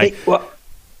 Okay. Hey, well,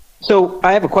 so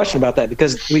I have a question about that,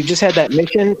 because we just had that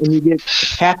mission, and you get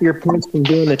half your points from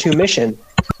doing the 2 mission.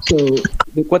 So,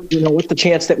 what's the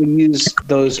chance that we use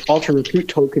those Ultra Recruit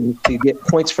tokens to get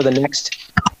points for the next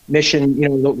mission?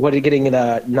 What are you getting in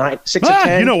 6 of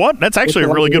 10? You know what? That's actually a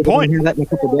really good point. That in a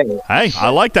couple of days. Hey,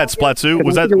 I like that, Splatsu.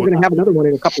 We're going to have another one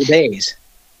in a couple of days.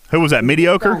 Who was that?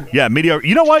 Mediocre? Yeah, mediocre.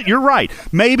 You know what? You're right.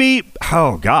 Maybe.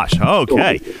 Oh, gosh.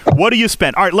 Okay. What do you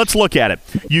spend? All right, let's look at it.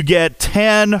 You get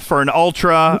 10 for an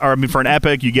ultra, for an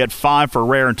epic. You get 5 for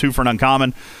rare and 2 for an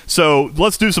uncommon. So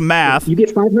let's do some math. You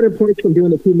get 500 points from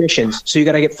doing the 2 missions. So you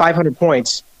got to get 500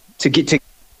 points to get to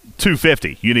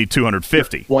 250. You need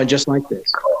 250. One just like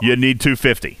this. You need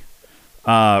 250.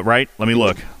 Right? Let me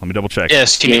look. Let me double check.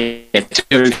 Yes, you need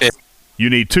 250. You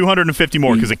need 250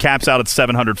 more because it caps out at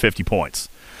 750 points.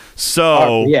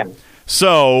 So,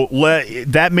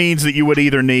 that means that you would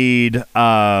either need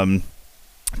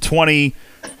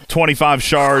 25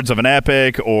 shards of an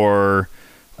epic or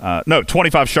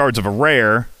 25 shards of a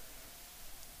rare.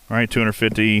 All right,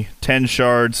 250, 10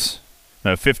 shards,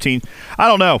 15. I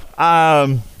don't know.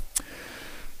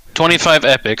 25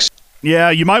 epics. Yeah,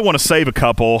 you might want to save a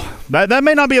couple. That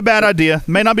may not be a bad idea.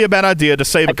 May not be a bad idea to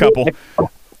save a couple.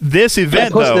 This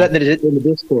event,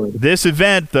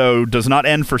 though, does not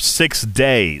end for 6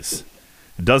 days.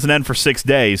 It doesn't end for 6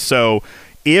 days. So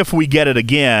if we get it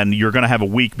again, you're going to have a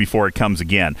week before it comes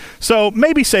again. So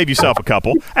maybe save yourself a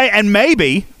couple. Hey, and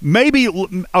maybe,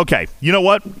 okay, you know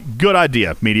what? Good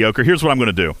idea, Mediocre. Here's what I'm going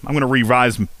to do. I'm going to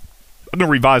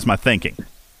revise my thinking.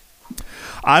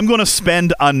 I'm going to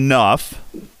spend enough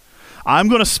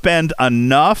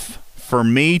for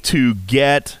me to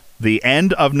get the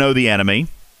end of Know the Enemy,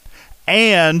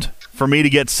 and for me to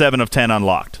get 7 of 10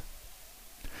 unlocked.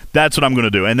 That's what I'm going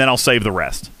to do, and then I'll save the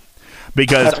rest.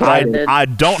 Because I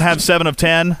don't have 7 of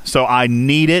 10, so I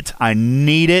need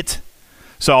it.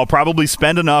 So I'll probably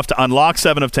spend enough to unlock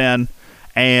 7 of 10,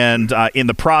 and in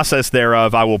the process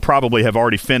thereof, I will probably have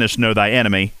already finished Know Thy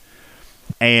Enemy,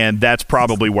 and that's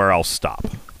probably where I'll stop.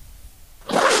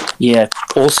 Yeah.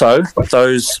 Also,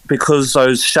 because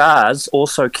those shards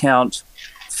also count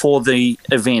for the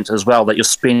event as well that you're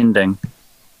spending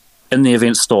in the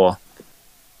event store.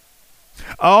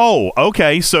 Oh,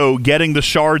 okay. So getting the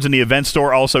shards in the event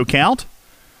store also count?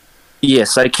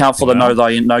 Yes, they count for the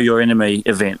Know Your Enemy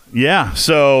event. Yeah.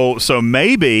 So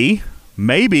maybe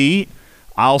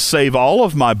I'll save all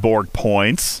of my Borg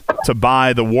points to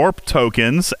buy the warp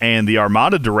tokens and the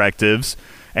Armada directives,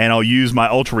 and I'll use my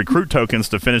Ultra Recruit tokens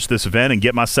to finish this event and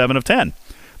get my 7 of 10.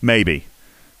 Maybe.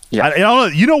 Yeah.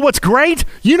 You know what's great?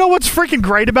 You know what's freaking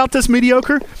great about this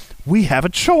mediocre? We have a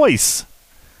choice.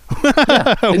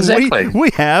 Yeah, exactly.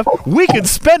 We can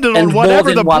spend it on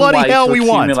whatever the bloody hell we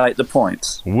want. Accumulate the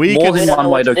points. More than one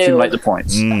way to accumulate the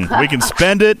points. We can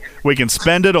spend it. We can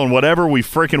spend it on whatever we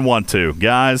freaking want to,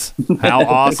 guys. How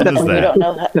awesome is that?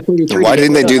 Why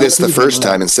didn't they do this the first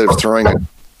time instead of throwing a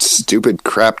stupid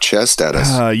crap chest at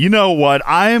us? You know what?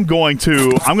 I'm going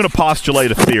to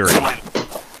postulate a theory.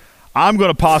 I'm going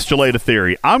to postulate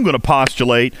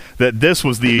that this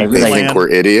was the plan. They think we're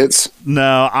idiots?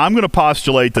 No, I'm going to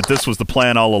postulate that this was the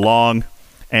plan all along,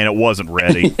 and it wasn't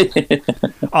ready.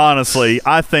 Honestly,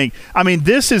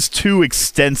 this is too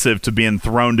extensive to being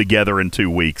thrown together in 2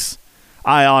 weeks.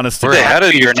 I honest to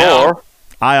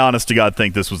God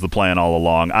think this was the plan all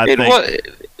along.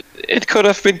 It could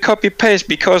have been copy-paste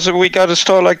because we got a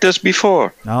store like this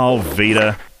before. Oh,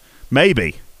 Vita.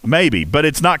 Maybe, but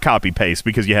it's not copy-paste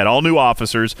because you had all new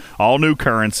officers, all new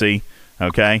currency,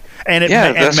 okay? And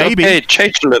it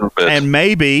changed a little bit. And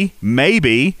maybe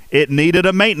it needed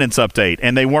a maintenance update,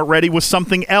 and they weren't ready with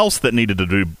something else that needed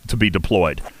to be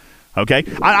deployed. Okay,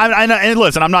 and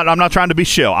listen, I'm not trying to be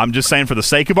shill. I'm just saying for the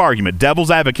sake of argument,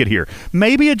 devil's advocate here.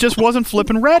 Maybe it just wasn't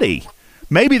flipping ready.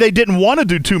 Maybe they didn't want to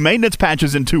do 2 maintenance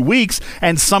patches in 2 weeks,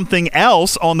 and something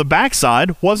else on the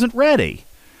backside wasn't ready.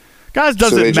 Guys,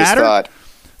 does it matter?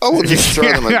 We'll just throw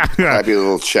them a crappy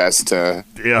little chest.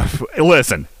 Yeah,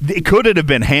 listen, could it have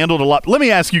been handled a lot? Let me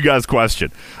ask you guys a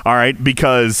question, all right?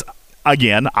 Because,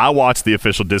 again, I watch the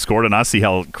official Discord, and I see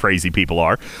how crazy people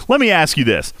are. Let me ask you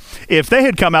this. If they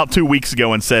had come out 2 weeks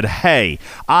ago and said, hey,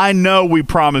 I know we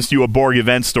promised you a Borg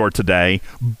event store today,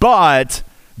 but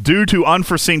due to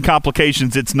unforeseen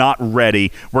complications, it's not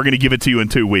ready. We're going to give it to you in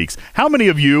 2 weeks. How many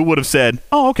of you would have said,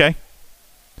 oh, okay?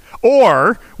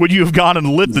 Or would you have gone and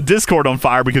lit the Discord on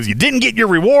fire because you didn't get your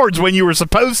rewards when you were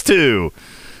supposed to?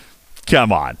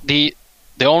 Come on. The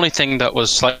only thing that was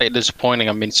slightly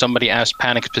disappointing, somebody asked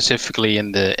Panic specifically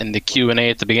in the Q&A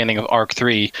at the beginning of Arc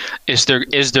 3, is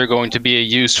there going to be a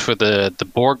use for the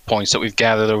Borg points that we've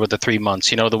gathered over the 3 months?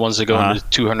 The ones that go into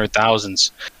 200,000s.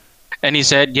 And he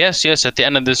said, yes, at the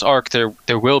end of this arc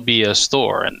there will be a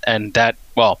store, and that,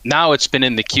 well, now it's been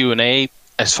in the Q&A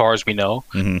as far as we know,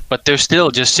 but they're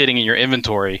still just sitting in your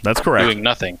inventory. That's correct. Doing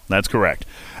nothing. That's correct.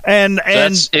 And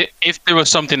if there was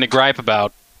something to gripe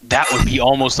about, that would be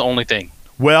almost the only thing.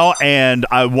 Well, and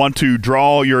I want to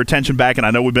draw your attention back, and I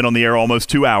know we've been on the air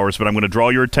almost 2 hours, but I'm going to draw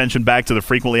your attention back to the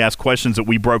frequently asked questions that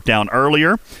we broke down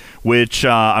earlier, which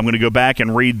I'm going to go back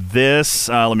and read this.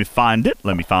 Let me find it.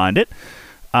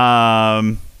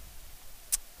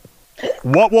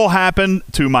 What will happen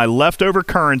to my leftover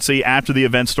currency after the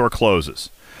event store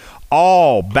closes?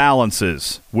 All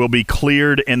balances will be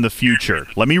cleared in the future.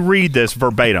 Let me read this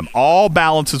verbatim. All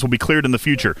balances will be cleared in the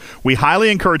future. We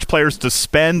highly encourage players to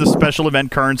spend the special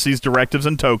event currencies, directives,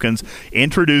 and tokens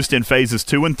introduced in phases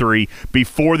 2 and 3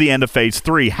 before the end of phase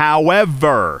 3.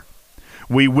 However,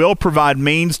 we will provide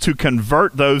means to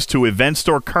convert those to event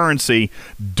store currency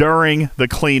during the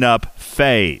cleanup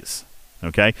phase.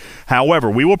 Okay.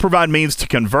 However, we will provide means to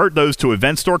convert those to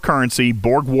event store currency,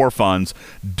 Borg War Funds,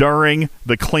 during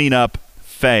the cleanup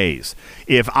phase.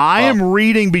 If I am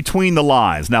reading between the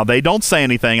lines, now they don't say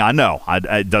anything, I know,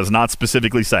 it does not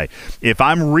specifically say. If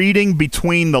I'm reading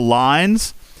between the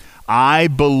lines, I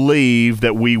believe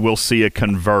that we will see a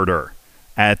converter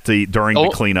during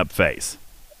the cleanup phase.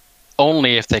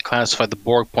 Only if they classify the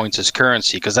Borg points as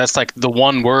currency, because that's like the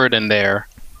one word in there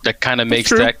that kind of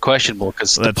makes that questionable,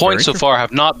 because the points so far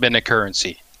have not been a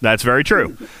currency. That's very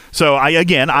true. So,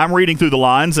 I'm reading through the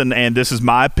lines, and this is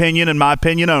my opinion and my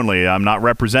opinion only. I'm not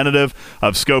representative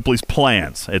of Scopely's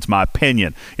plans. It's my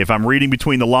opinion. If I'm reading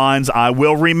between the lines, I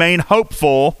will remain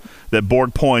hopeful that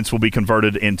Borg points will be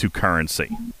converted into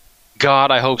currency. God,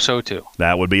 I hope so too.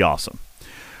 That would be awesome.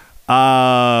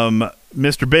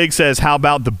 Mr. Big says, how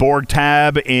about the Borg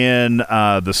tab in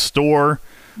the store?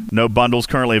 No bundles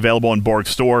currently available in Borg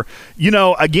store. You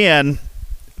know, again,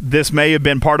 this may have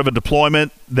been part of a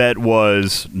deployment that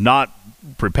was not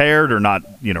prepared or not,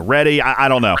 ready. I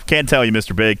don't know. Can't tell you,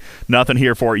 Mr. Big. Nothing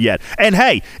here for it yet. And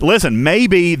hey, listen,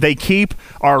 maybe they keep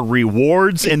our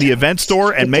rewards in the event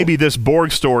store, and maybe this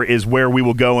Borg store is where we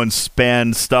will go and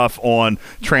spend stuff on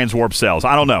transwarp cells.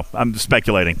 I don't know. I'm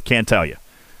speculating. Can't tell you.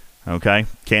 Okay?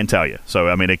 Can't tell you. So,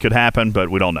 I mean, it could happen, but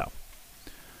we don't know.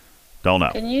 Don't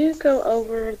know. Can you go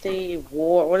over the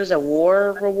war? What is it?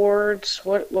 War rewards?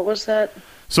 What was that?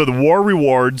 So the war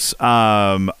rewards,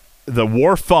 the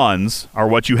war funds are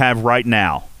what you have right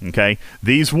now. Okay,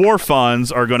 these war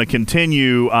funds are going to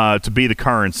continue to be the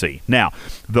currency. Now,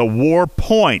 the war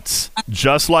points,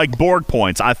 just like Borg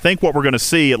points, I think what we're going to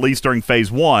see, at least during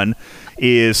Phase 1,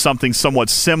 is something somewhat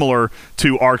similar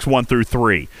to Arcs 1 through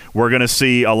 3. We're going to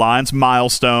see Alliance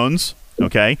milestones,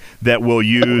 okay, that will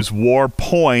use war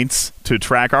points to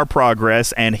track our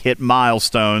progress and hit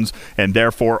milestones and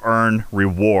therefore earn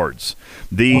rewards.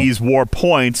 These war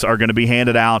points are going to be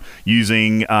handed out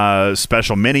using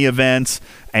special mini events,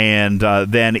 and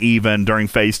then even during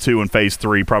Phase 2 and Phase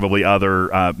 3, probably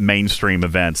other mainstream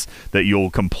events that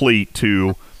you'll complete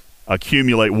to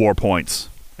accumulate war points.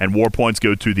 And war points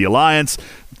go to the Alliance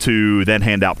to then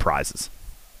hand out prizes.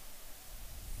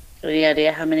 Any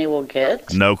idea how many we'll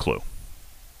get? No clue.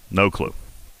 No clue.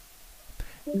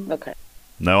 Okay.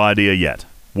 No idea yet.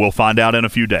 We'll find out in a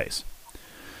few days.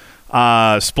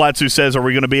 Splatsu says, are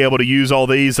we going to be able to use all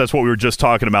these? That's what we were just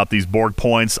talking about, these Borg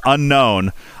points.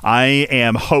 Unknown. I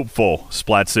am hopeful,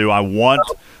 Splatsu.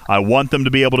 I want them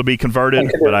to be able to be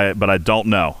converted, but I don't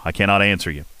know. I cannot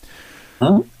answer you.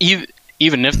 Huh?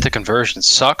 Even if the conversion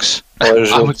sucks, I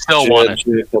would still want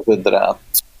it.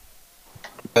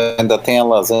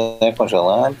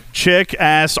 Chick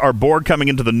asks, are Borg coming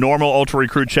into the normal Ultra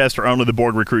Recruit chest or only the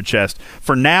Borg Recruit chest?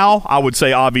 For now, I would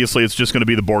say obviously it's just going to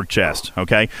be the Borg chest,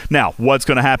 okay? Now, what's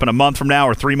going to happen a month from now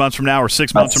or 3 months from now or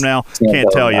 6 months from now?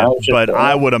 Can't tell you, but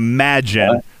I would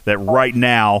imagine that right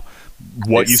now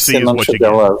what you see is what you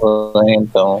get.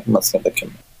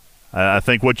 I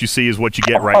think what you see is what you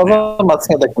get right now.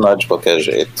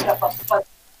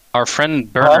 Our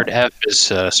friend Bernard F.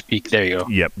 is speak. There you go.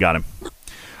 Yep, got him.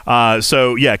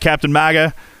 So, yeah, Captain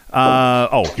MAGA.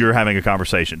 You're having a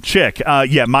conversation. Chick,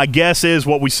 yeah, my guess is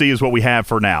what we see is what we have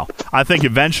for now. I think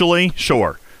eventually,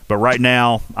 sure. But right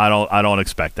now, I don't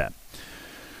expect that.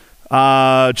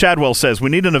 Chadwell says, we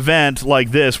need an event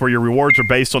like this where your rewards are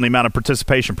based on the amount of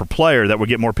participation per player that would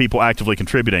get more people actively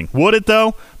contributing. Would it,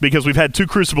 though? Because we've had 2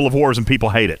 Crucible of Wars and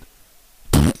people hate it.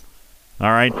 All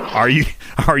right? Are you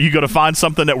going to find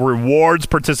something that rewards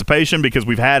participation? Because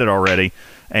we've had it already,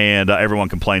 and everyone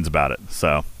complains about it.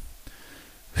 So,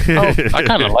 I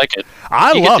kind of like it.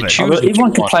 I love it.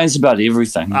 Everyone complains about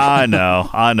everything. I know.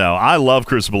 I love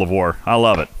Crucible of War. I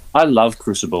love it. I love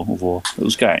Crucible of War. It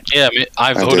was great. Yeah,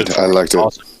 I voted for it. I liked it.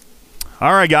 Awesome.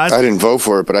 All right, guys. I didn't vote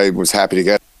for it, but I was happy to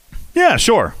get it. Yeah,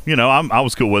 sure. I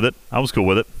was cool with it.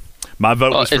 My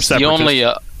vote was for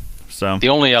Separatist. The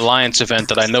only Alliance event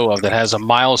that I know of that has a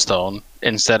milestone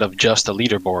instead of just a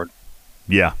leaderboard.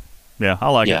 Yeah, I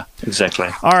like it. Yeah, exactly.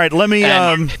 All right, let me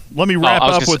wrap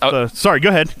up with. Sorry, go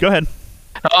ahead.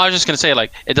 I was just gonna say,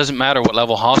 it doesn't matter what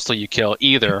level hostile you kill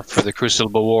either for the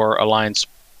Crucible War Alliance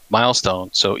milestone.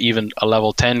 So even a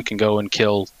level 10 can go and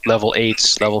kill level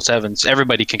 8s, level 7s.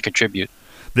 Everybody can contribute.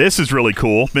 This is really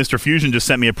cool. Mr. Fusion just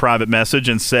sent me a private message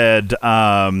and said,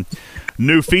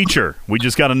 new feature. We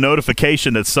just got a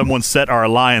notification that someone set our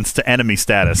Alliance to enemy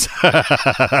status.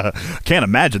 Can't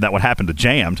imagine that would happen to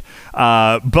Jammed.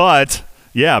 But,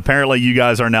 yeah, apparently you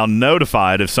guys are now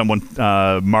notified if someone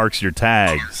marks your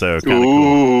tag. So kind of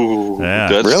cool. Yeah.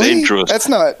 That's dangerous. That's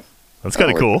not... That's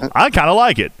kind of cool. I kind of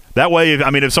like it. That way,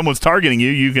 if someone's targeting you,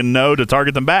 you can know to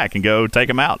target them back and go take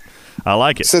them out. I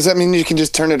like it. So does that mean you can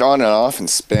just turn it on and off and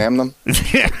spam them?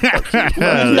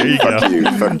 There you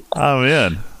go. I'm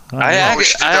in.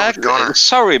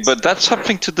 Sorry, but that's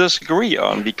something to disagree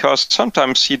on because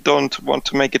sometimes you don't want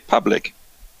to make it public.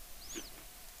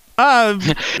 Well,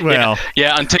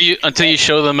 yeah. Until you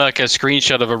show them a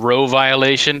screenshot of a row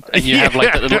violation, and you have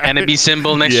that little enemy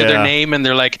symbol next to their name, and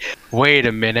they're like, "Wait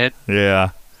a minute."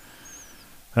 Yeah.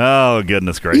 Oh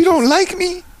goodness gracious! You don't like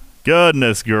me?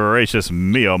 Goodness gracious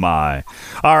me, oh my.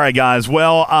 All right, guys.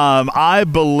 Well, I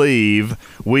believe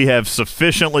we have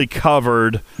sufficiently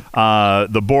covered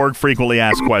the Borg frequently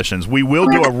asked questions. We will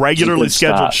do a regularly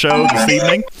scheduled show this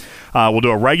evening. We'll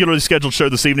do a regularly scheduled show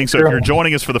this evening. So if you're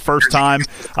joining us for the first time,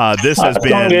 this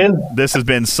has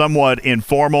been somewhat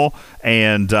informal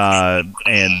and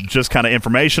just kind of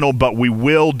informational, but we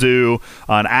will do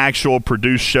an actual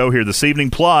produced show here this evening.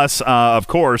 Plus, of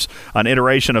course, an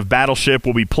iteration of Battleship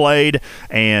will be played,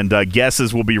 and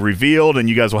guesses will be revealed, and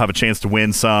you guys will have a chance to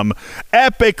win some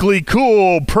epically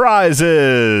cool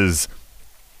prizes.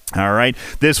 All right.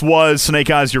 This was, Snake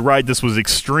Eyes, you're right, this was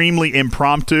extremely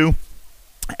impromptu,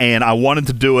 and I wanted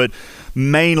to do it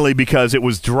mainly because it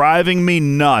was driving me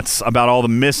nuts about all the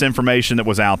misinformation that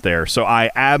was out there. So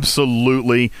I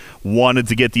absolutely wanted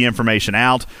to get the information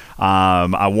out.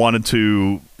 I wanted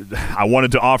to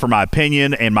offer my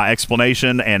opinion and my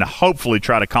explanation and hopefully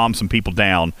try to calm some people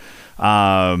down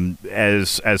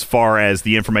as far as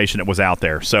the information that was out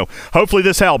there. So hopefully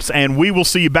this helps, and we will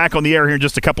see you back on the air here in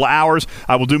just a couple of hours.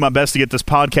 I will do my best to get this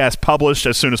podcast published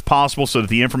as soon as possible so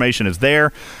that the information is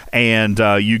there, and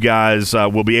you guys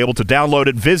will be able to download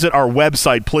it. Visit our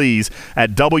website, please,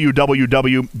 at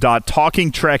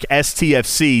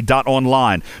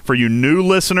www.talkingtrekstfc.online. For you new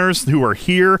listeners who are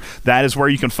here, that is where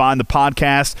you can find the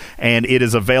podcast, and it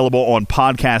is available on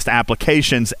podcast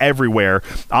applications everywhere.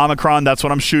 Omicron, that's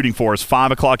what I'm shooting for, is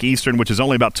 5 o'clock Eastern, which is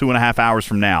only about 2.5 hours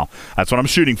from now. That's what I'm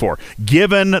shooting for.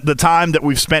 Given the time that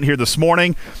we've spent here this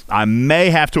morning, I may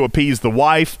have to appease the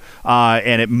wife,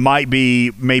 and it might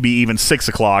be maybe even 6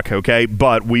 o'clock, okay?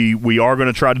 But we are going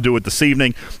to try to do it this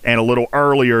evening and a little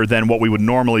earlier than what we would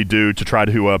normally do to try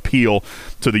to appeal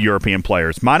to the European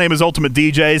players. My name is Ultimate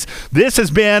DJs. This has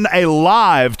been a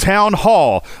live town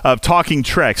hall of Talking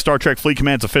Trek, Star Trek Fleet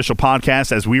Command's official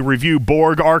podcast, as we review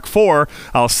Borg Arc 4.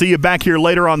 I'll see you back here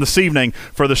later on this evening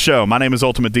for the show. My name is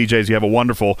Ultimate DJs. You have a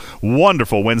wonderful,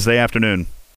 wonderful Wednesday afternoon.